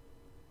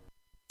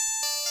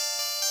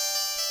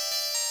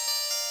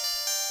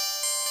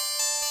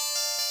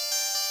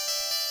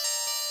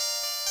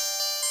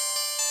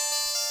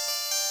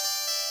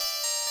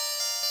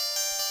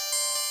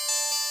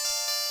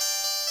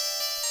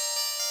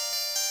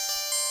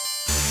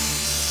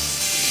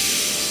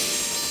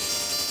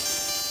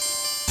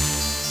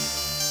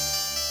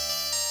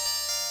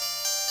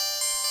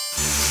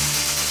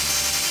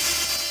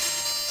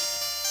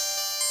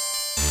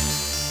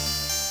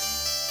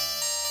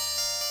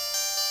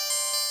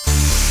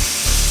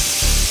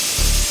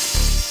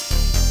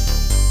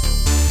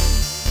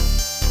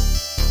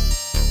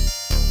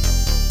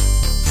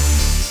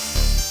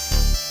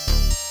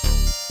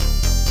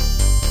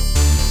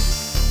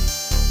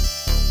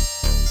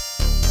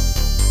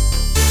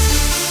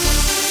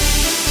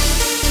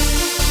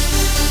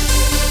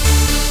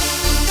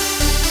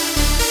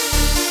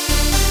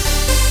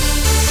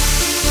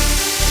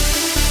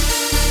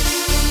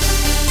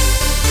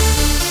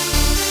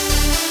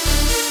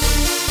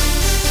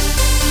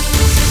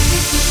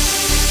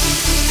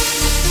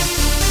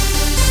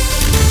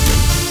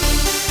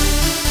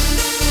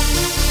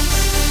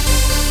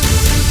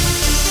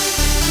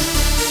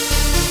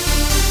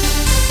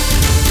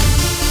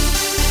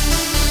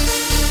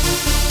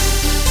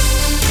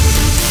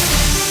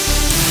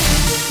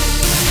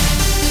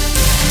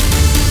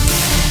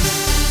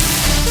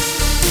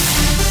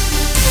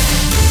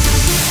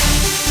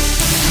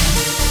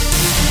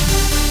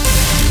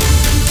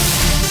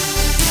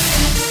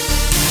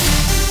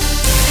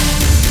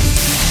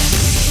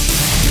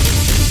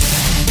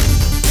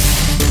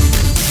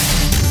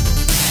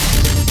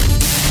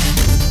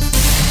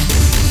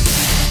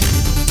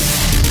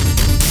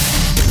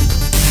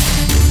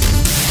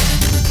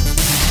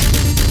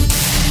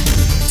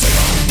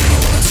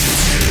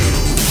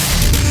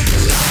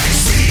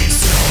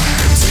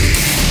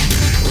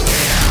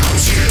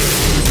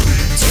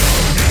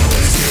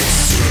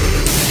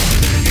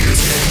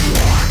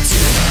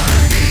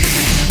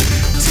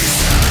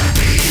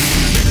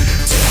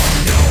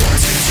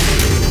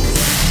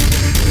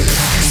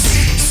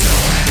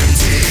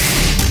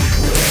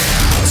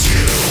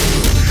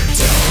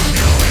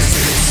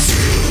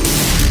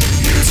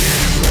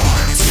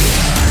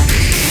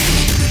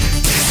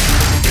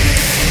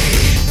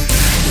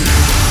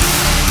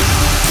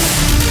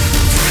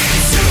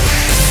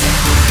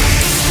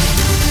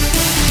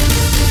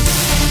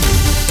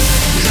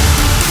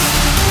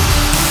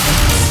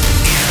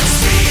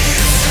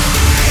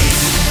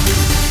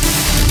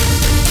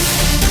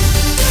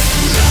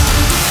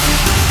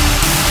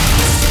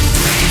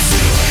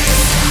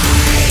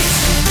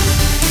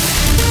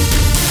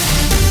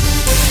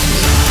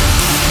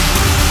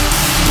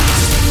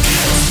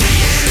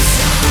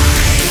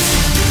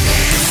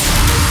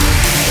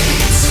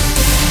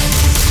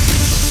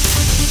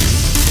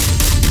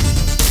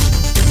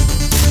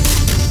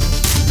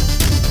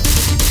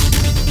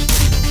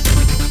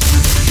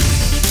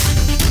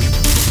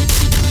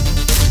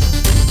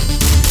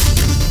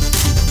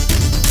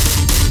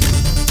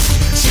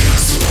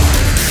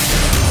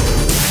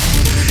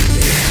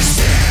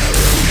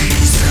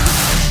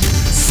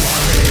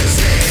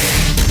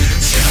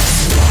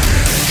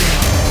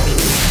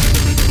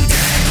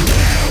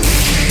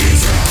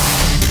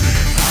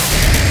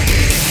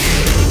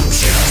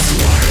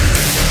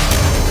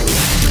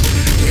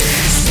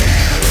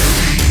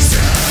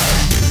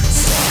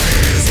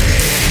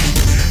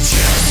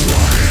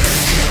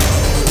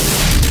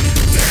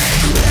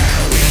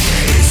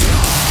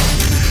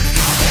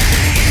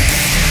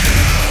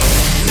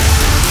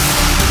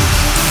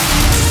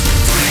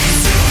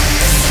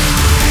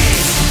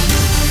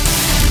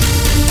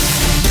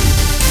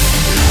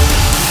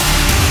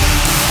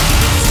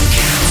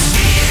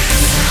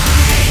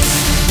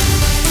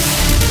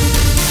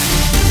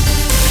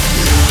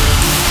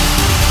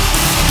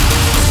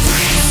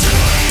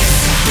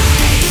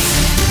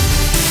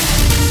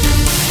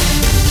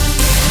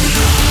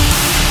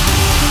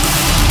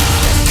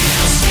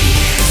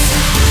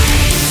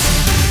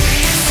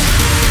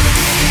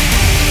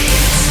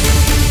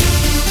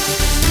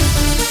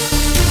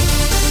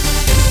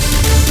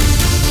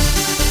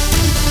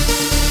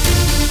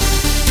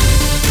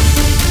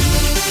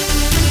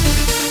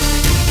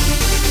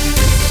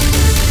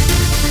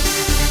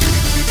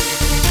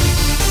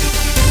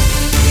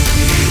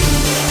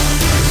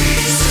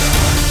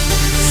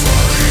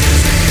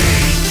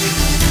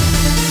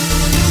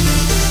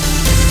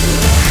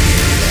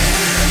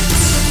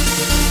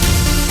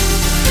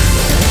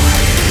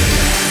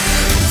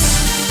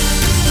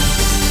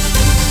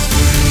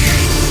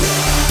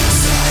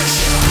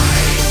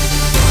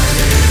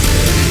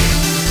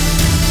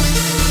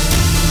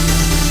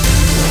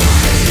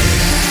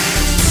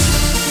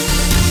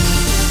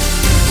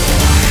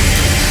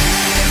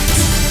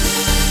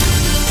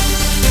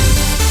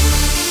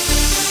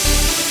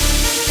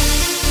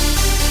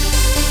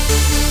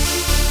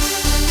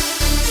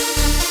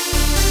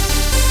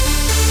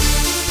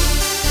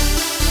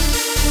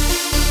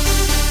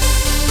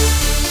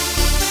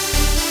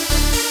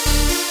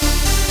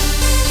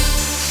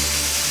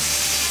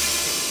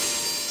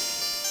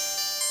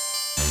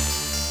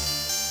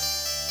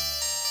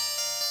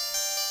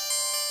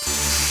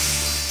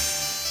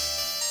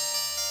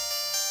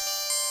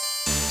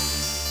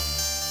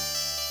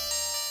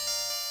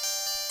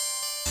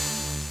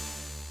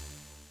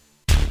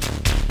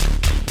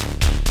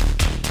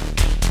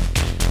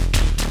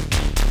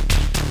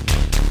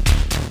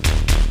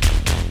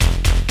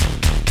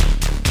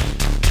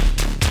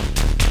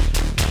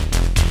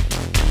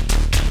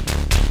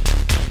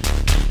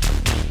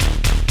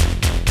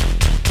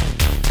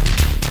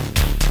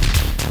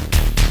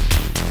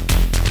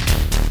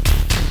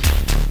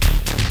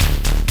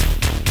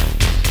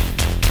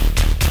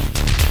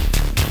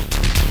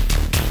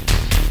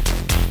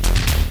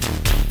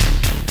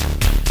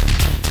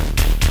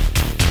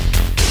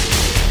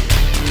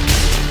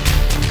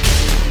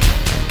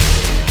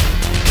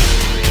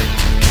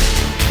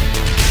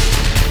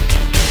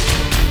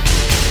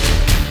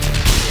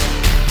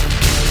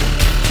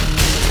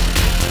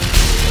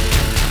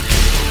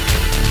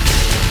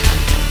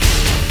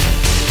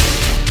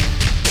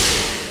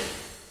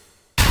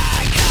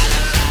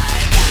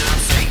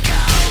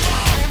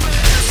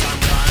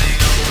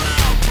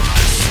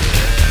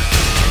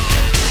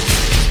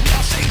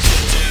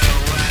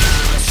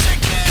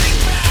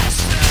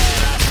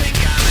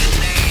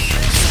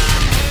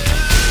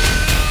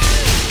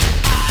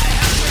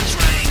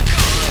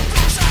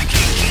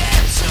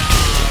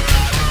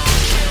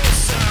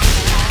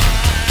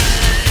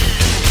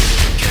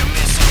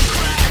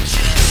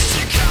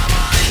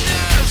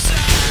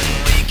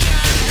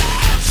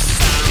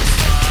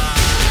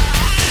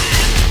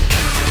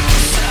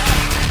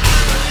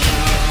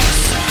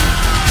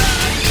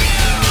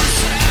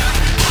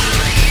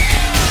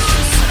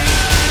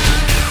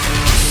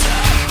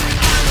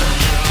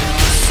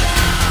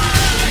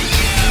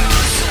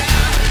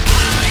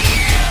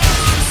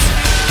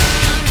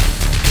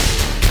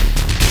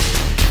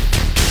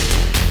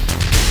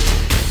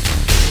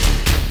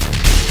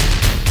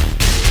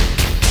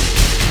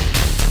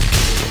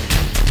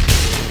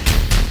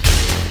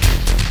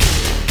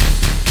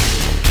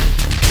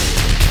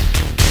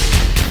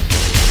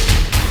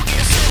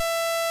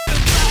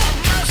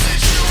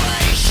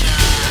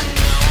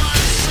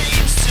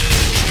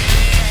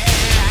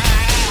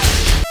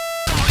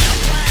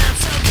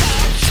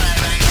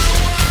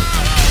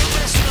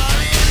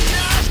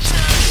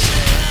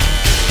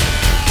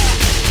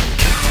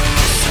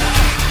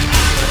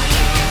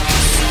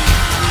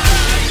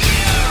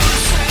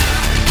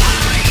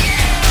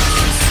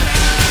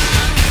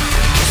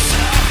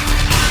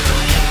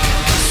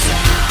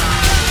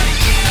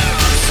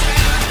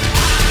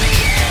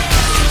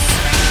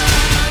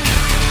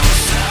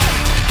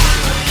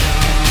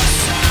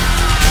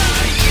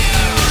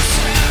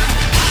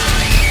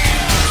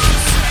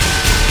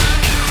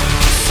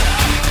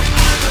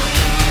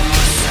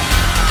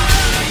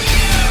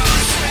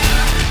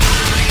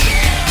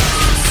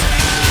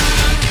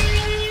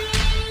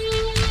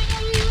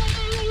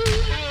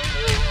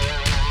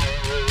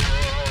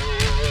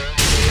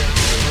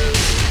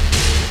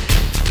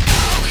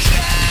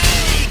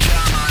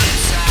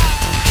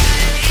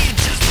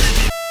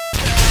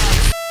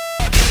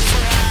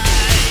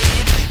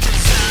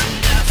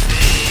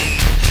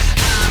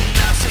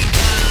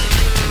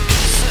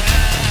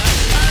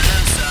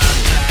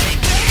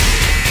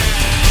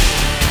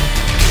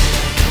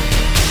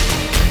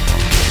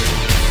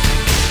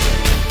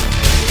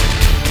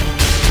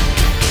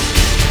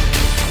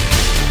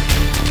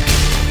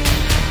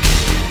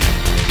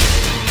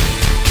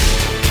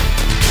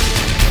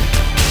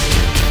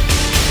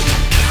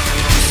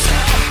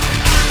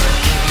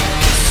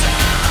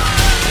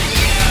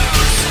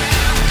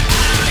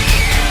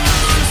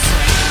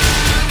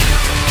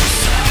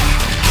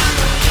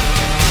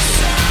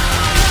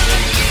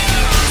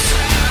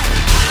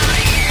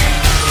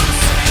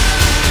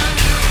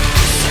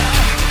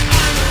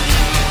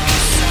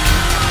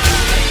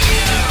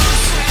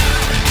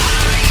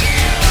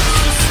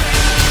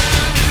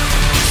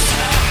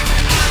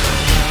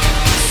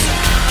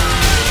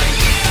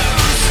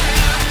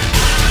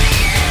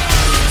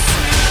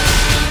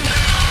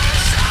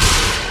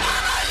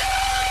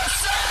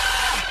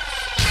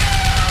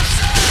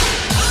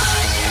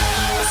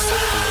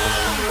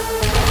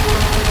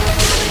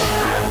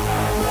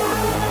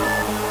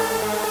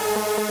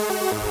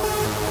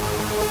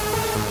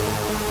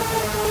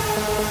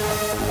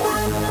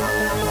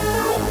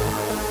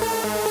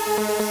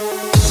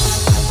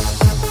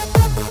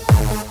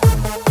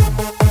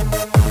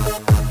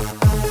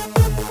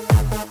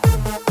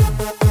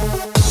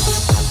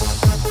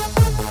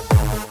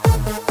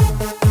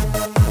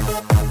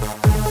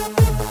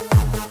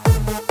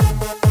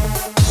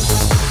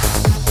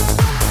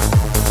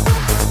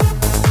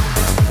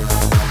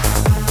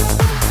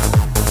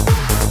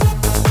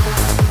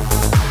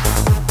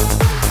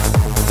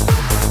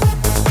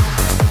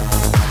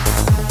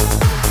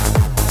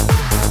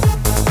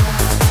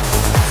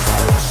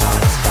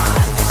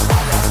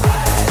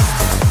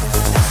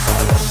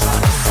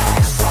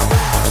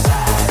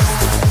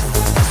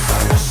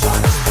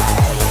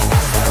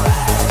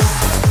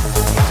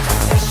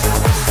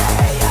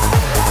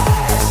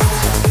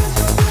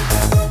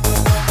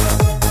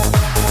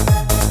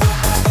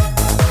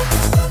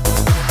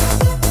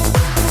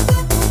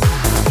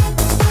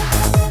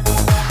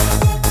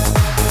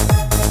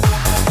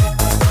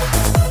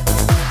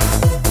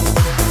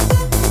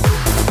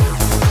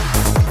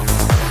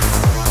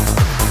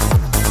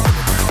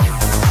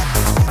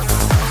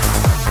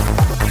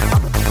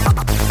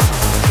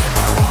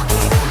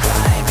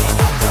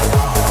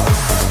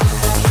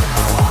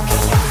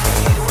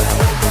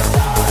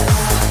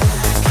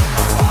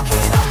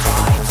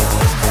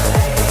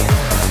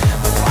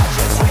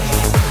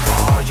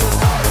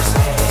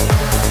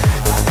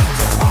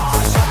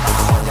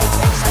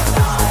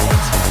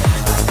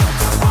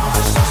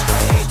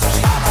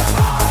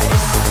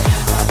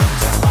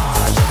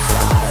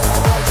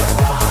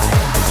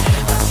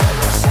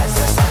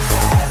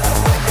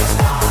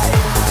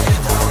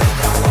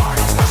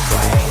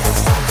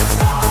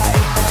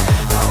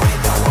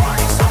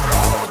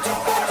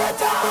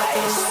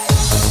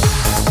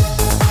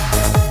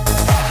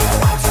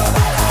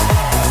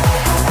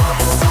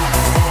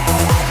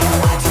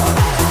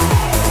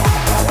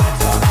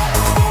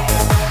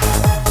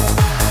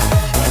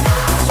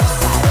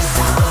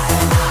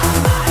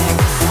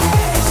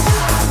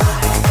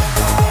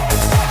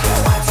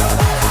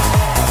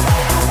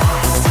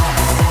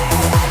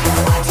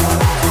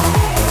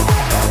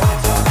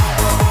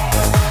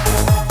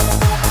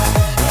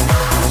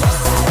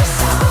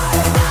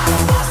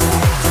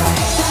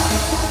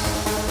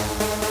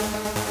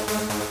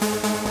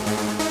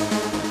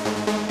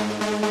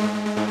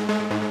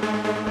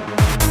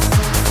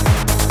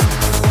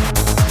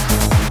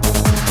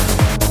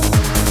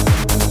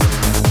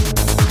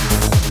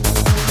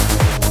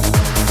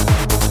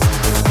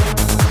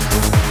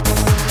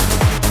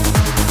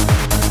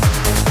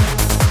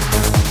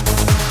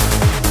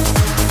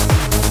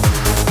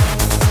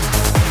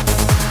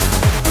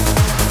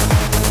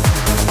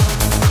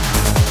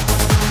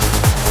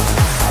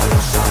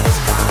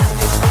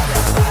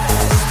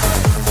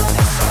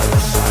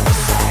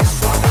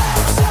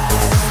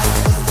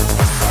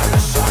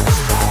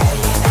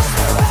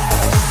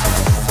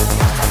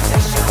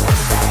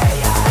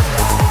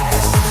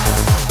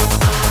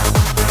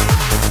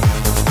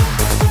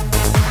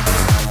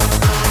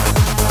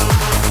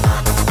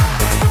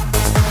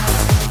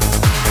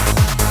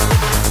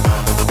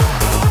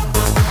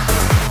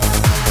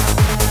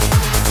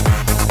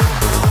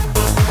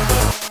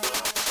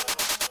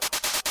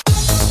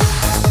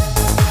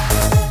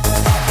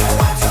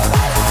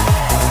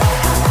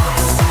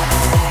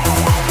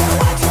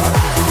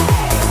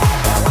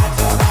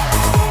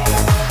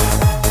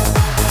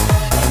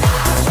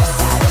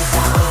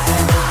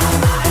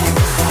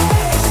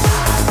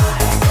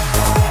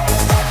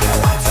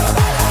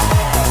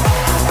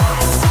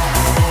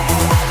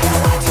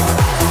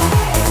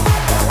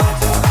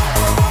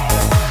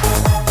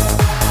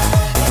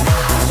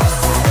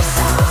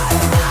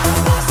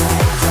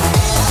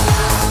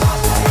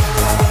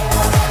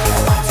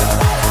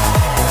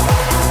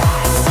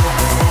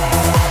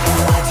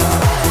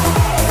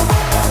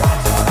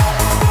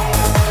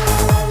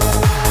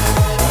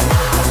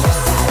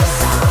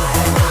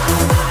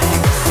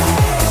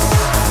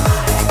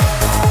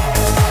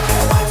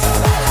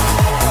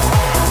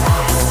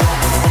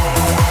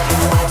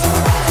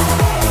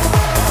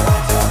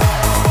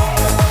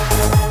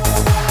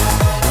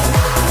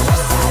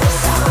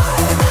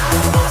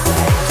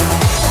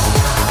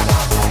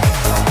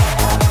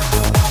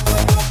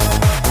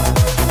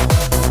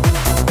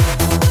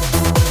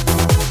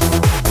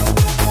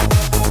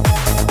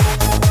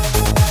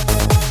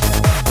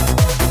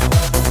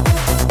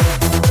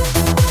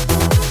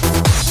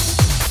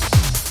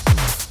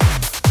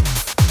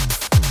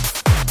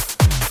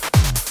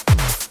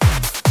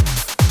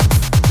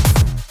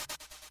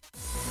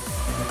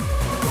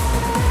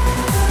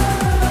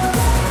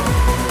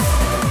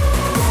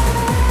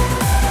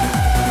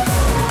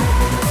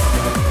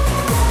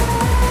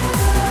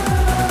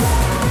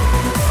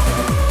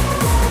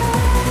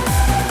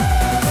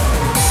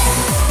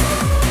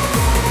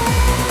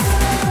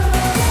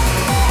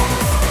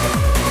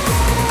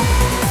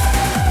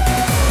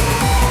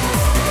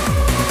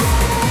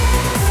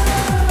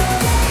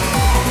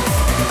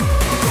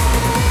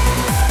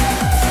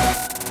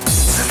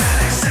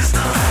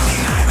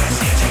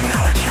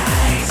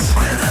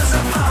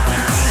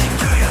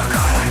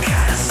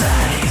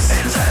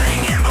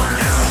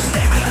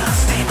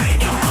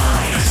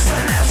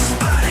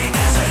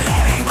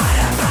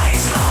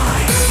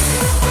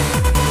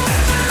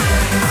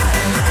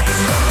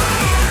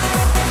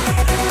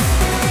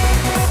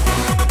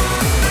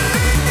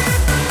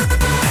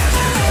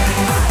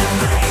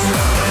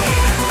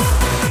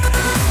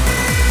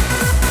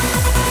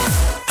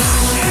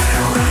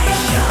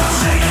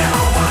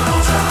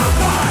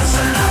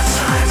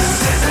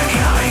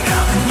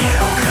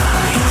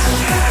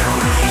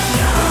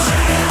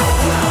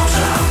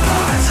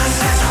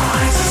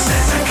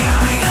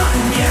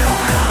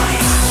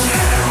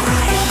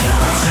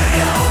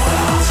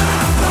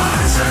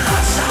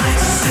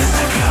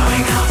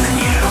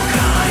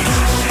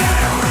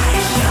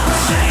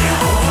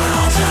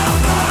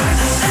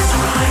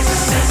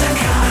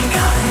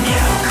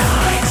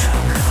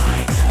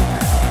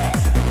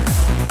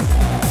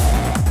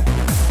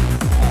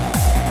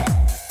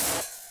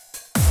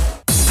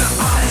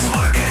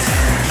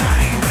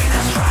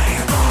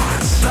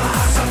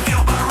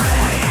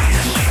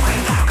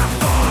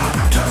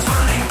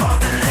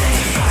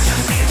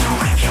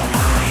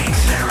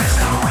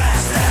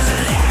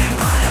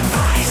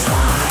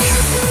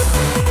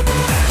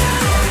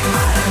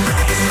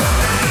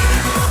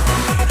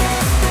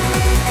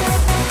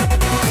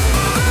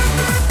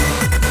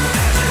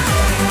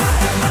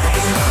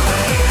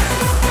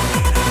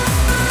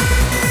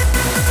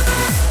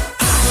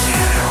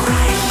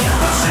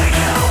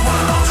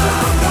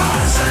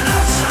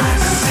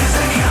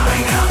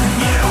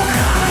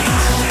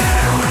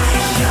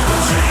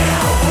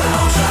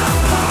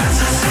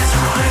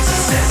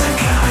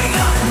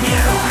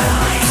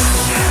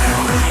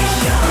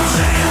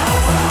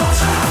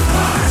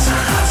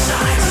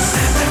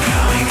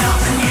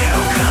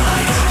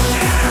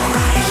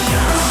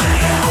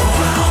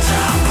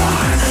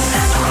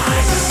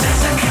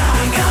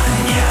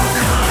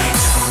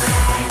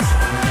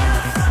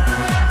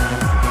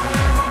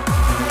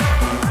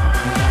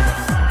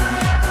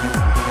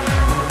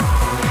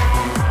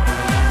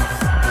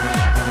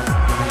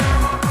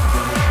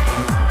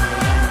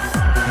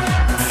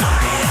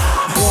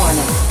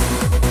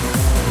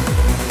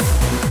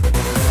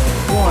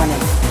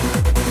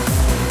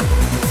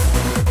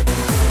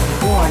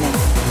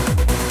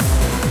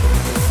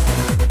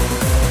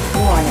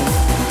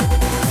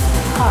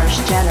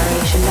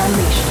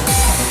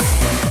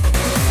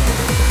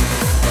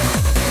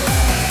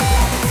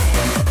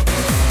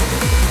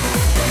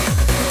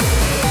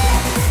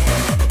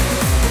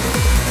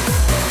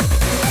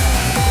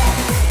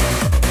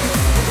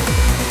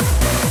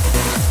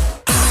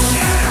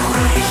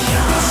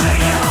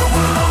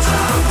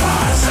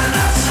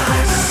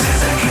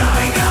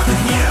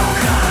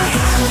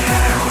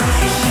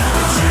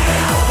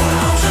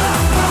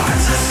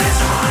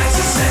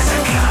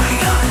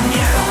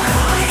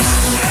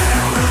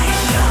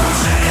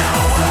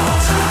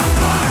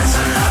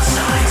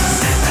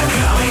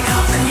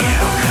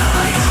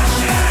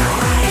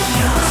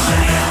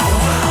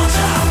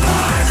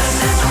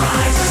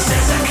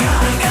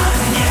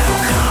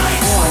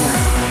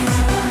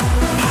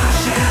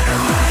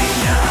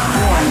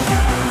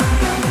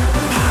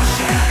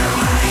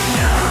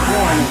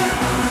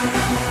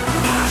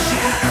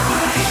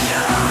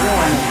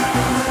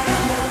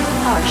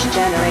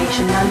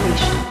 Imagination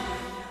Unleashed.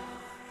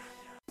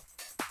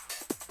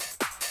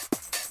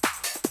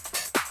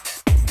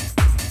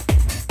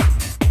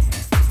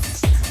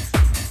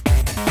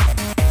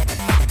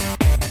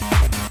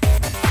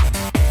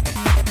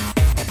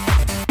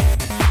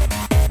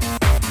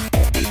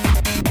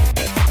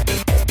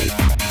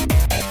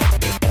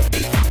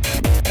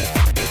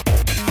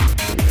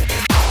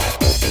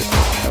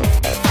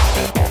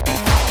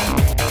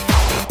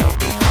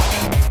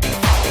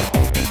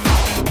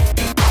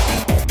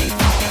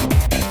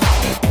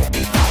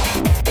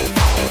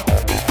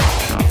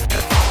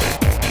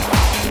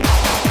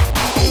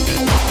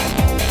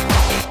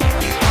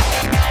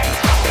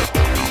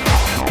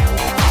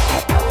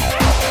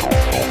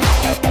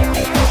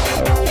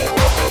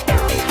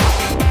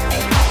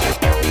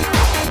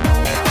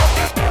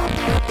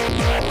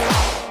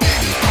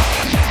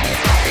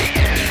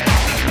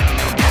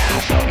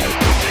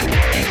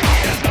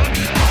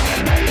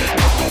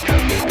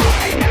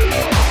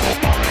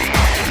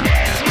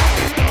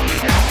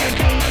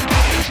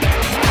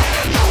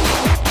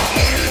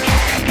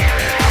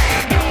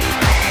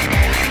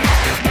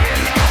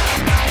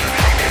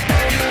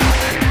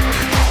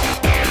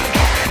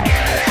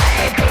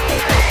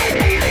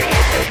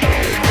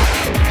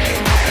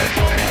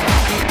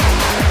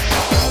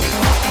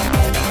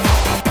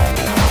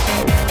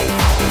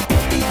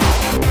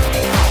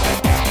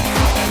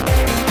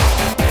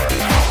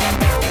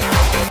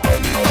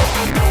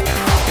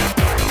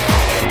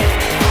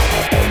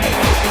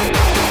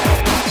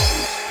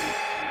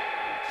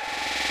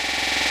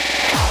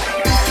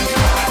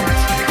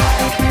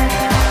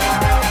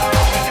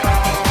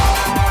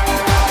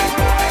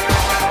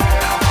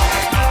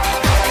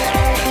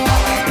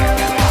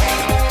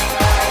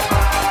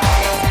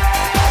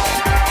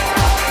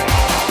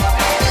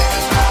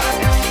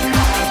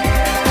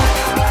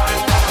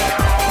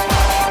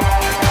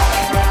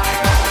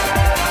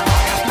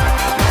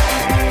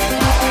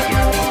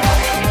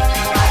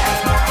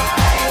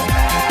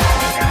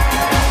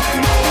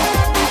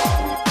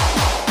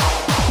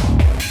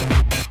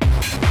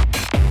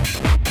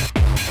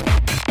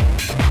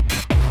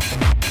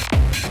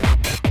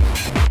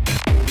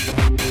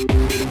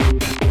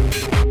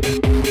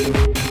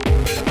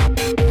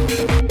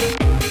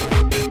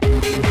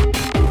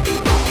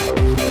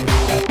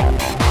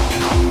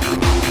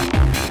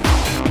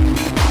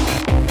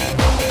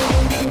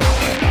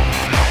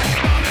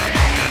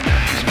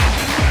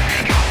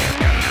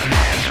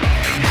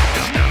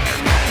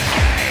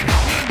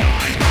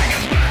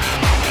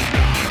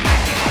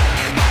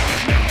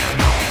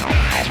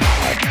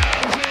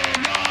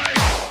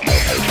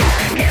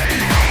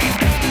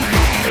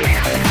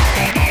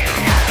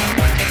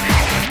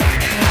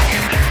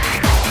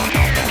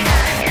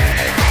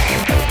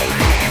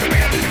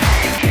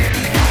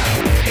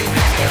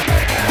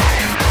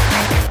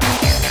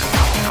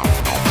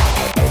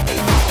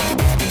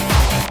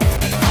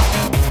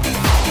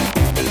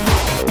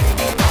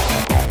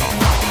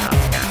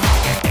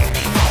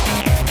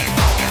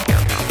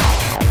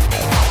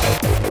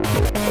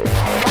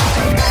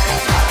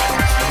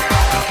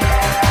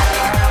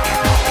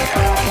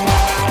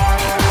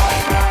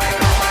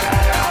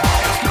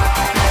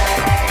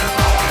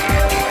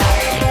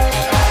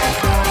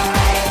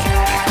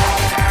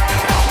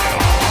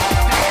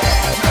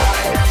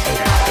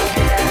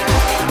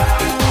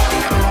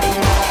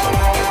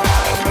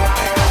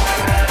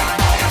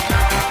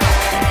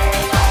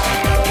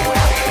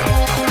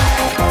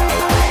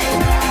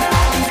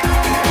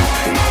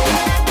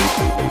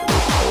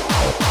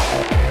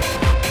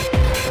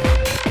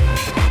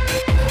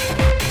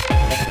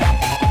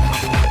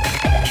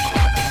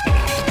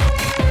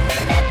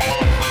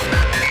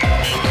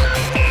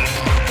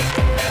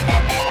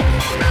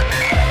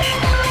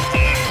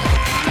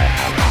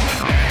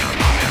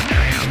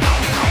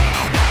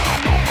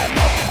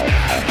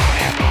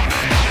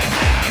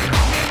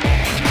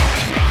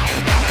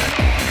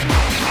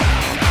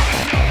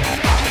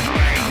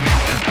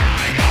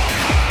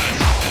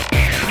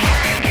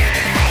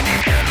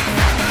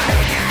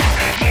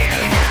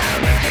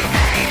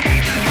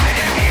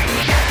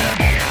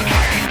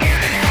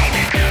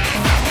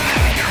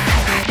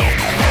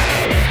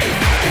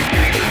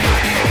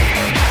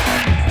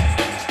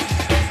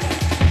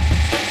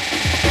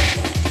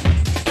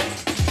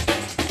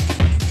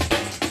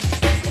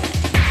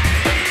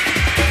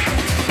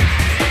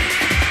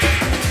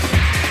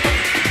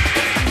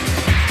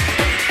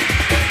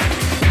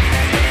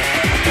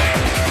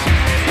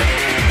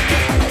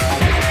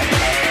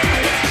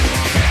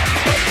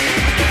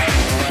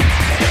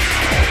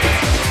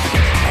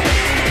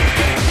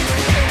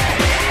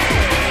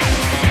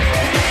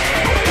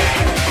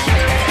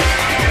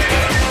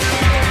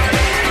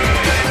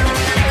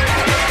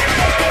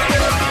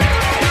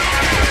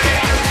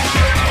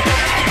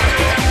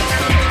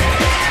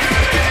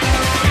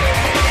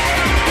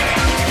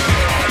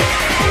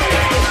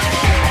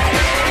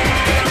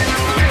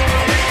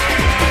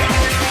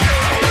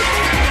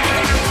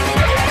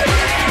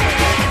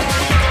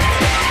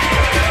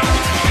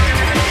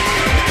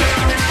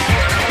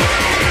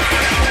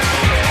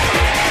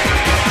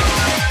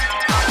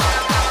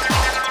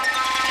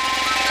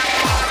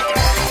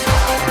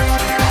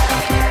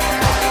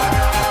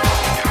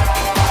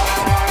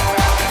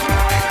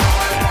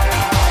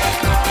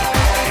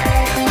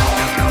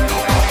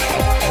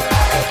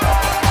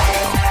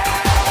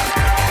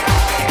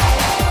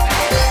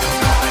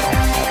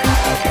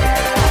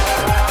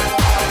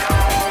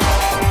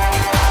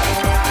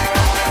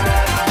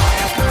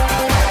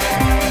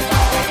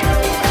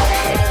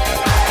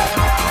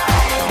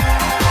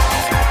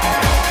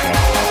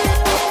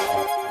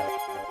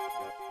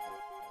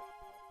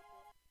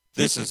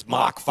 This is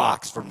Mock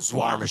Fox from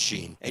Zwar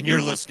Machine, and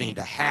you're listening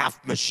to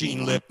Half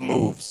Machine Lip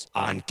Moves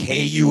on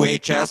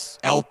KUHS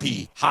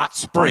LP Hot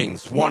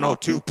Springs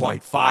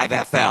 102.5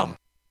 FM.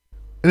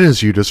 And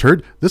as you just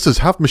heard, this is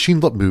Half Machine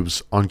Lip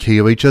Moves on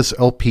KOHS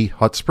LP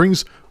Hot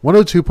Springs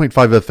 102.5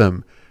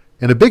 FM.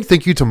 And a big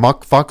thank you to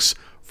Mock Fox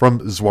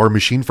from Zwar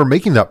Machine for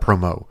making that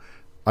promo.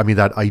 I mean,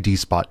 that ID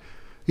spot.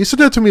 He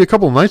sent it to me a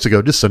couple of nights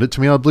ago. Just sent it to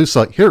me on Blue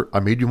Slate. Here,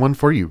 I made you one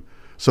for you.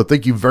 So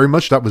thank you very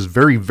much. That was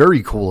very,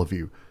 very cool of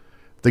you.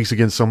 Thanks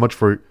again so much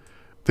for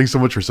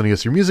sending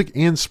us your music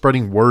and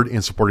spreading word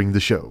and supporting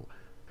the show.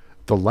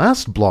 The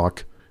last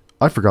block,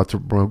 I forgot to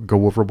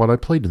go over what I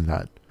played in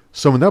that.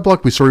 So in that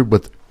block, we started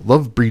with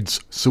Love Breeds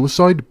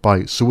Suicide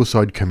by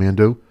Suicide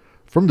Commando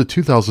from the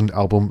 2000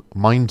 album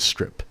Mind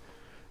Strip.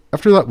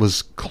 After that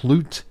was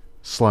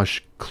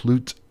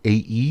Klute/Klute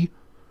AE,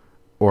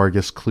 or I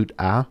guess Klute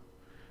A.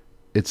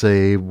 It's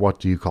a, what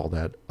do you call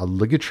that? A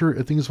ligature,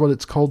 I think is what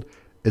it's called.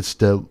 It's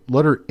the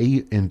letter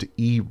A and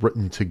E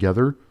written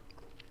together.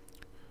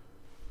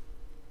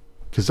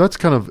 Because that's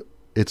kind of,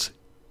 it's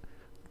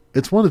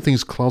one of the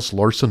things Klaus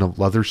Larson of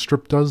Leather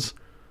Strip does.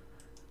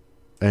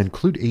 And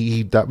Klute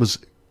AE, that was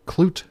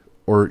Klute,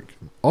 or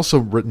also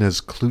written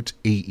as Klute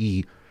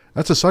AE.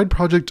 That's a side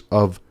project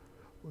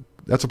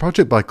that's a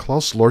project by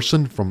Klaus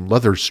Larson from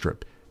Leather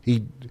Strip.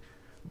 He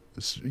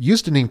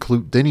used the name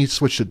Klute, then he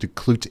switched it to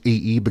Klute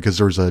AE because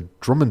there's a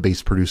drum and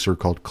bass producer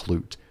called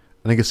Klute.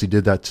 And I guess he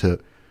did that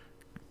to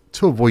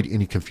avoid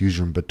any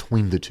confusion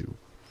between the two.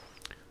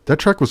 That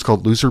track was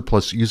called Loser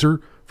Plus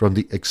User from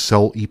the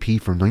Excel EP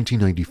from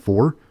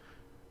 1994.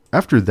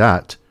 After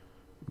that,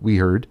 we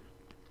heard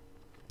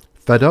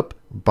Fed Up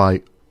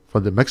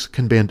from the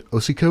Mexican band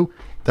Osico.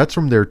 That's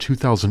from their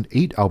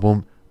 2008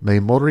 album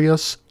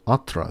Memorias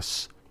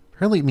Atrás.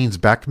 Apparently it means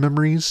back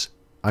memories.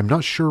 I'm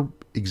not sure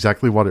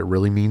exactly what it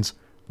really means.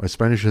 My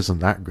Spanish isn't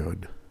that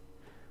good.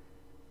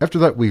 After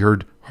that, we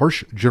heard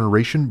Harsh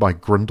Generation by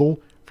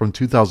Grundle from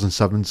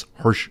 2007's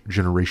Harsh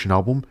Generation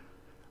album.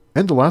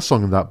 And the last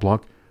song in that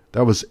block,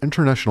 that was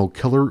International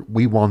Killer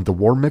We Won the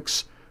War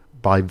Mix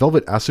by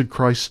Velvet Acid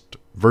Christ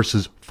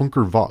versus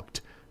Funker Vogt.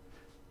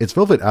 It's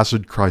Velvet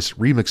Acid Christ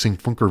remixing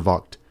Funker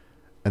Vogt,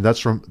 and that's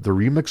from the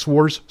Remix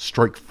Wars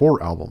Strike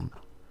 4 album.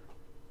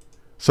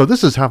 So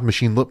this is Half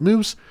Machine Lip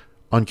Moves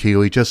on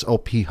KOHS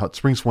LP Hot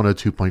Springs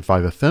 102.5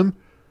 FM,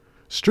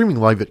 streaming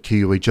live at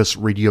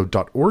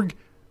KOHSradio.org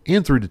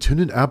and through the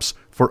TuneIn apps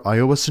for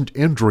iOS and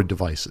Android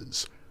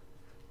devices.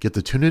 Get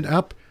the TuneIn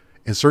app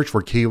and search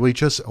for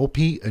KOHS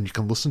LP and you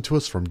can listen to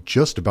us from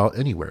just about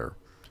anywhere.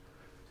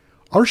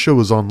 Our show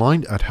is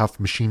online at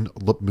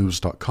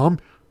halfmachinelipmoves.com.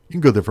 You can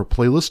go there for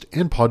playlist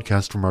and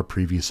podcast from our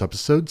previous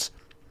episodes.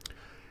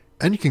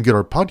 And you can get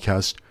our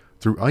podcast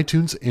through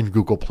iTunes and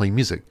Google Play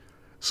Music.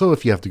 So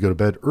if you have to go to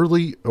bed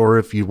early or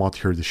if you want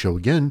to hear the show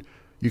again,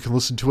 you can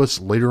listen to us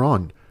later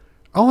on.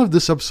 I'll have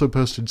this episode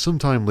posted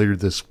sometime later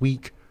this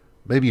week,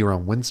 maybe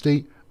around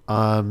Wednesday.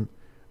 Don't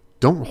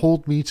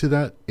hold me to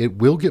that. It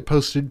will get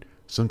posted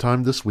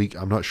sometime this week.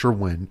 I'm not sure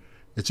when.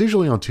 It's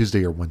usually on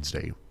Tuesday or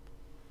Wednesday.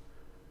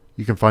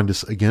 You can find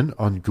us again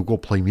on Google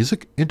Play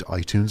Music and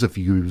iTunes if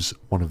you use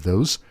one of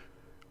those,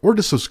 or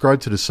to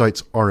subscribe to the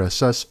site's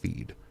RSS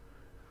feed.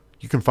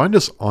 You can find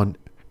us on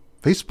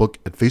Facebook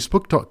at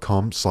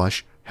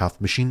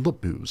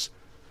facebook.com/halfmachinelipmoves,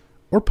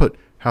 or put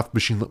Half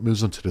Machine Lip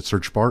Moves into the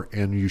search bar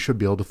and you should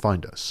be able to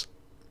find us.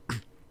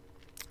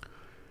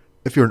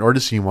 If you're an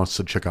artist and you want us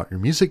to check out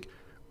your music,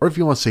 or if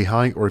you want to say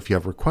hi, or if you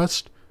have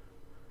requests,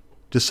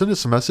 just send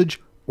us a message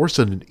or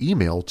send an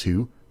email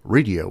to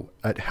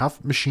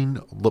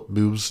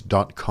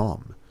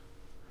radio@halfmachinelipmoves.com.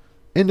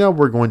 And now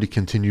we're going to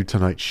continue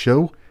tonight's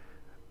show.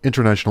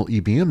 International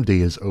EBM Day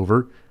is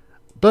over,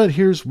 but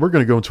we're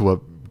going to go into a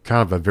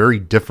kind of a very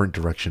different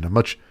direction, a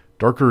much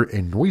darker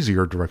and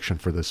noisier direction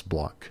for this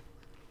block.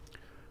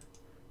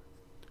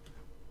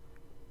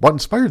 What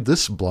inspired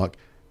this block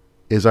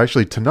is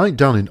actually tonight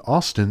down in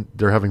Austin,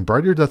 they're having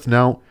Brighter Death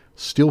Now,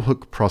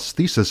 Steelhook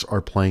Prosthesis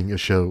are playing a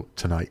show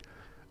tonight.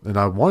 And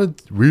I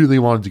really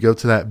wanted to go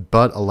to that,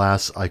 but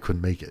alas, I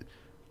couldn't make it.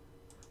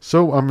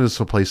 So I'm just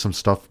going to play some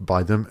stuff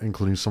by them,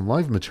 including some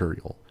live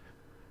material.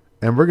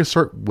 And we're going to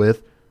start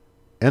with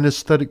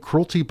Anesthetic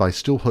Cruelty by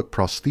Steelhook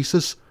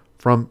Prosthesis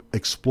from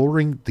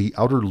Exploring the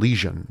Outer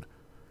Legion.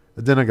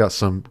 And then I got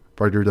some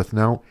Brighter Death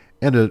Now,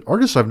 and an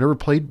artist I've never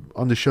played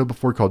on the show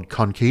before called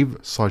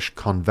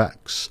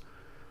Concave/Convex.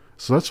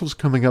 So that's what's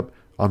coming up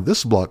on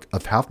this block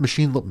of Half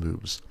Machine Lip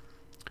Moves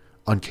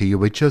on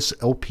KUHS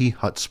LP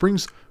Hot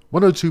Springs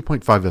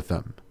 102.5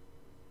 FM.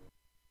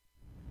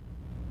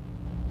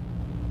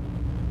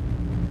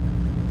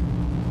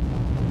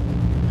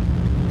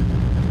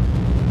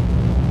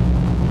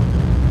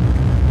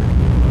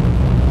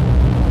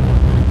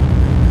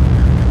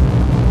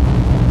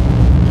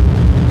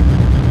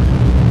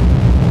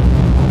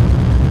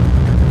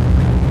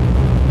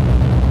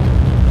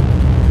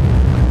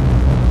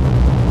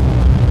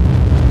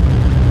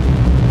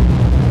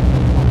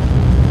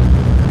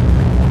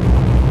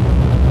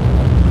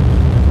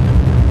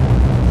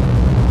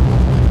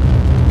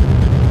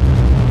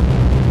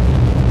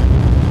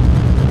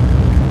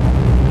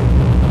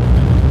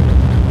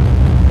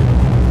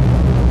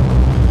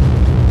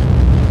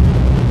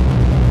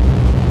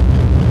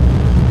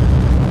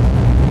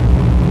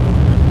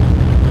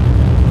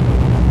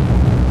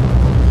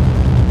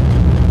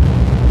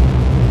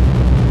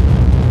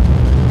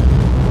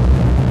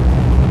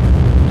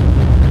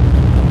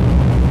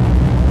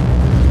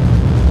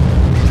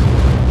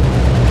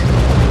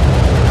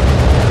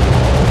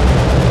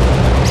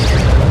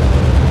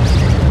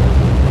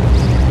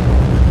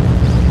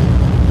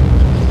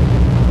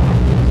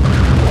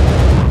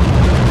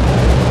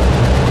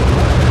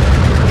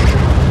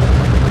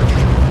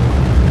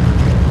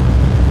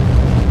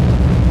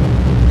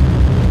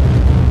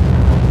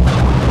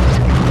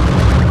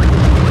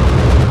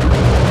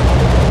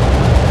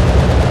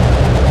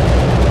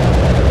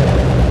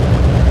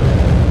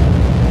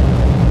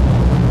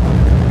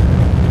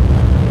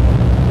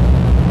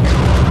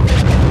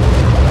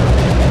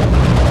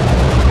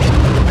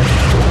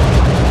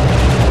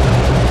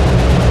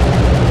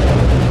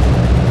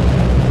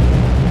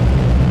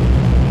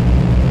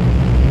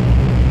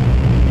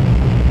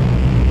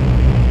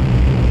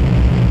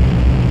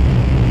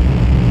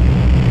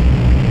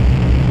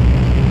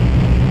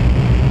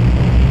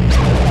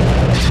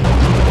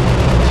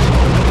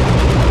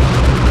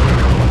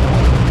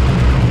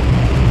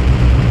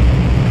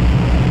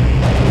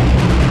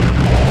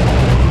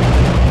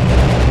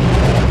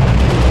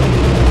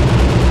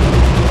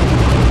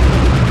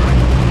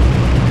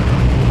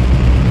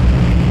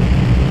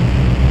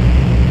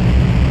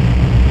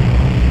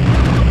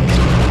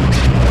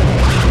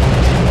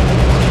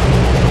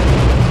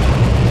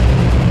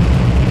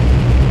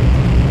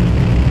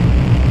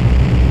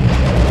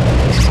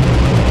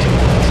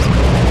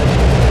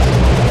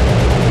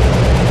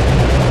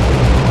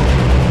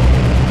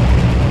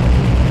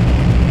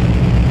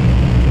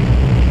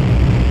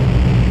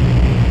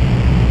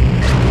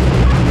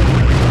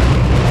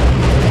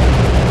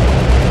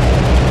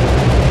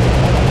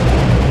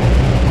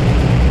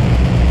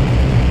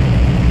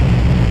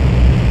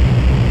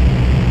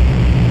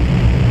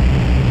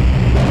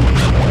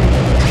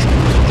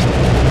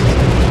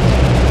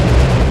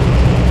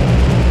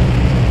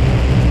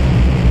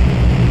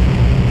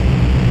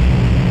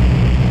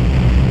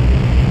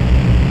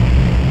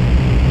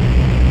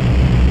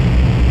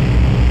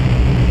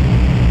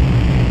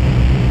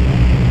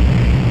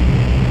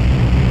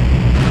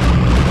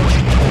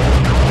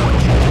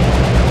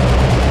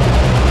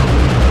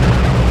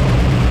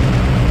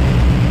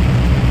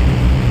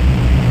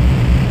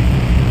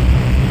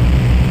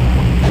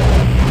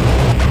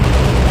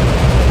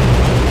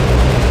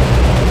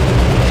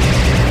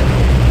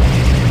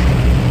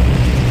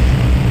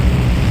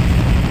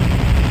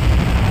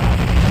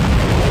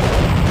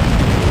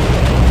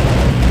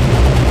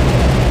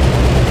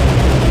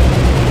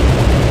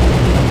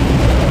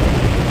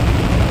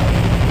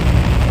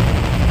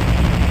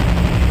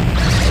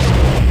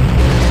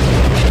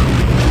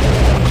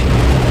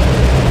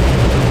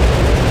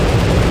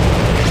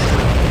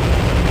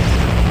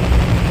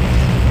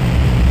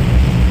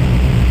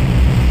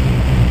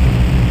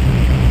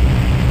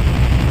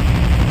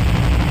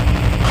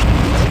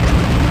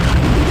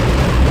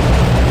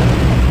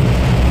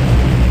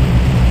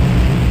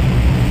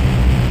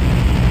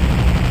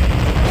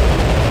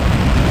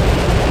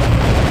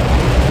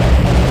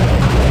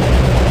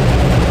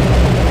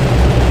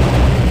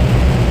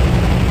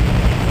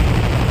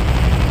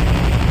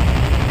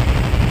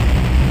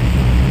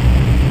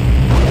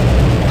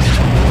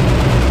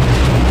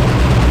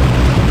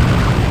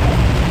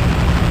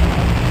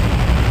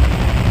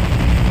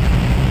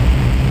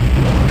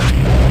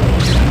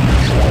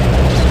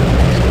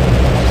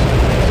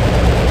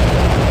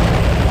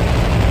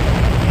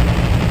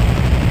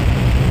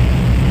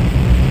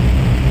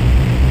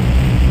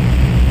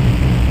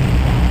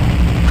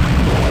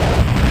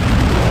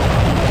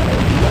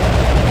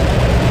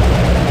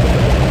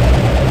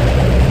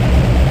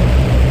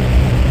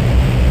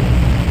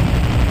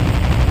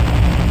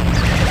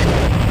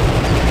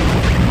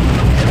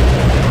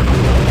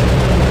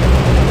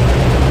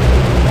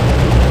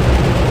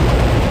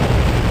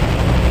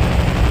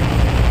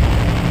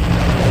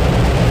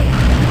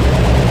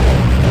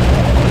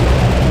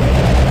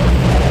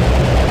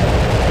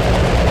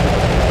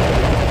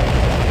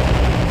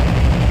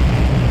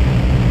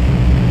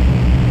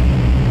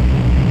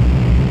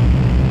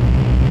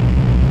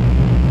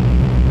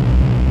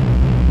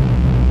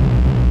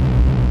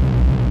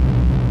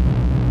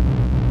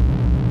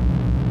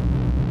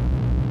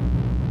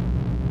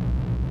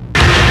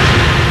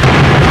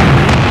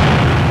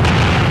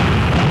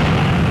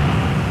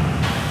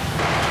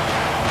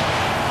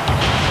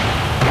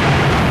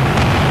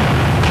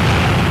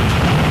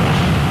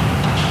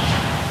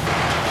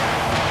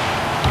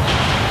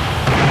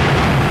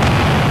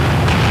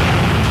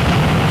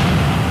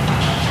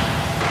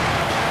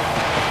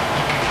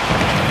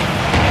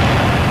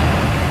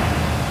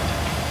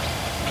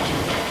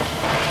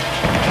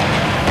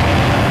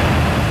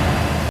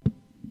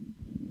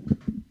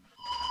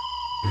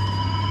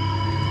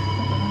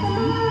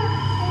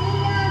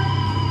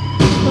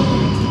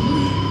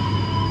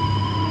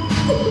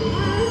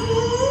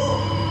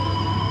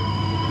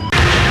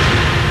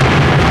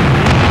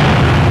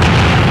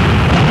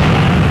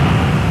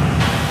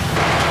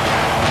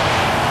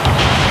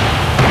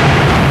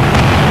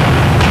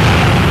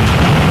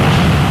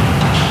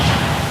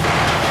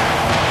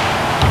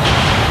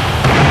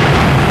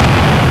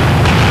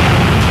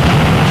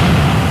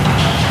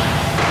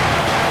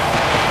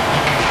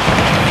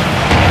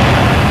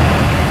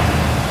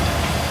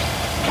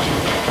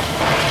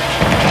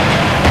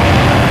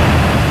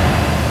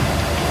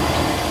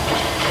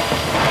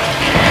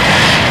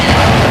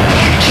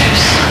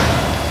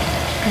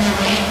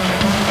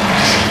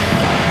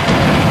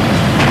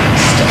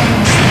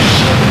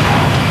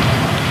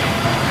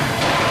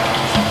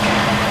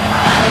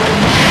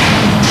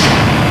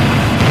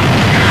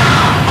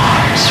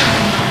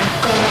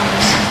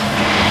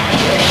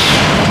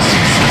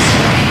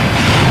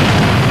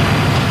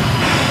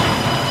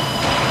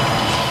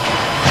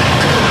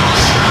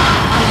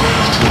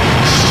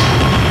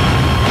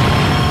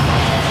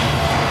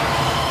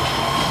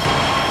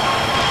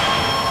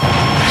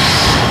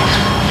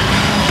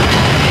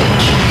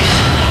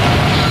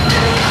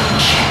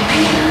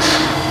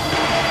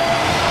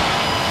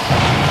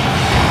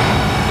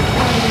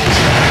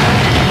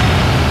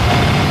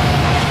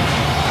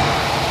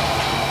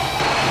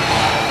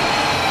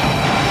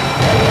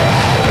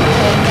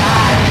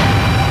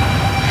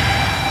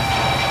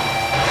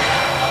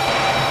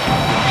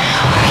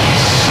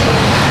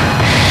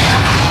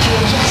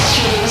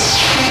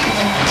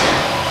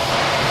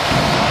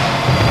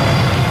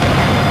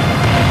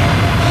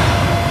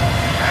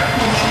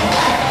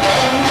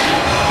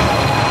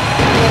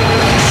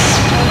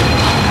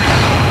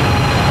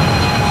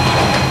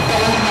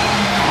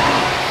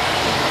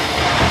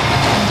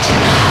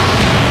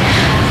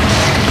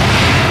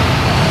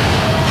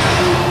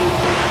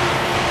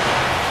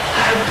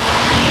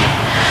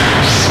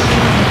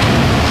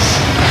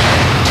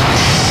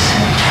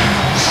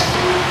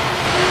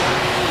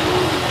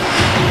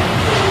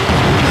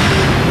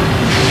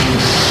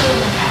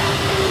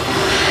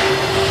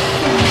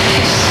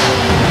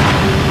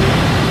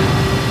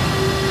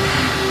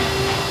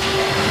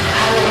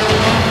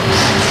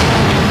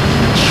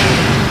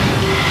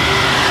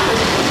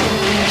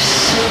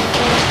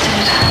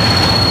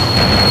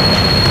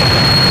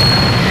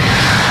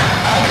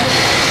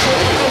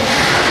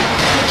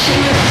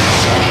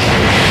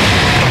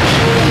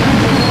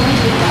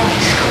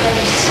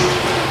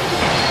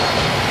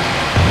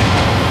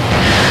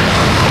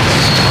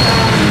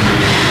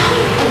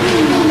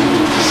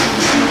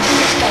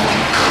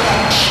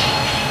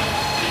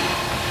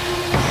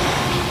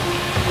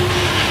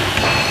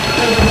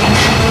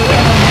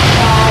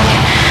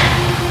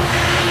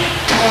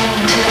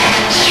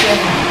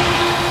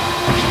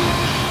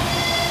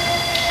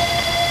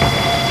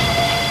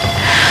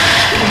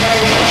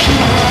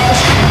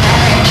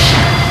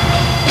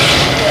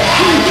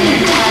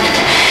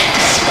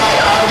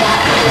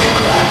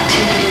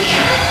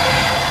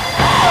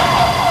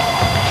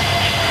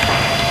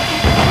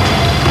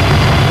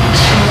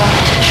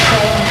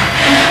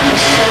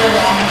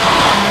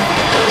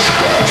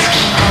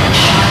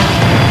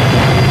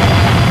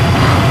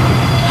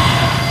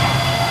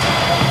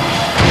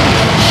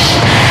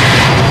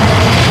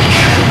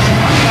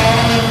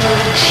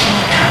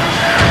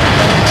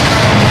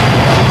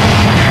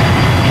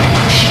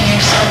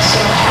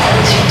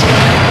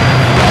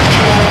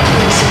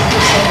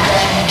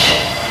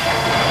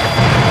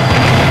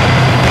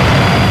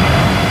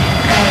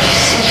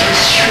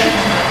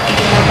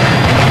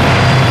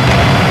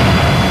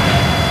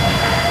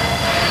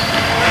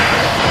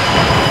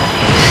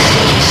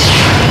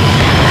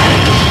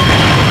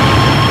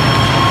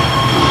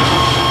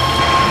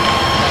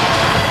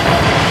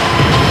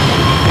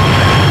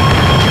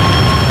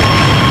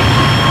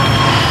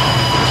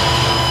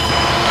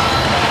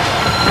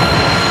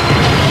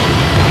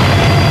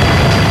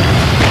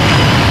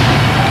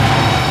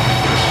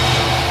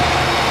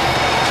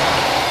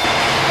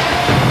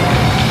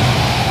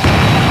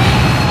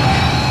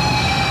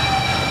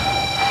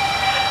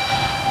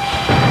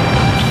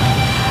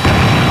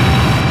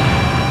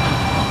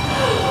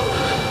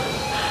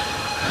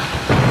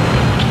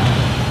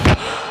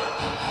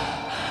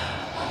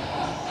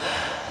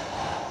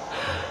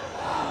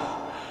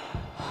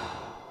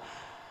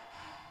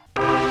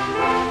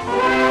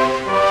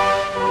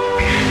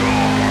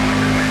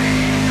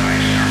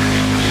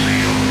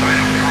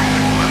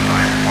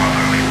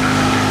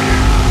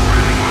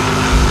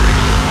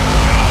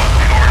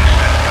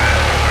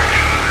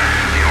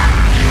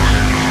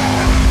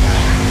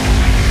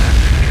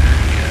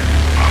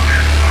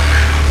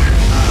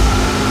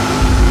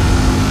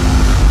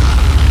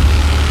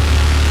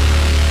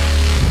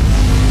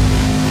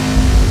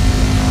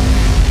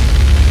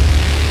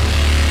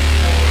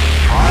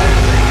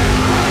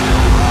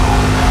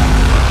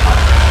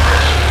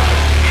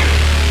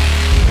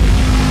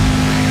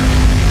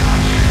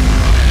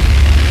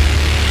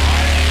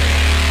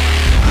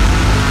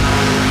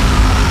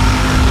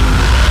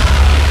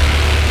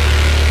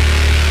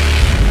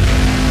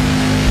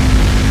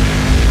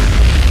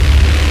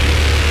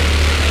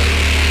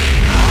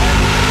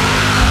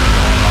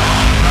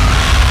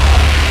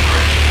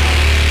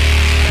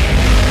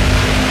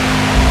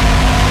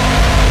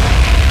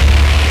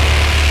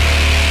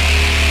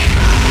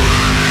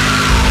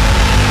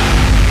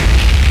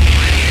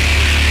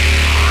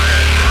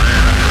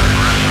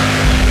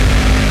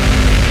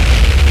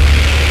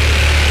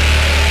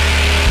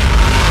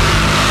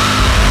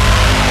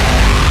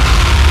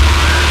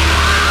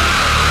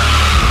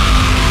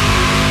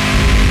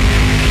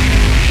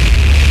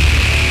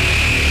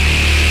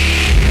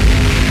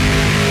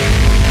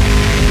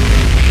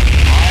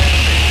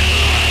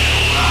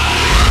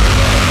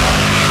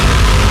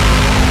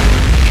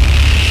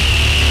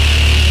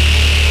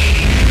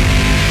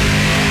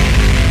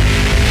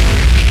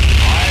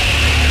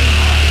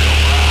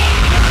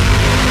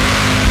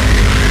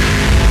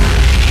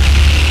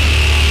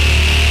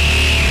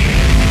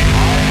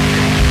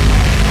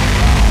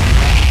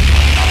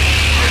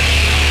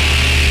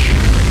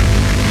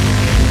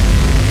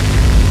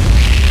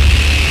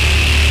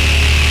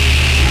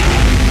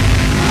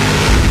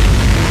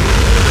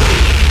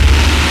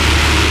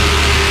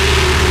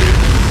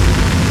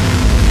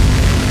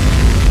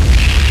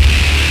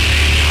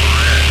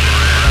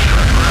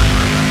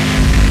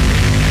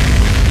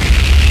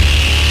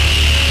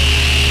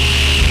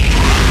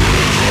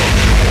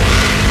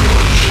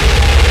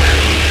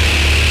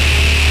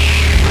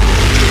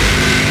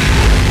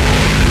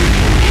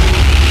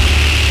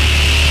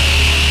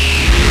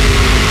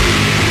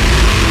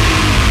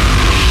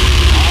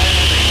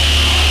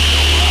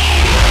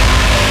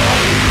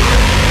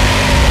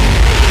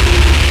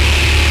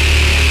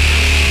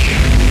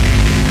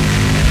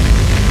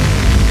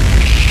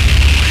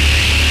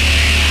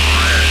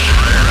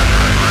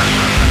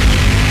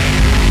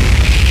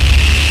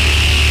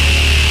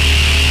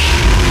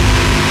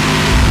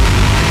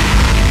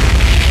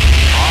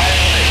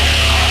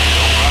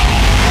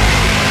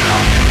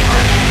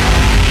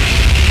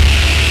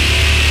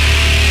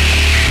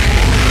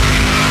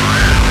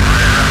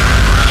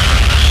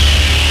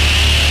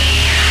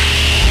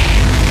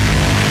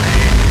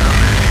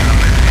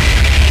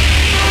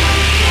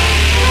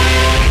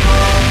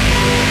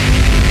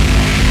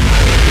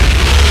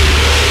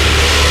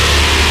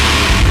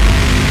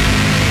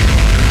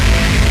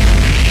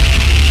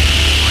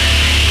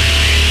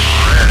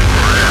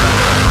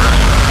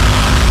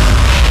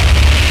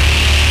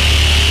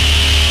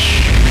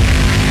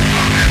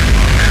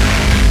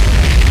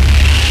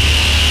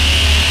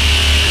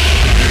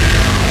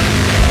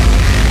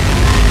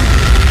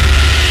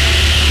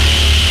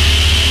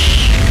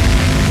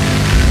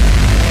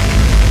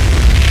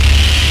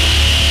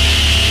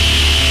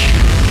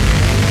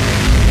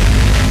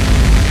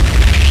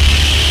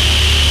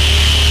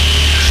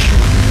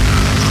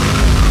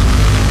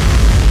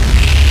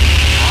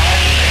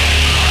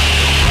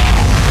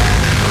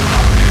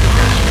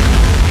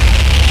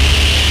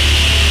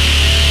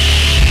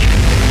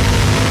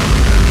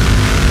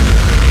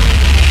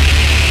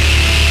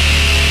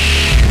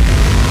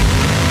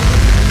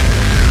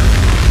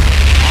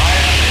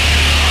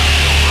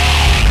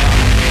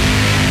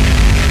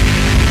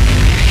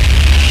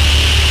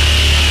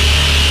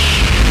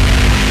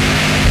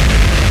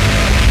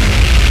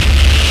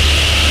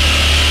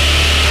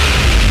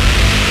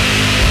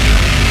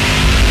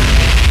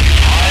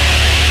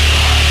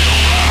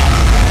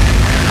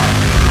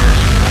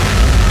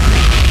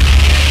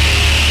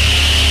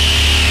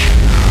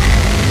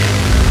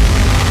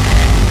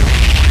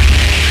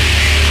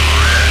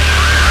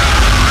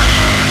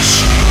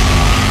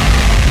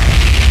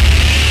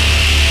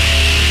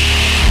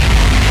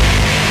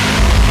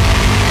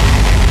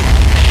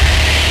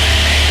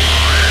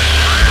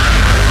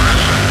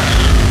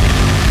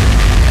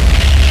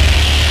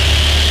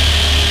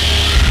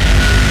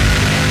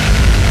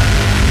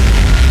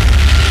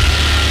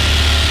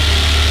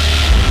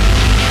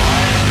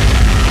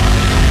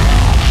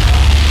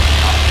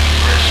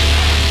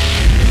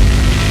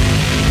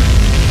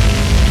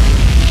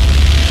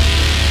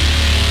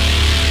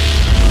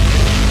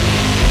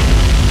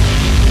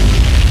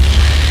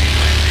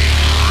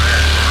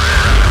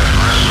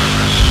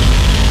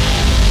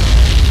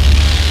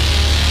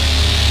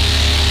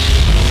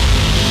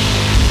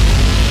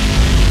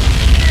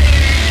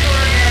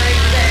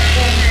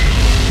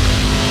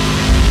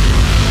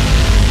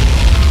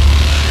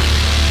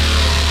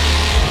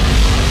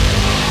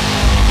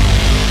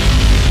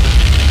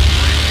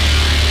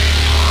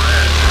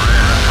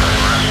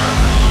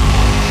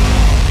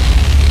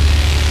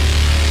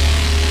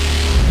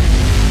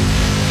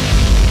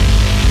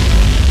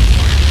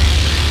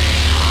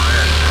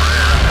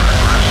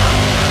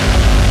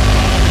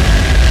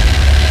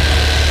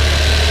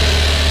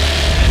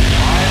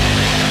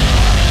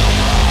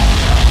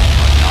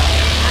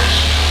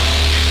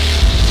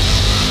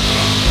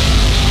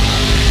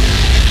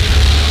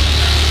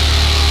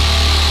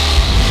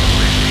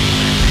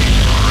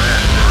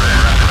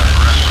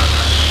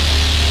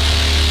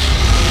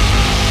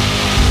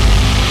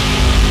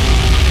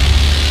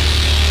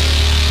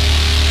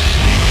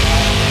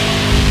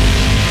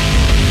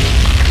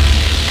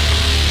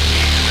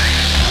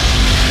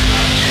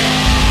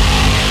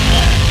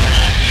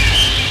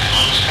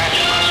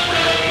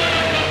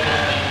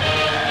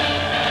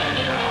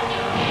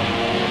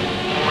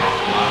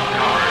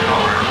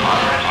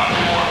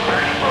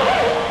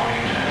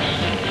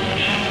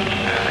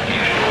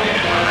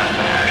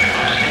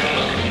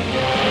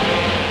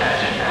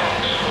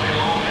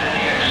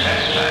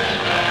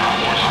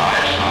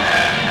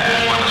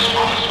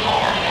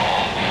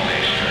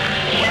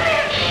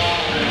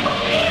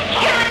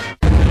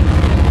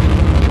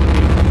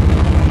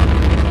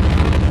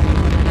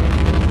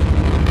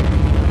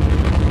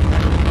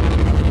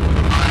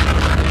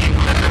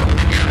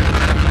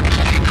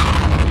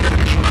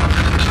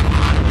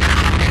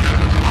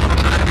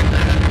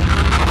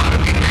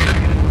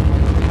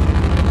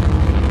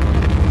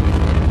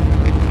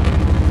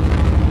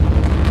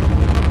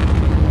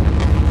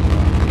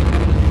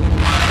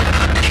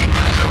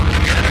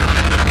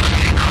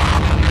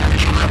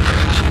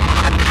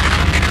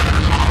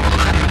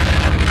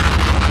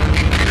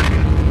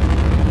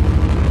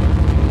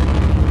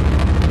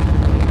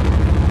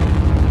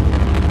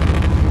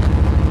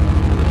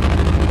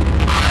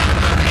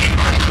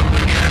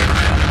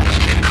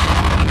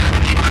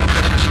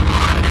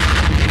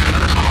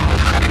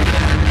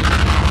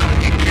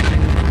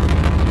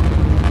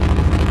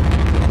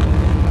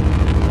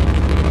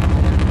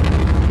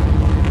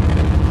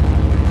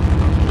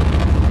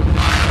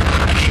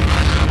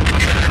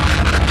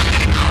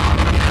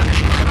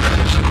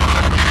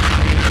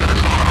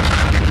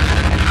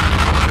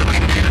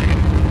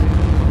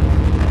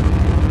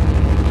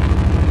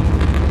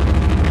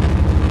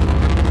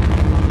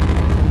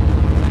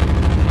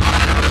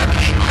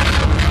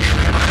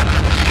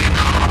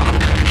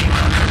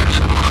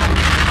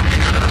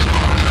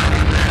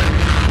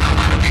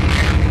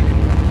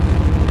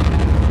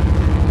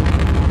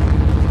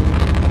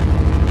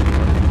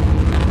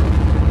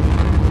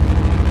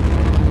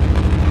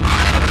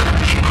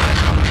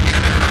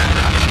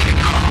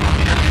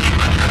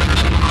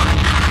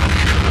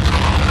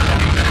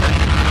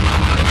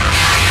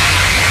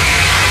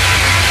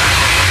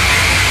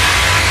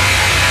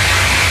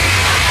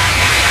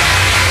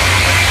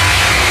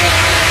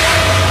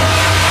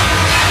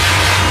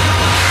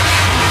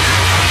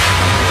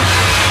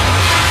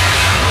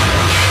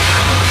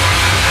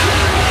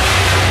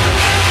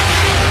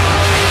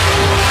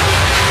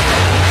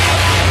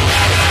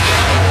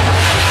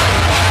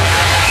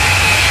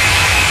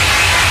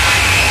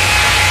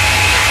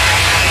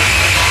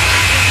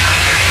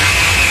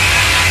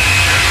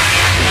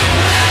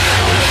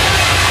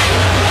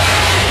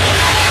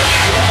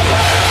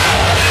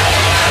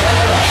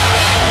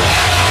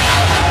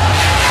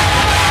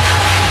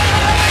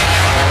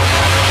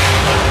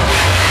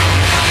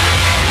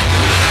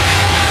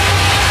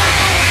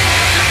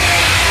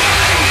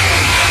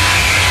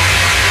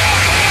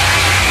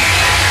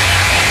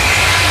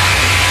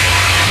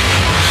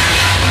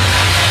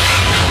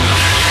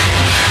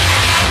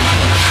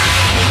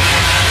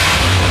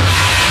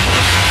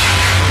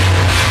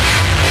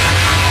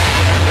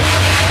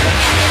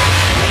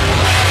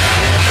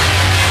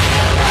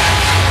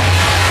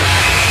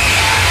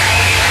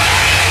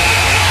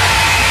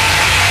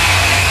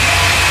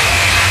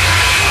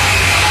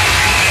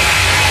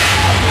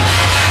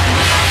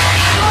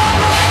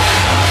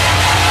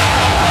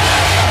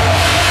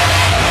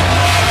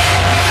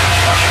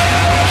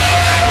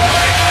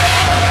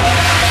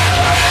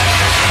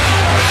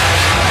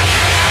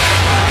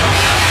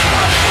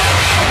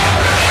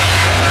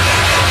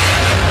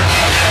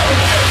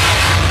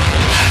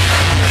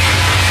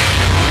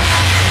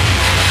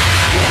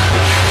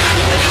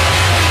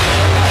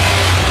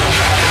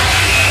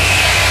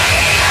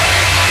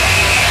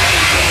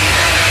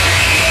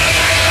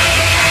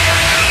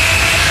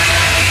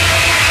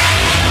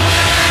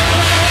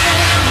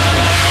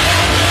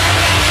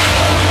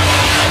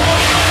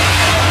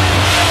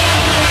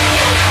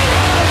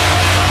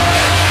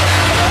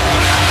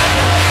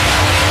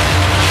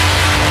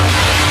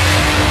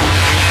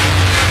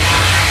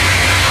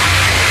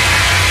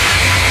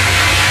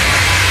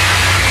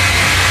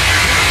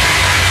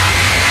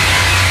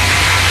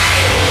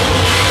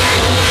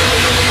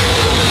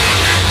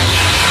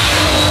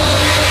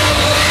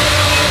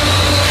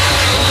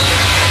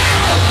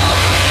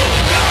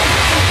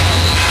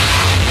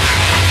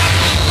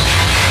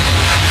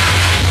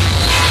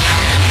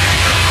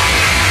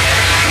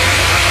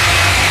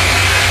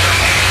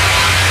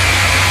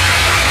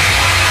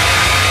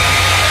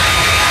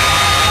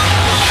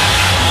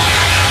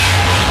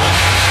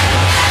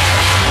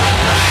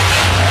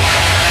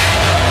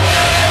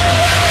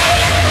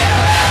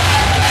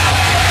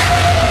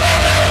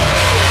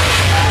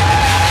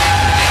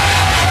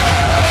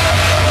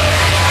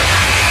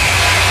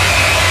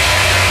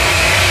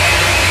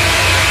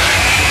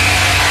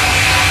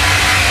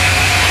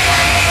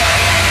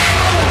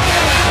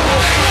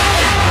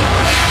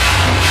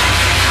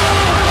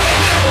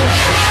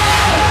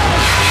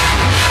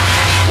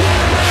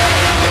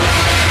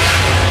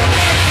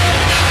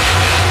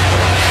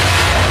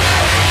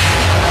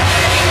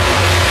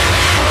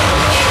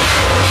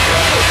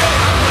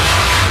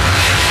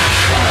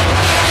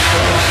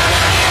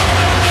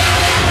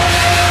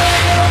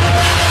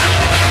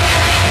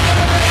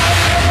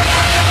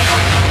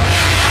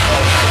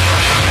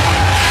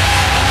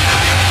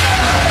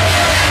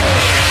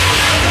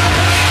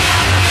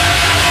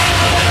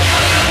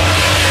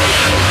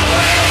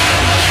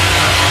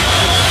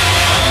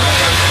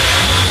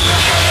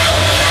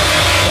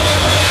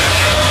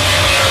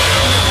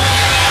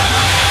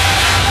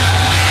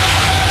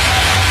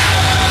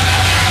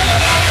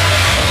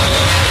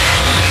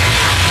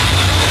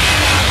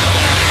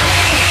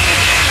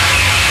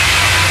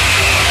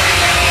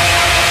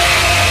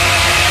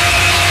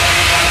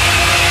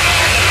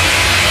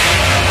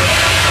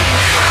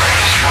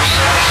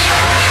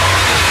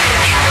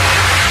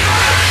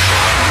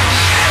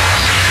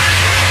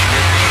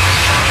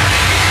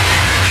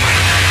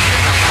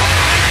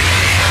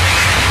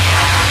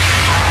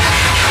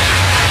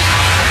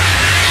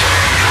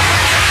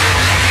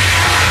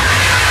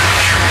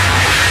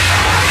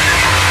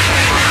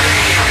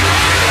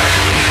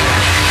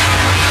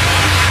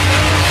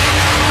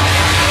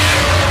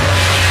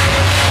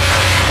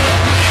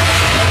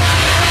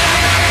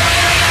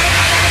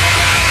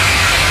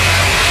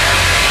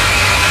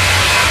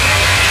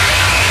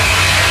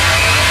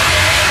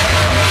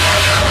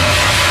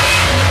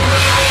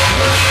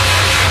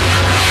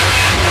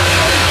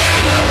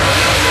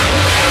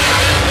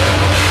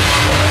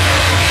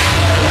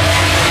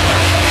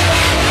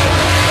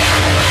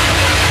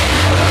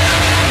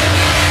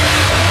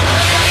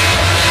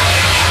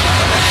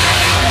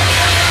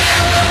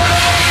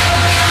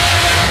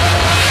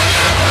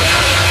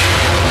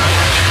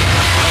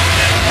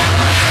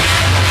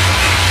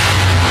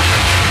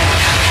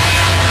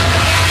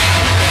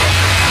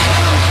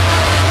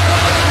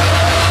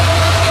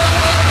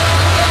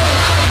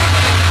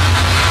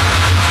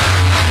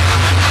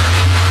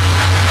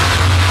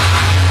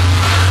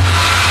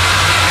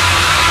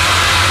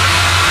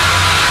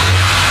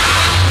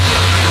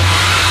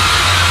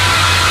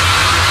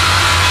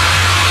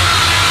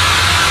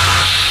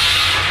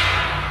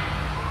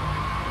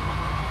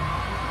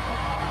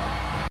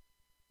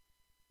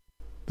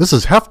 This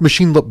is Half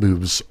Machine Lip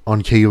Moves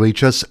on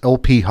KUHS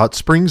LP Hot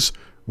Springs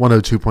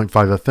 102.5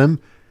 FM,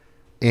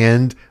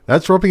 and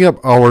that's wrapping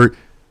up our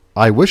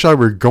I wish I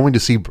could have gone to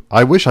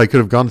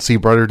see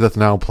Brighter Death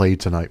Now play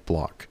tonight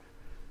block.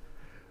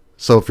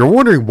 So if you're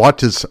wondering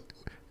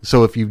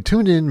if you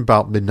tune in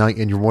about midnight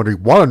and you're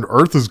wondering what on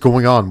earth is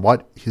going on,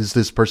 what is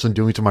this person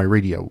doing to my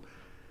radio?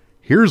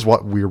 Here's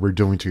what we were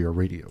doing to your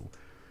radio.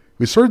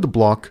 We started the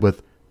block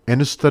with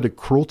Anesthetic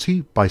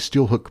Cruelty by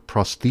Steelhook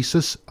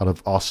Prosthesis out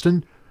of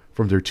Austin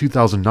from their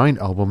 2009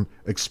 album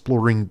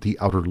Exploring the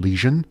Outer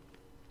Legion.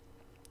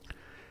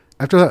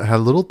 After that, I had a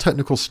little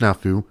technical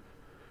snafu,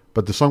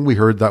 but the song we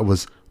heard, that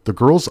was The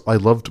Girls I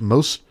Loved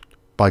Most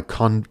by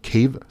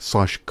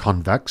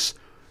Concave/Convex,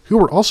 who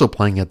were also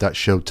playing at that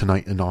show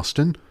tonight in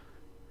Austin.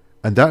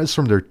 And that is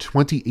from their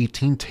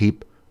 2018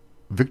 tape,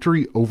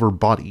 Victory Over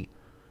Body,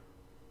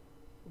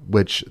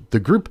 which the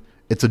group,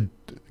 it's a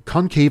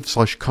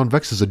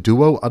Concave/Convex is a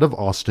duo out of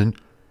Austin.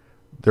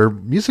 Their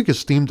music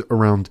is themed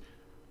around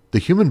the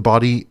human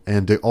body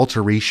and the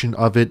alteration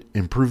of it,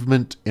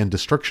 improvement and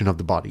destruction of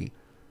the body.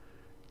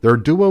 They're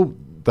a duo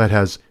that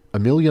has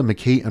Amelia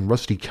McKay and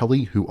Rusty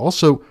Kelly, who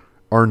also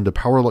are in the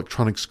power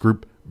electronics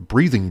group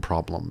Breathing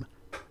Problem.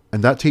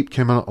 And that tape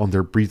came out on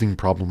their Breathing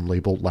Problem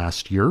label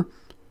last year.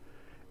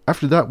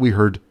 After that, we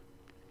heard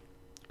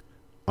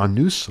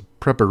Anvus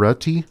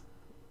Preparati.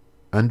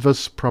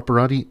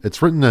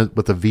 It's written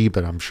with a V,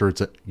 but I'm sure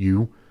it's a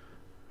U.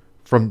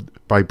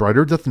 By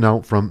Brighter Death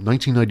Now from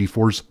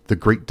 1994's The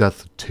Great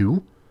Death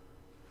 2.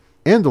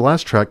 And the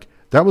last track,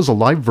 that was a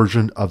live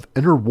version of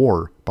Inner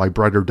War by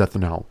Brighter Death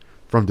Now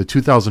from the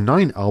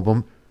 2009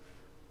 album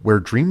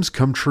Where Dreams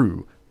Come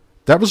True.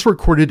 That was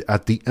recorded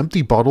at the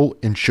Empty Bottle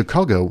in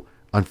Chicago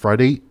on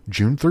Friday,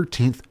 June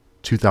 13th,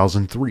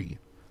 2003.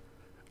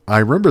 I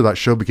remember that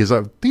show because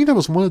I think that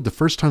was one of the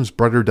first times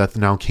Brighter Death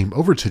Now came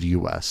over to the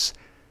US.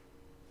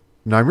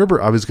 And I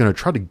remember I was going to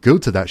try to go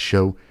to that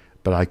show,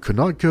 but I could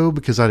not go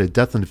because I had a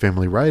death in the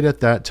family right at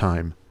that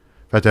time.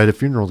 In fact, I had a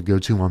funeral to go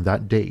to on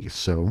that day,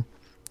 so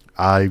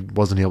I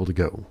wasn't able to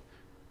go.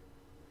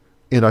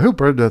 And I hope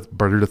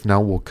Brighter Death Now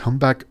will come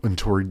back and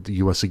tour the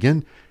US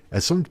again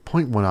at some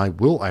point when I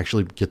will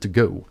actually get to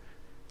go.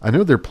 I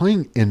know they're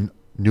playing in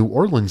New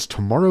Orleans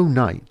tomorrow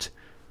night.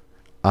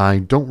 I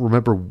don't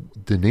remember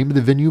the name of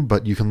the venue,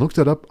 but you can look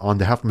that up on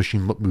the Half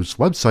Machine Lip Moves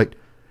website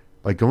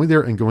by going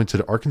there and going to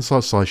the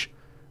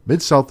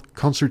Arkansas/Mid-South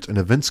Concerts and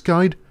Events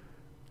Guide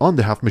on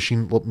the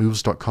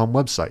halfmachinelipmoves.com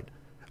website.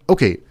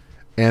 Okay,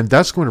 and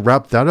that's going to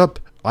wrap that up.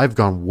 I've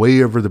gone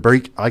way over the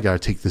break. I gotta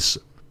take this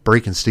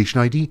break in station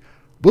ID.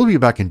 We'll be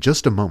back in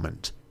just a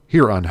moment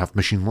here on Half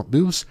Machine Lip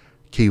Moves,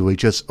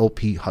 KUHS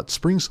LP Hot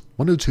Springs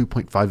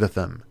 102.5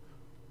 FM.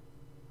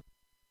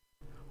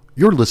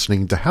 You're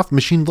listening to Half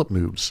Machine Lip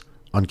Moves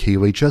on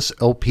KUHS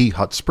LP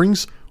Hot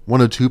Springs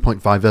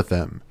 102.5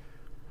 FM.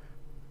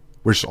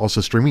 We're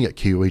also streaming at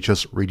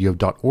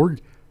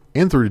KUHSradio.org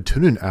and through the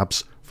TuneIn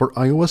apps for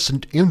iOS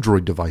and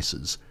Android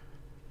devices.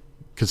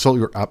 Consult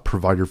your app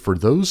provider for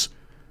those,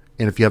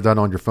 and if you have that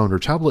on your phone or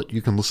tablet,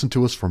 you can listen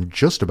to us from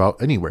just about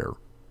anywhere.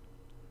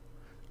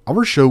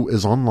 Our show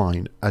is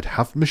online at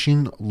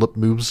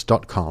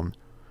halfmachinelipmoves.com.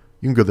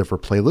 You can go there for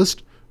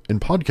playlists and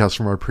podcasts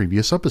from our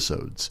previous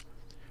episodes.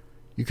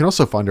 You can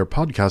also find our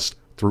podcast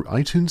through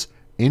iTunes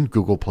and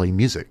Google Play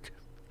Music.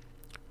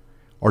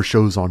 Our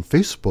show is on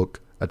Facebook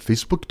at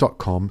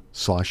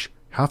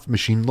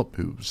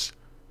facebook.com/halfmachinelipmoves.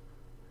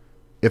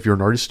 If you're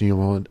an artist and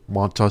you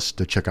want us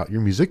to check out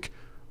your music,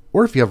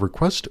 or if you have a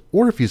request,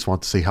 or if you just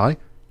want to say hi,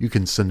 you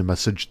can send a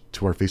message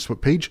to our Facebook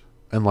page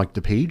and like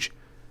the page,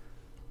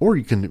 or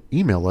you can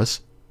email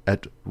us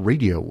at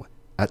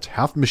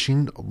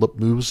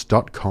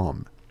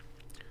radio@halfmachinelipmoves.com.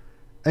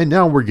 And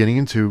now we're getting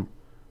into...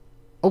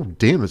 Oh,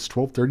 damn, it's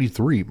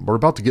 12:33. We're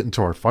about to get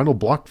into our final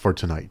block for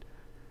tonight.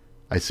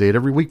 I say it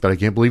every week, but I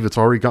can't believe it's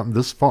already gotten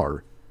this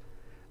far.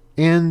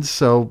 And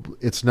so,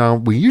 it's now...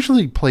 We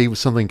usually play with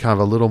something kind of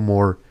a little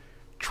more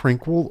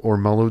tranquil or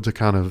mellow to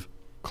kind of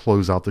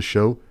close out the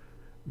show.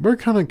 We're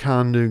kind of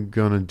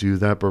going to do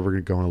that, but we're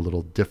going to go in a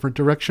little different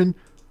direction.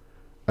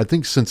 I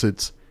think since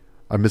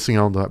I'm missing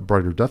out on that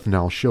Brighter Death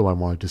Now show I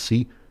wanted to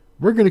see,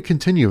 we're going to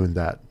continue in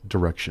that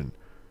direction.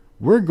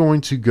 We're going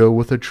to go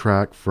with a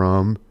track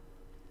from...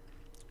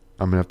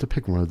 I'm going to have to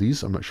pick one of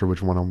these. I'm not sure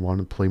which one I want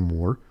to play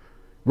more.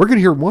 We're going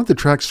to hear one of the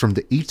tracks from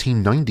the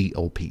 1890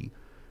 LP.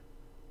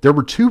 There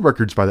were two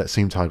records by that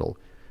same title.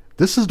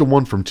 This is the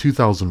one from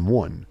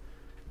 2001.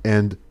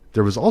 And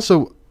there was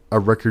also a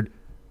record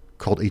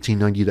called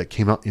 1890 that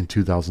came out in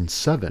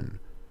 2007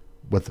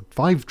 with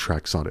 5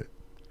 tracks on it.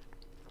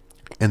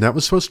 And that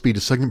was supposed to be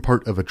the second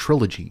part of a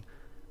trilogy.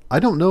 I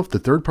don't know if the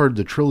third part of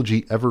the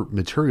trilogy ever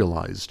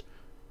materialized.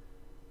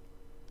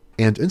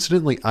 And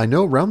incidentally, I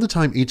know around the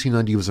time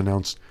 1890 was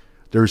announced,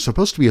 there was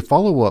supposed to be a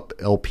follow-up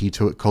LP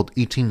to it called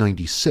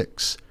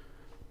 1896.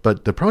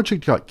 But the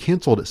project got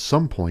canceled at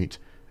some point.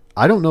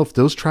 I don't know if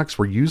those tracks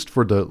were used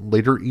for the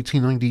later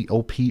 1890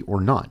 LP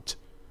or not.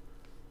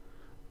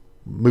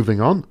 Moving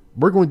on,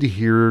 we're going to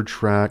hear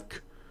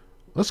track...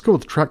 Let's go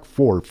with track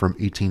 4 from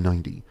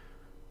 1890.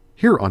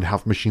 here on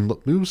Half Machine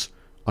Lip Moves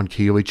on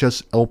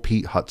KUHS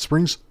LP Hot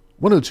Springs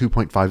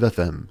 102.5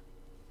 FM.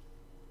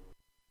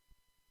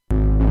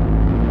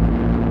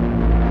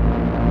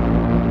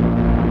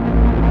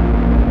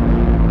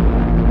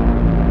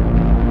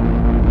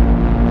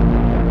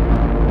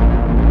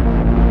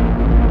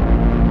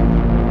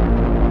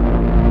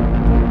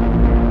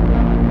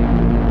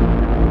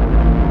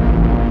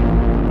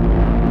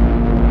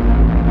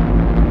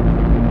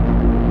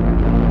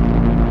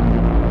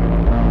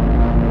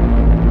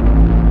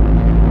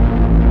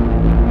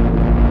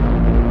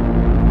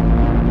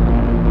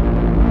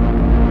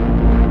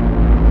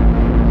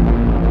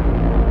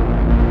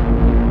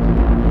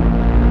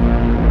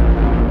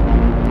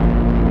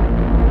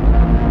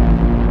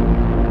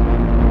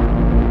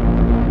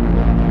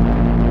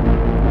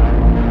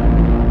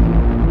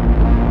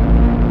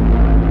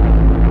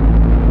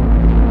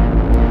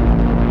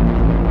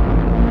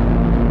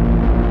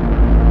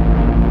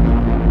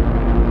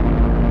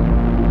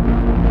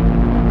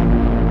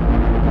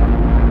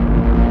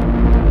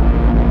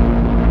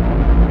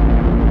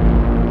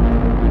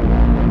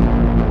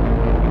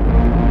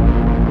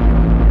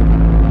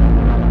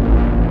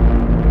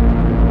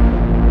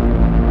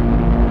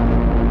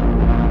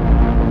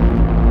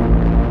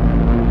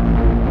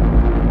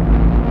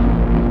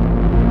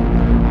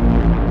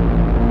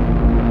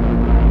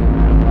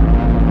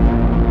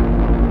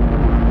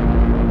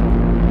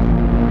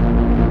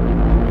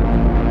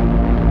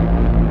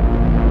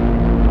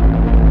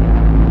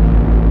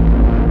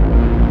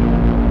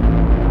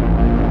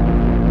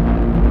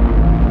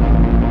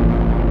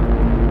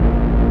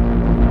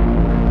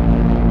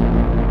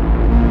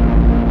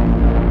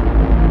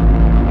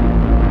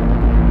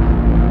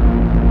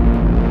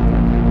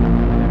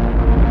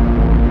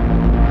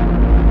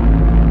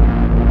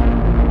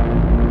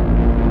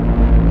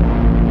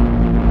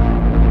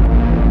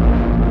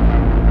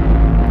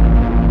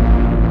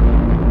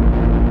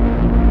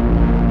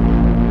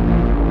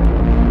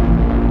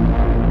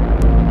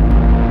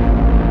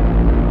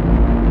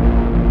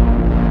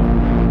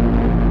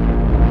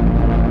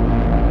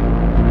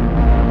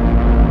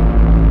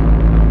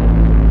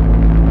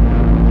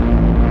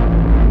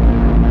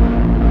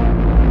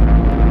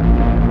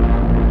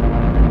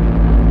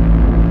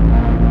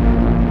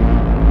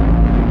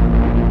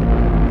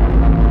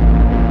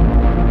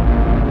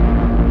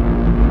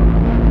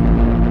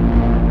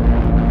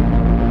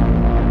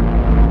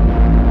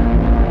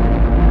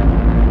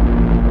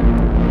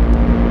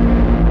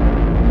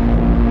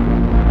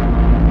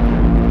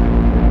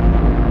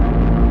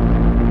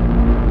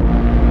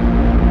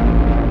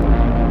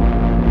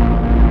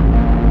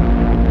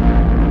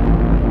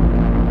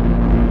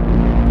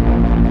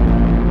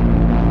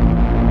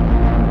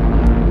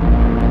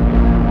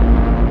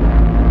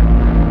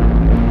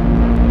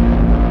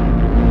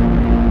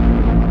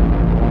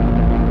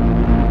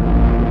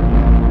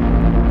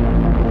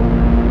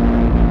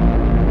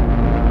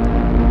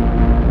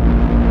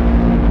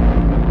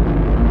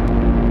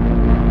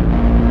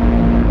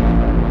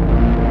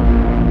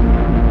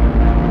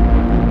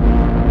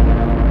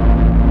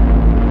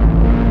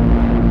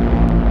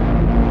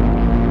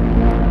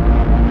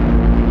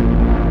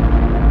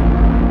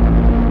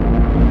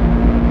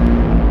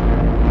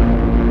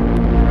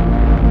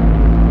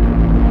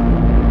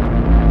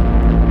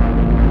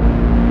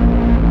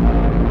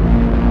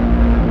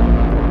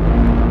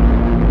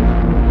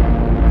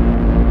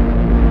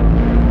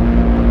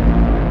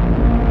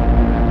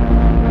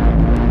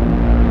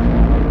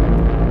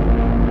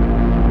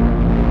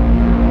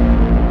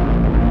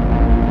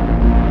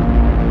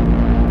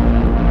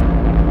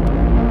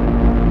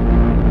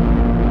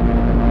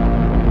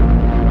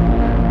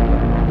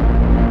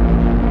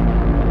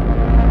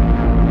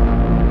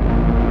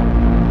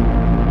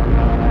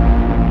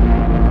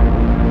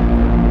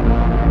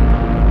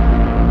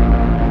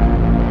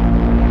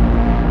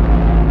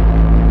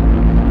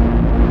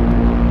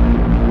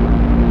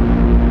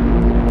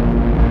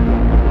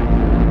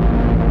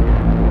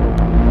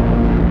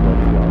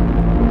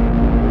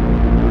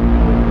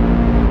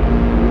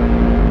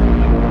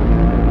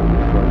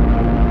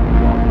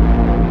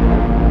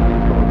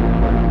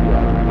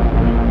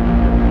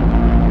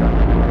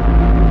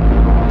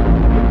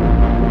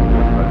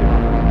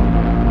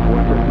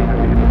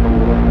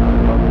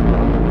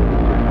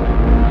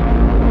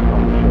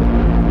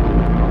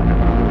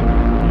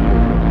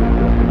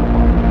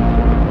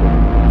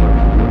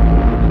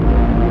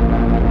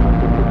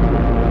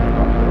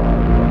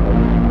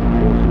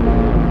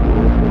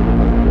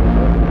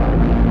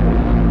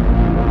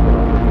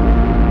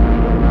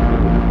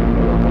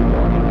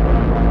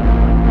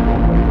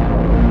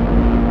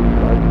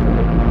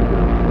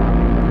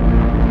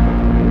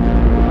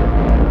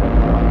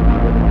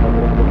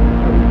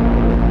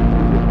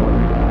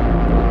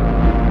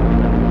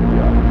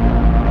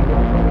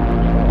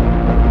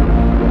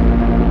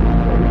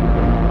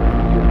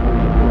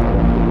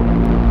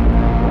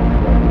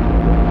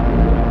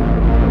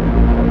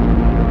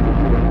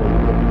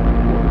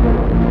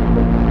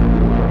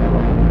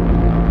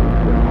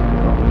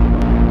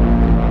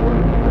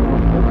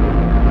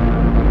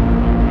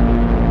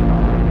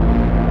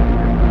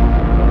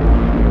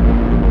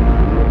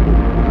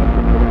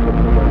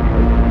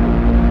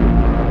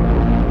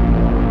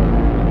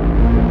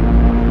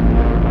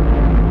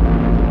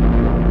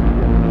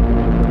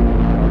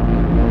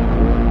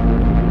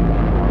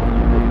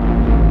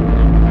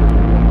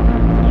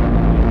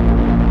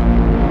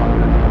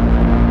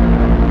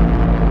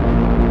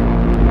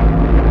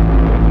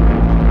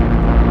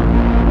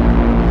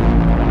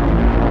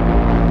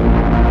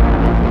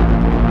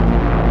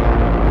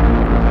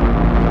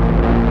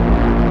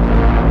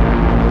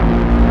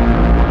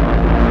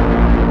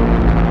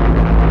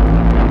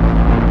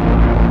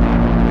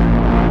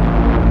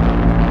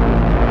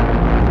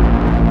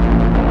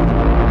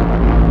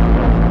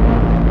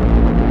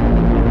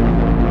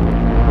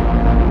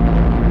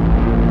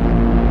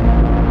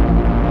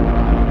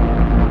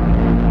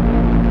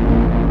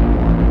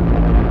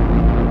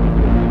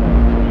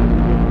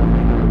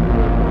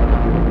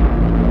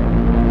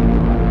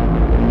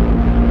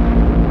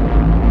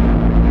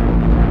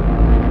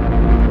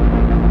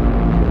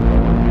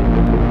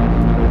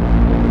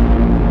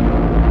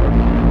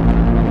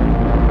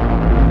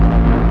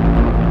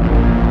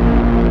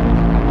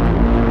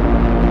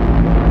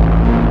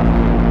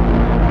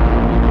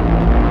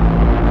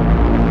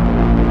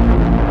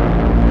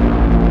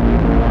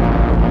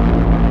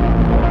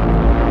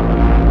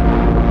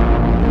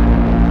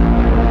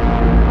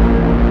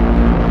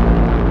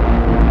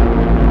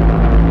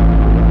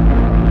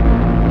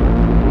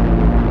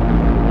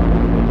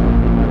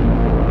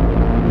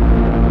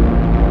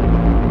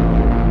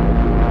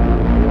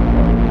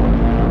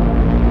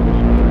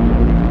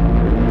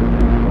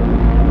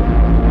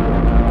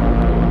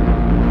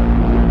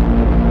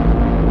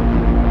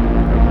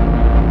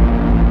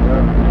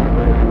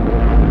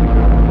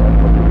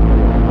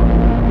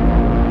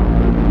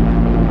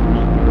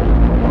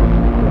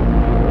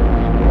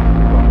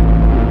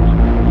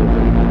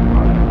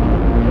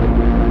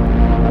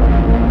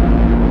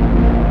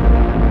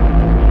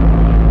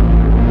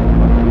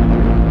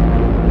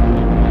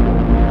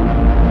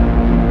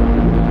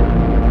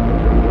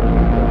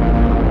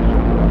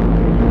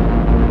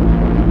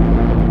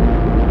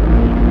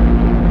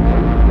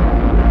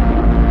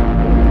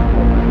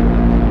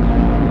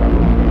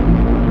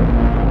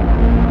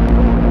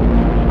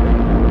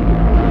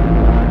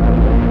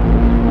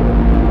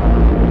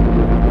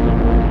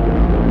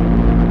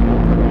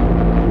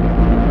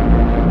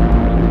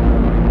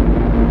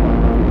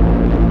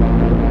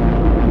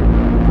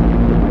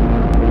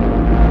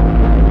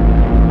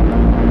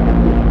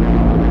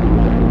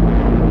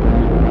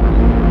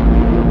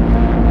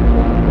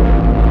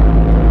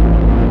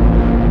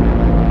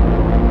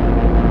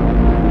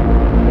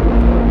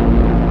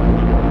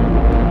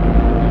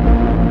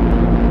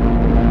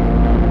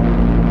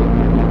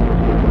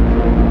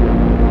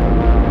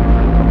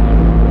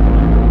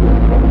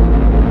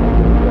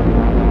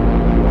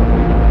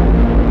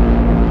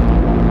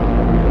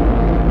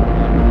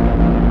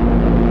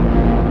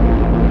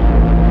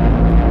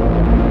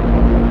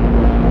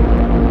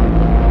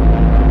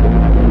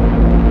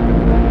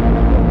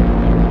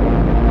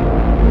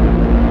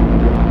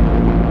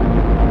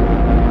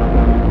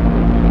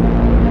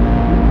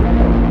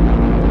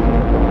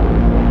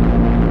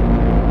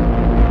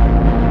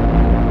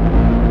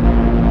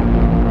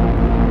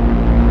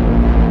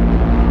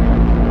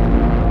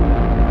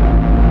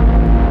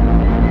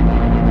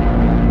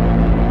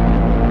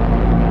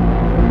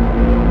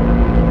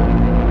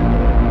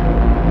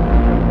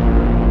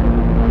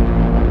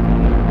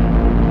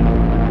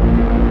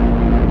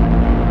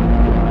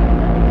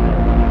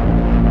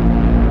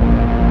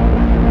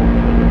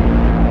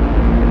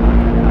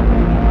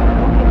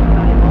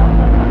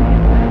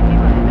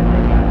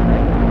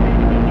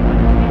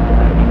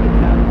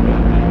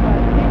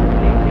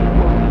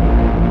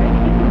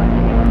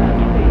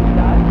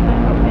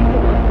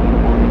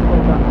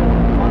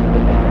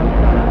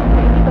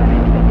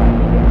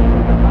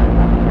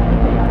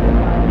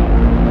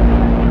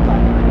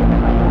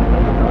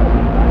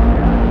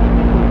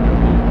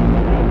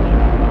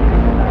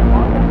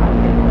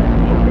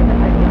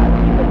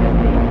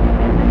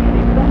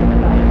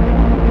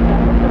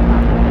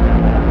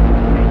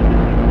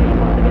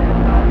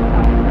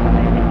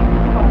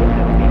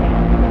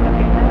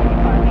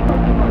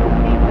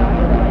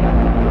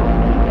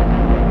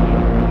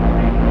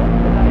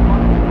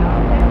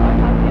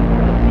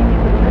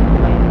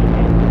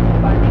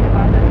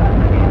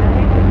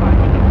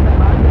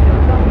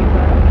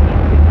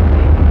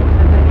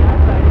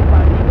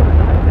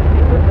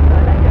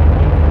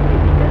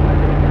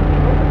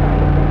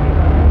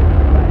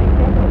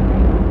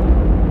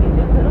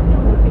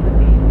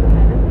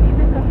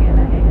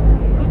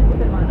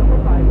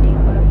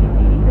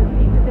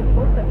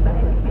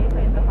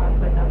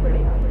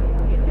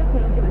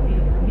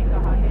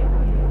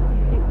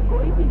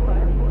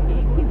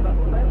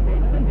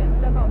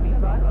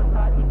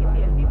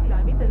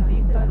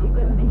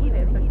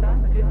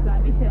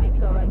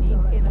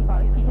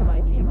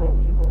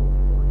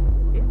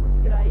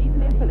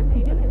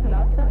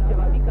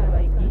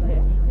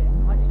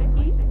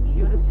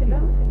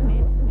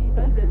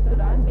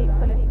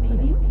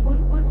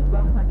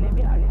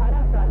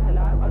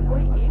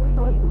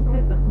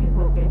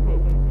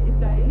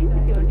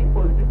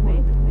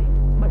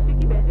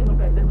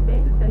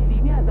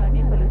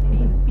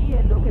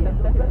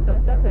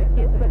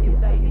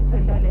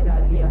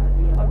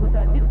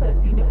 मुतअद्दिद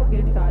फलस्तीनियों को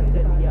गिरफ्तार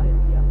कर लिया।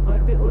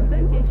 गर्ब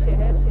उर्दन के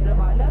शहर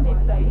रमाला में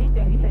Israeli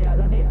जंगी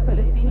तैयारों ने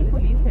फलस्तीनी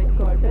police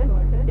headquarter,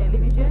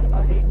 television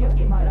और radio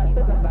इमारत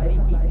पर बमबारी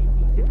की।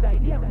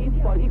 इसराइली अपनी इस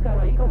फौजी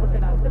कार्रवाई को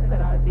मुतनासिब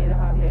करार दे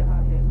रहा है।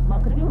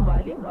 मखदूम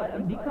वालिद और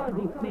अमेरिका और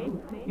रूस ने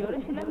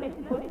यरूशलेम में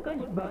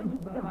खुदकश बम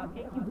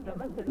धमाके की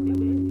मजम्मत करते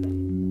हुए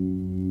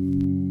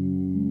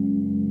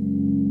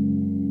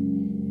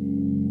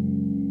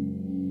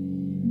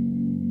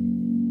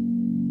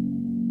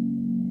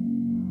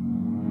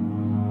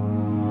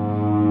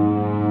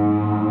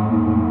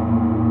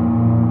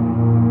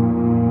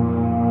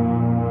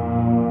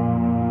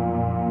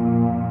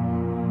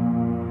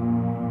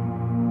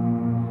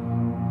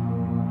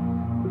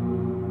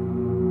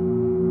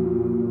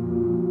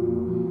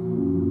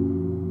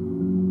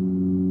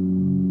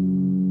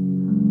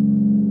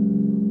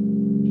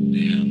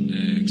The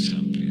index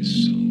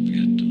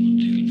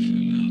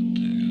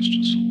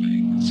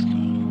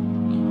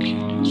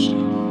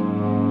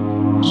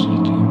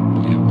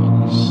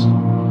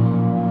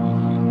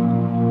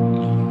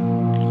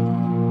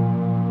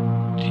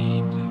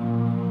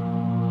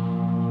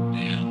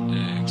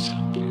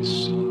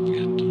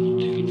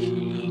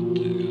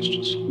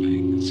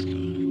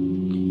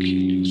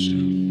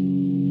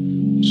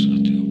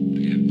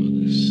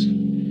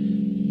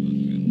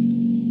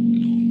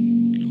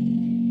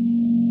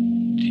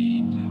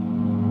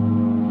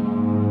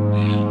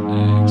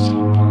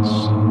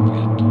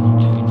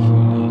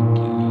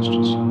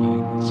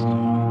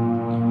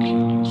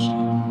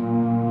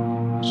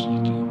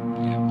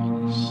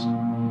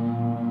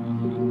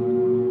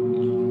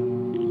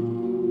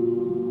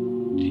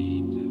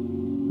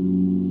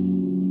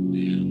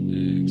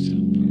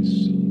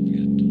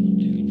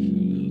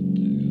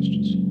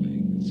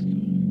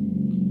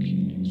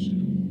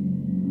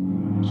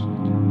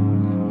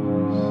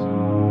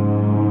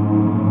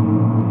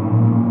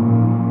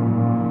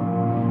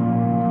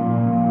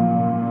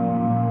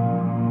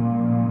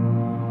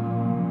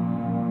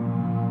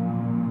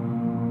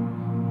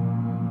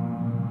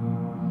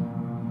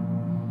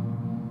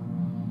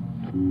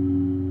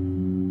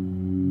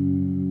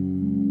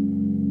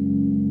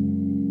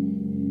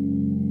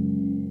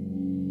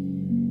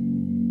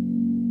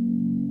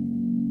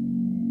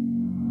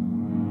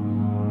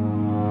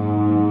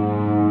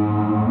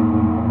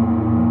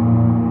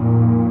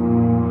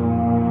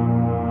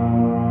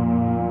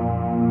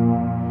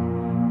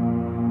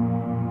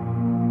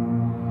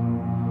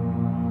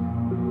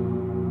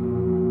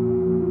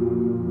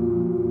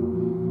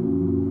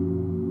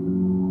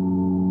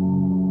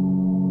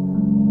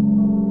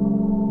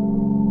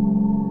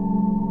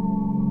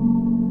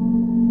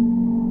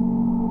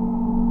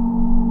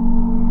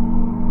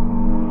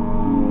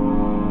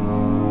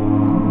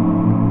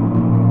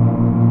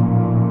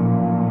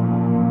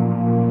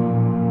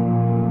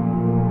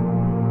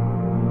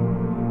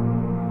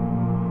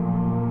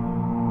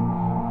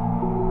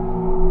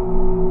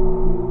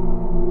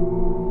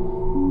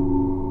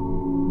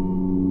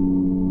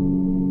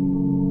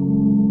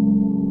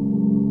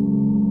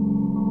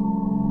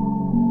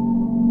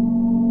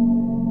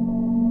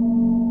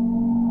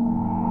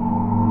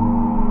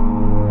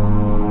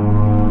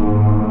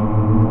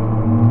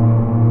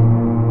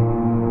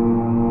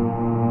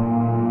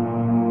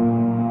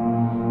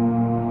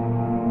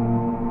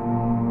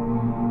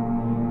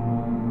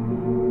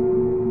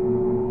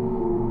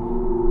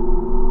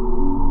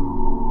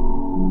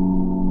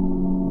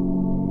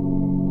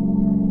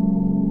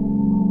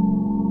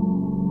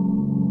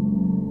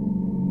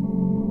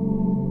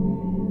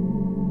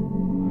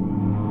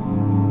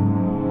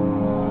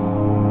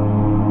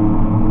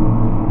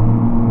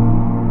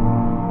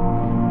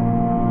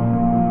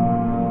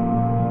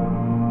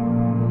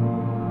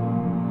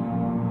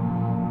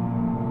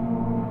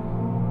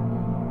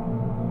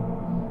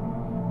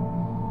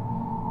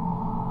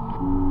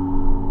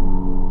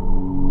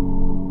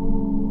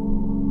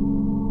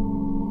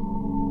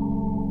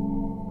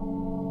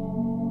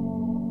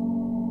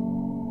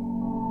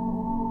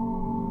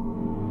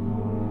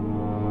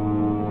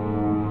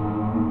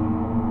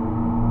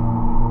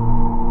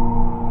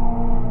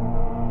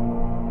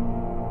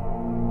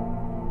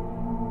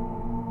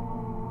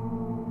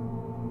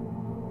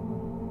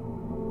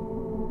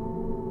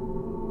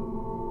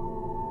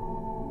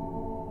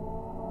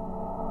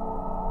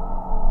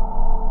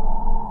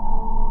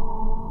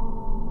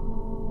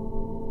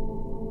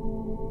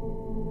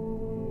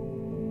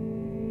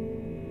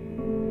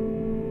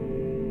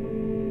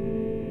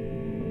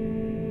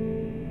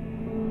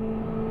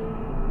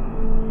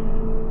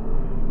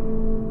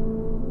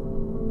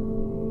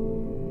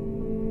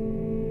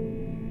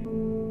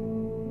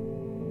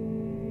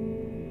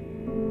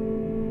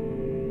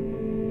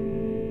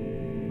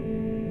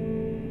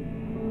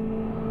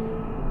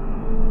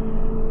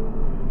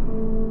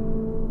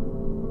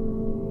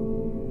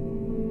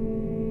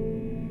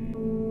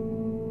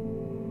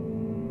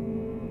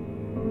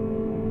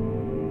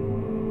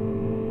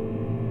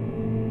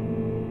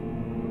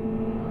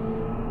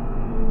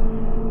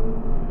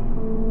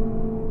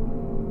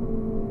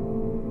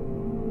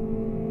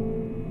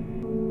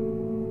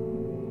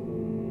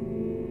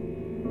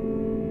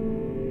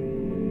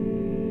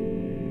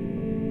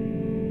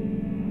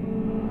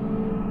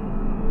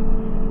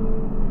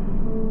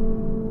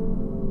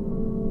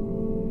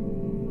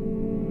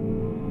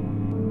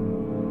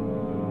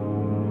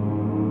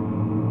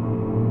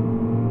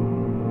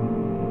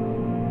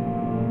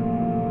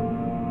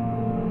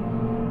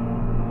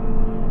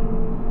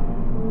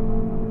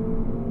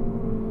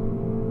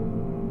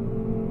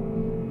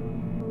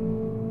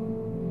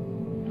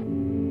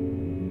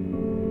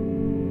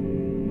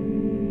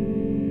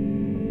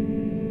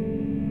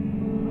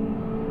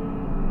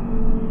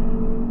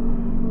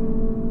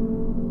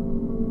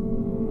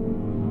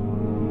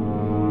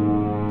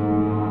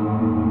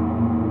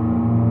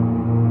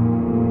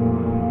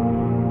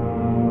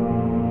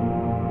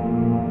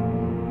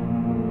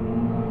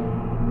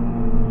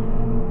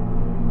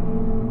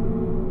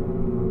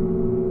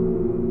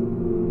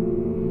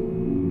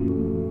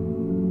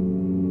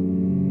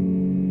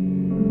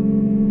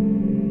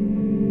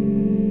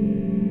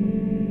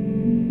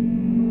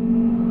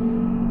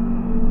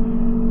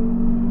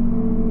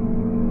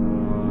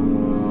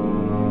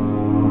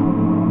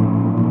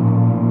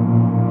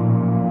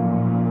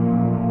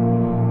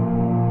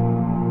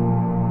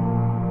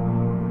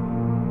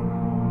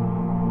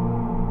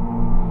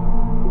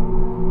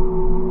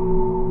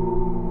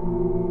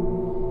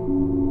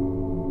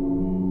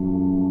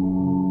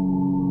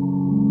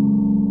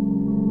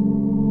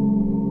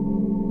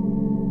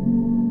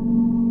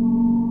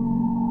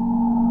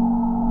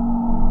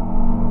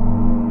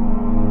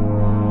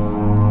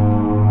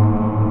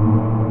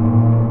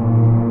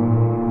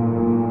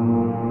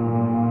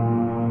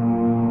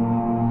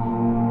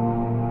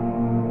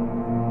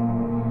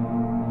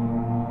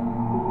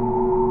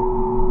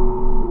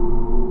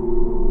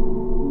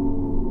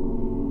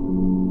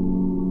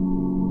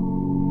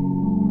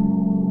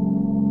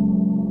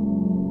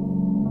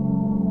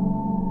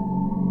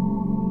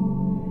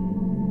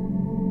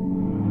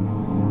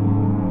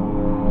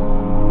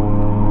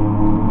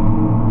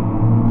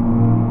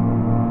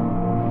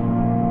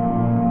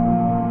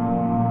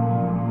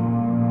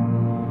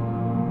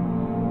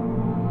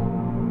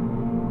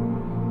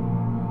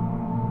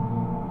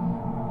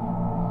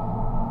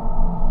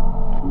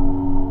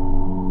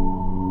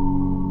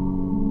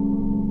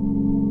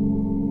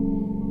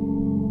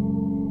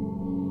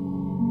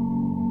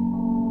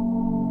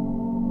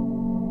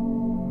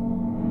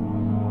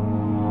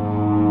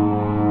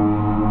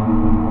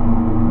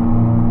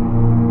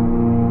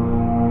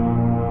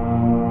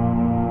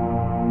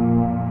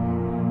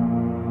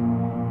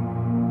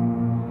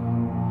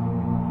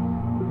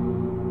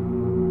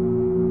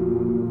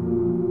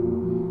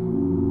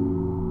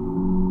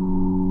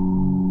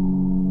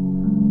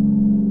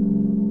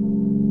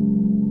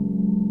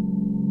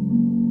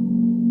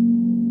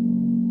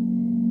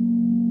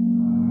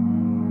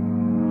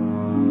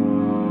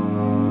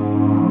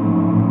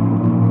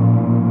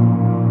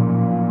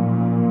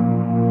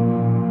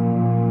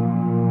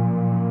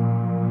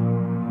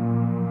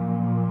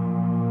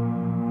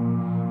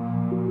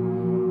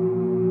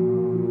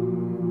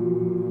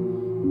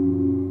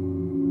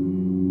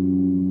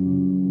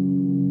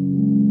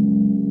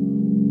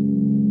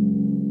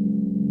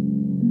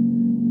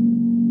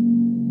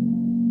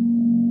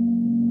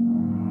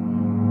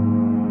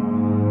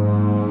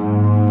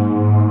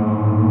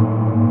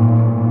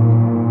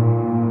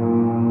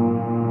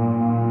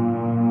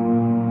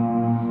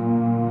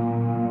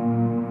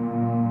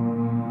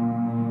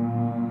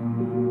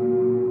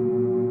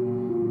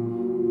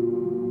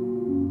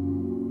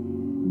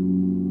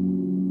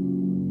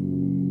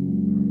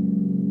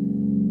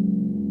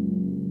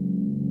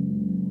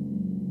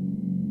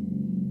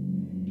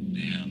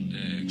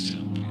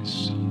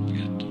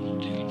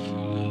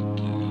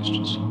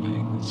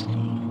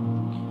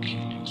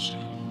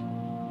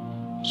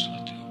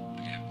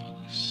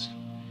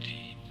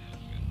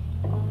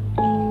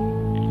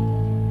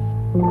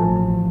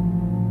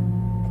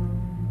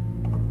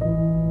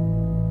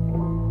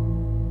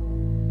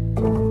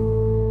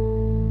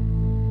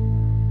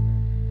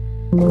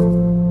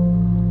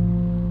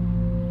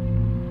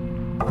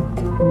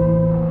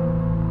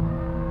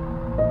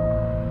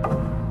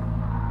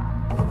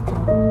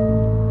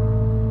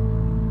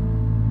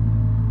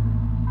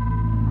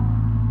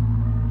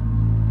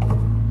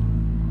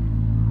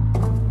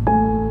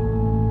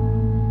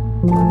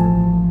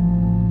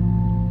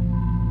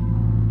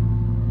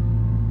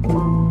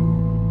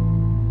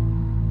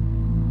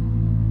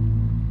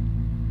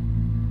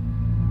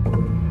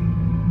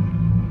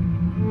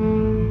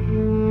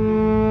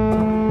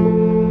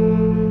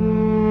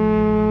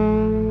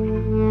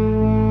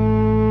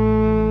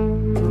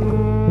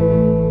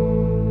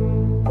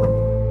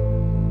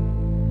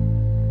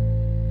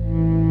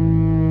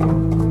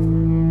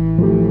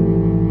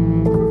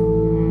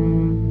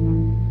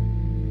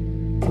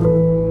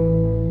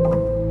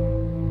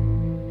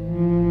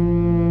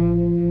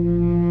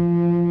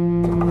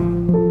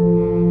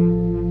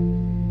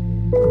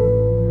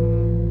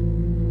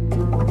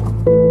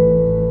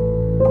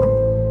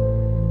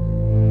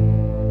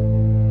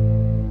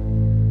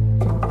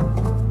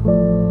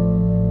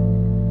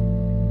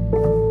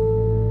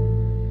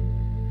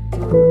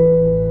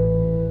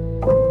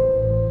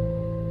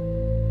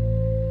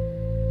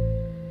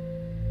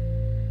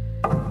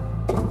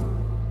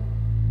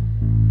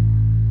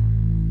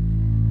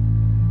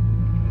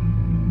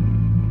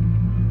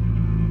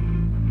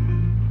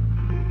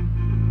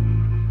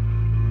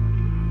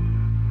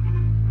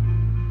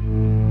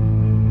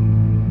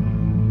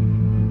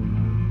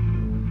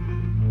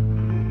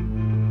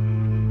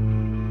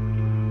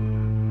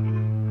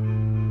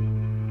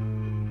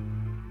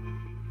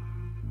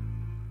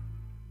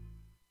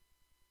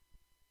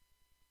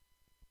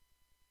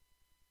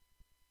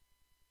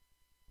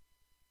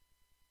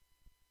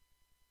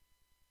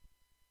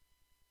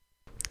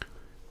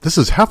This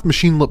is Half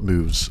Machine Lip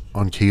Moves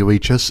on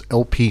KUHS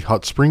LP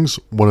Hot Springs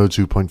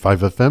 102.5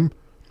 FM.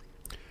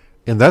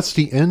 And that's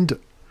the end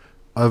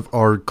of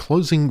our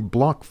closing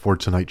block for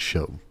tonight's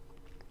show.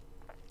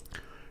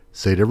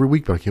 Say it every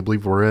week, but I can't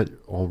believe we're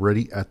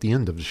already at the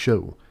end of the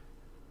show.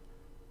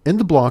 In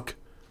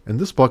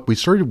this block, we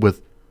started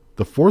with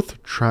the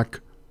fourth track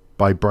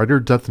by Brighter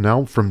Death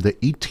Now from the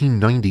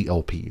 1890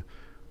 LP.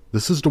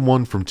 This is the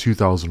one from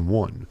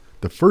 2001,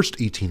 the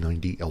first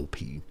 1890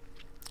 LP.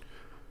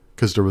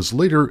 Because there was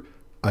later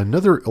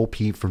another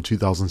LP from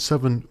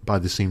 2007 by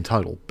the same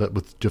title, but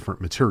with different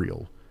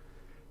material.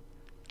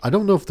 I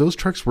don't know if those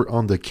tracks were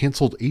on the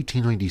cancelled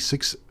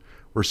 1896,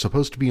 were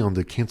supposed to be on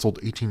the cancelled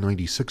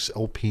 1896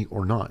 LP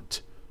or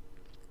not.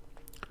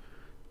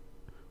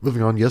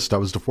 Moving on, yes, that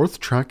was the fourth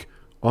track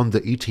on the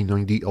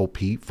 1890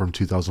 LP from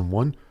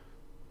 2001,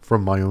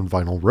 from My Own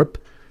Vinyl Rip.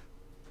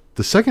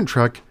 The second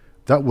track,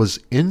 that was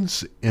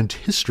Ends and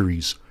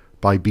Histories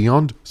by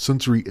Beyond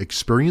Sensory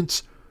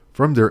Experience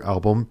from their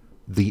album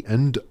The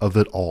End of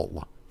It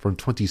All from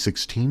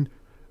 2016,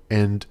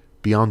 and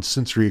Beyond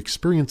Sensory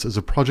Experience is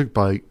a project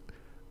by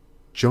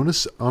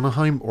Jonas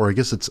Anaheim, or I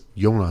guess it's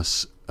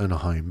Jonas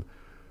Anaheim,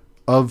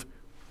 of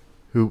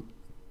who,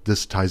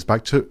 this ties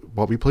back to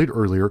what we played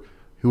earlier,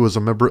 who was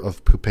a member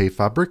of Poupée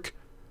Fabric.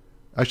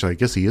 Actually, I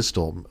guess he is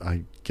still,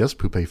 I guess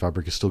Poupée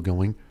Fabric is still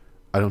going.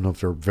 I don't know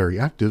if they're very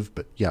active,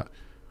 but yeah.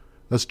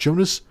 That's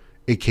Jonas,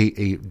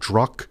 aka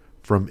Drock,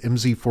 from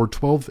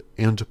MZ412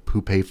 and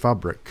Poupée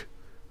Fabric.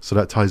 So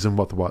that ties in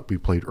with what we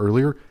played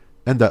earlier.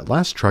 And that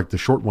last track, the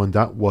short one,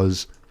 that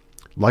was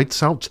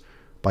Lights Out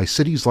by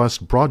City's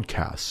Last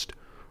Broadcast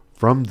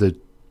from the,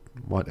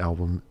 what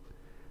album?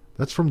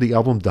 That's from the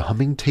album The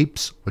Humming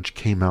Tapes, which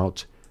came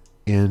out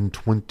in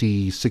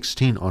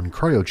 2016 on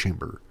Cryo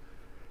Chamber.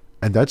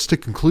 And that's the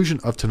conclusion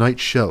of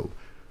tonight's show.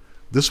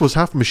 This was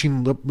Half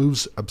Machine Lip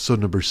Moves, episode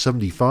number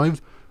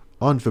 75,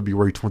 on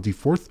February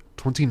 24th,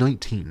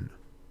 2019.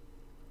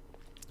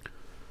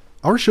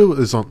 Our show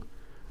is on...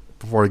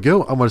 Before I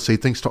go, I want to say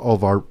thanks to all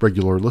of our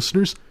regular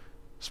listeners.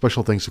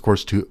 Special thanks, of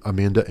course, to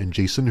Amanda and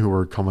Jason, who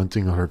are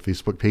commenting on our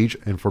Facebook page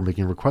and for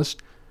making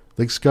requests.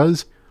 Thanks,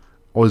 guys.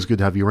 Always good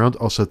to have you around.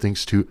 Also,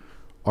 thanks to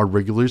our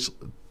regulars,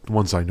 the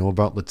ones I know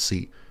about. Let's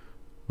see.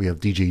 We have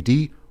DJ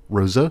D,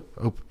 Rosa.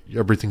 I hope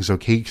everything's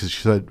okay, because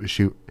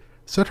she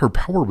said her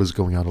power was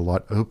going out a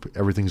lot. I hope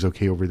everything's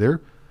okay over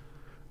there.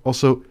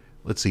 Also,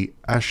 let's see.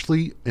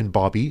 Ashley and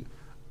Bobby.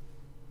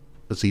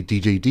 Let's see.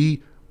 DJ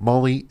D,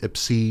 Molly,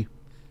 Ipsy.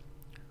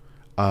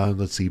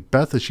 Let's see,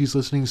 Beth, if she's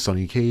listening,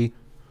 Sonny K,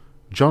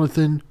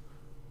 Jonathan,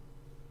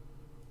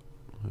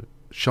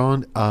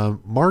 Sean,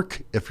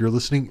 Mark, if you're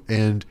listening,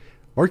 and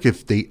Mark,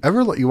 if they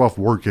ever let you off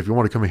work, if you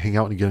want to come and hang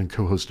out and get and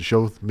co-host a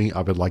show with me,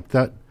 I would like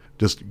that.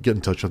 Just get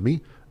in touch with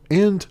me.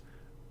 And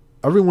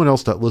everyone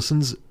else that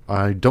listens,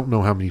 I don't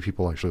know how many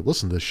people actually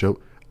listen to this show.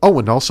 Oh,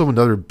 and also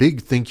another big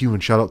thank you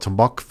and shout out to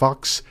Mock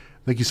Fox.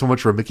 Thank you so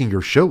much for making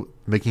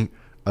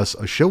us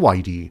a show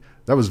ID.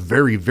 That was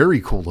very, very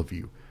cool of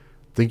you.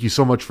 Thank you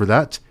so much for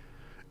that.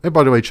 And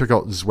by the way, check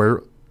out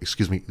Zwar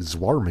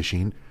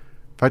Machine. In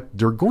fact,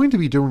 they're going to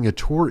be doing a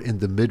tour in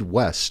the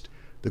Midwest.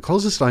 The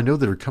closest I know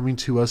that are coming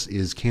to us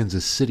is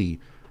Kansas City.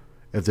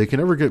 If they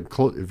can ever get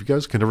if you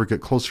guys can ever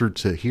get closer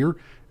to here,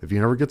 if you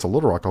never get to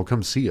Little Rock, I'll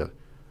come see you.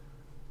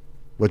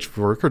 Which,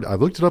 for record, I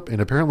looked it up, and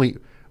apparently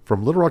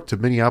from Little Rock to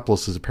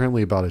Minneapolis is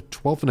apparently about a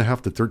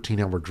 12.5 to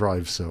 13-hour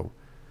drive. So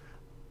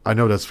I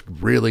know that's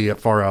really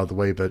far out of the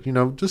way, but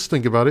just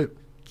think about it.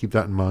 Keep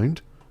that in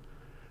mind.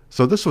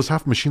 So this was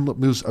Half Machine Lip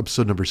Moves,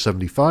 episode number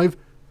 75.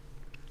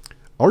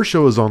 Our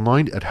show is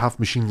online at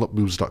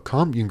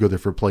halfmachinelipmoves.com. You can go there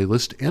for a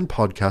playlist and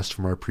podcast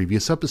from our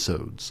previous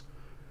episodes.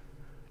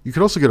 You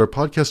can also get our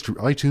podcast through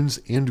iTunes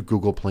and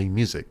Google Play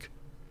Music.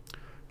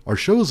 Our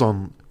show is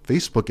on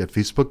Facebook at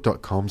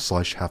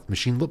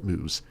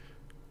facebook.com/halfmachinelipmoves.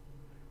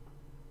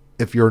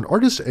 If you're an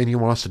artist and you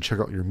want us to check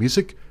out your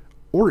music,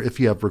 or if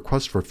you have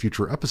requests for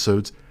future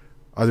episodes,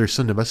 either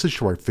send a message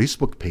to our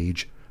Facebook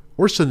page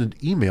or send an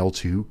email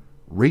to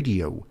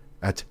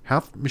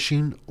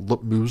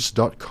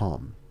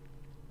radio@halfmachinelipmoves.com.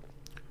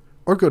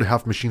 Or go to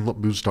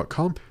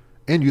halfmachinelipmoves.com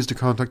and use the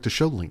contact the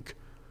show link.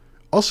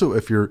 Also,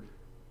 if you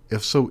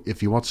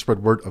want to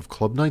spread word of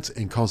club nights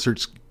and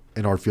concerts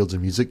in our fields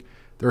of music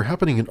that are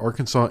happening in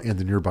Arkansas and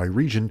the nearby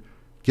region,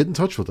 get in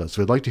touch with us.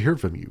 We'd like to hear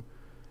from you.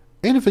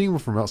 And if anyone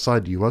from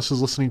outside the U.S.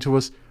 is listening to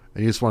us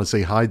and you just want to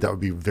say hi, that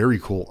would be very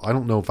cool. I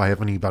don't know if I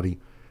have anybody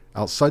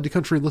outside the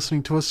country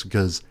listening to us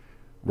because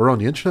we're on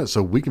the internet,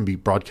 so we can be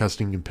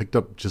broadcasting and picked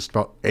up just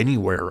about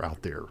anywhere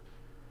out there.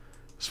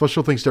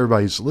 Special thanks to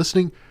everybody who's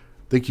listening.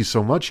 Thank you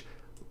so much.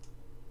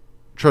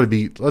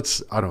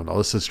 Let's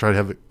just try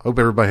to hope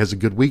everybody has a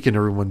good week and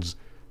everyone's,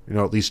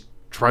 at least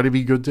try to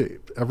be good to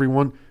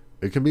everyone.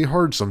 It can be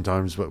hard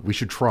sometimes, but we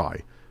should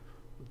try.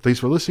 Thanks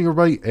for listening,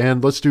 everybody,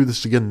 and let's do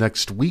this again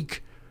next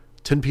week,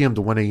 10 p.m.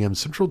 to 1 a.m.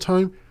 Central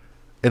Time,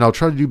 and I'll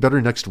try to do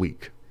better next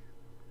week.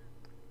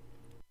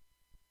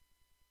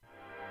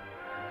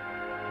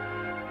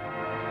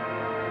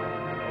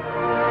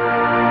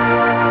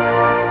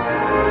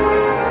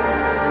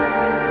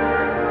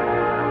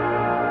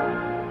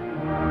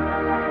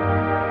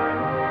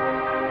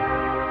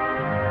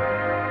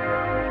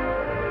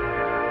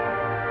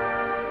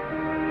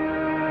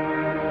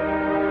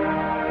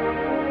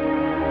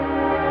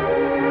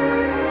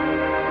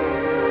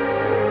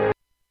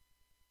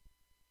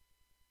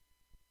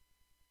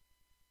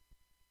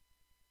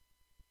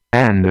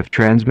 End of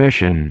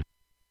transmission.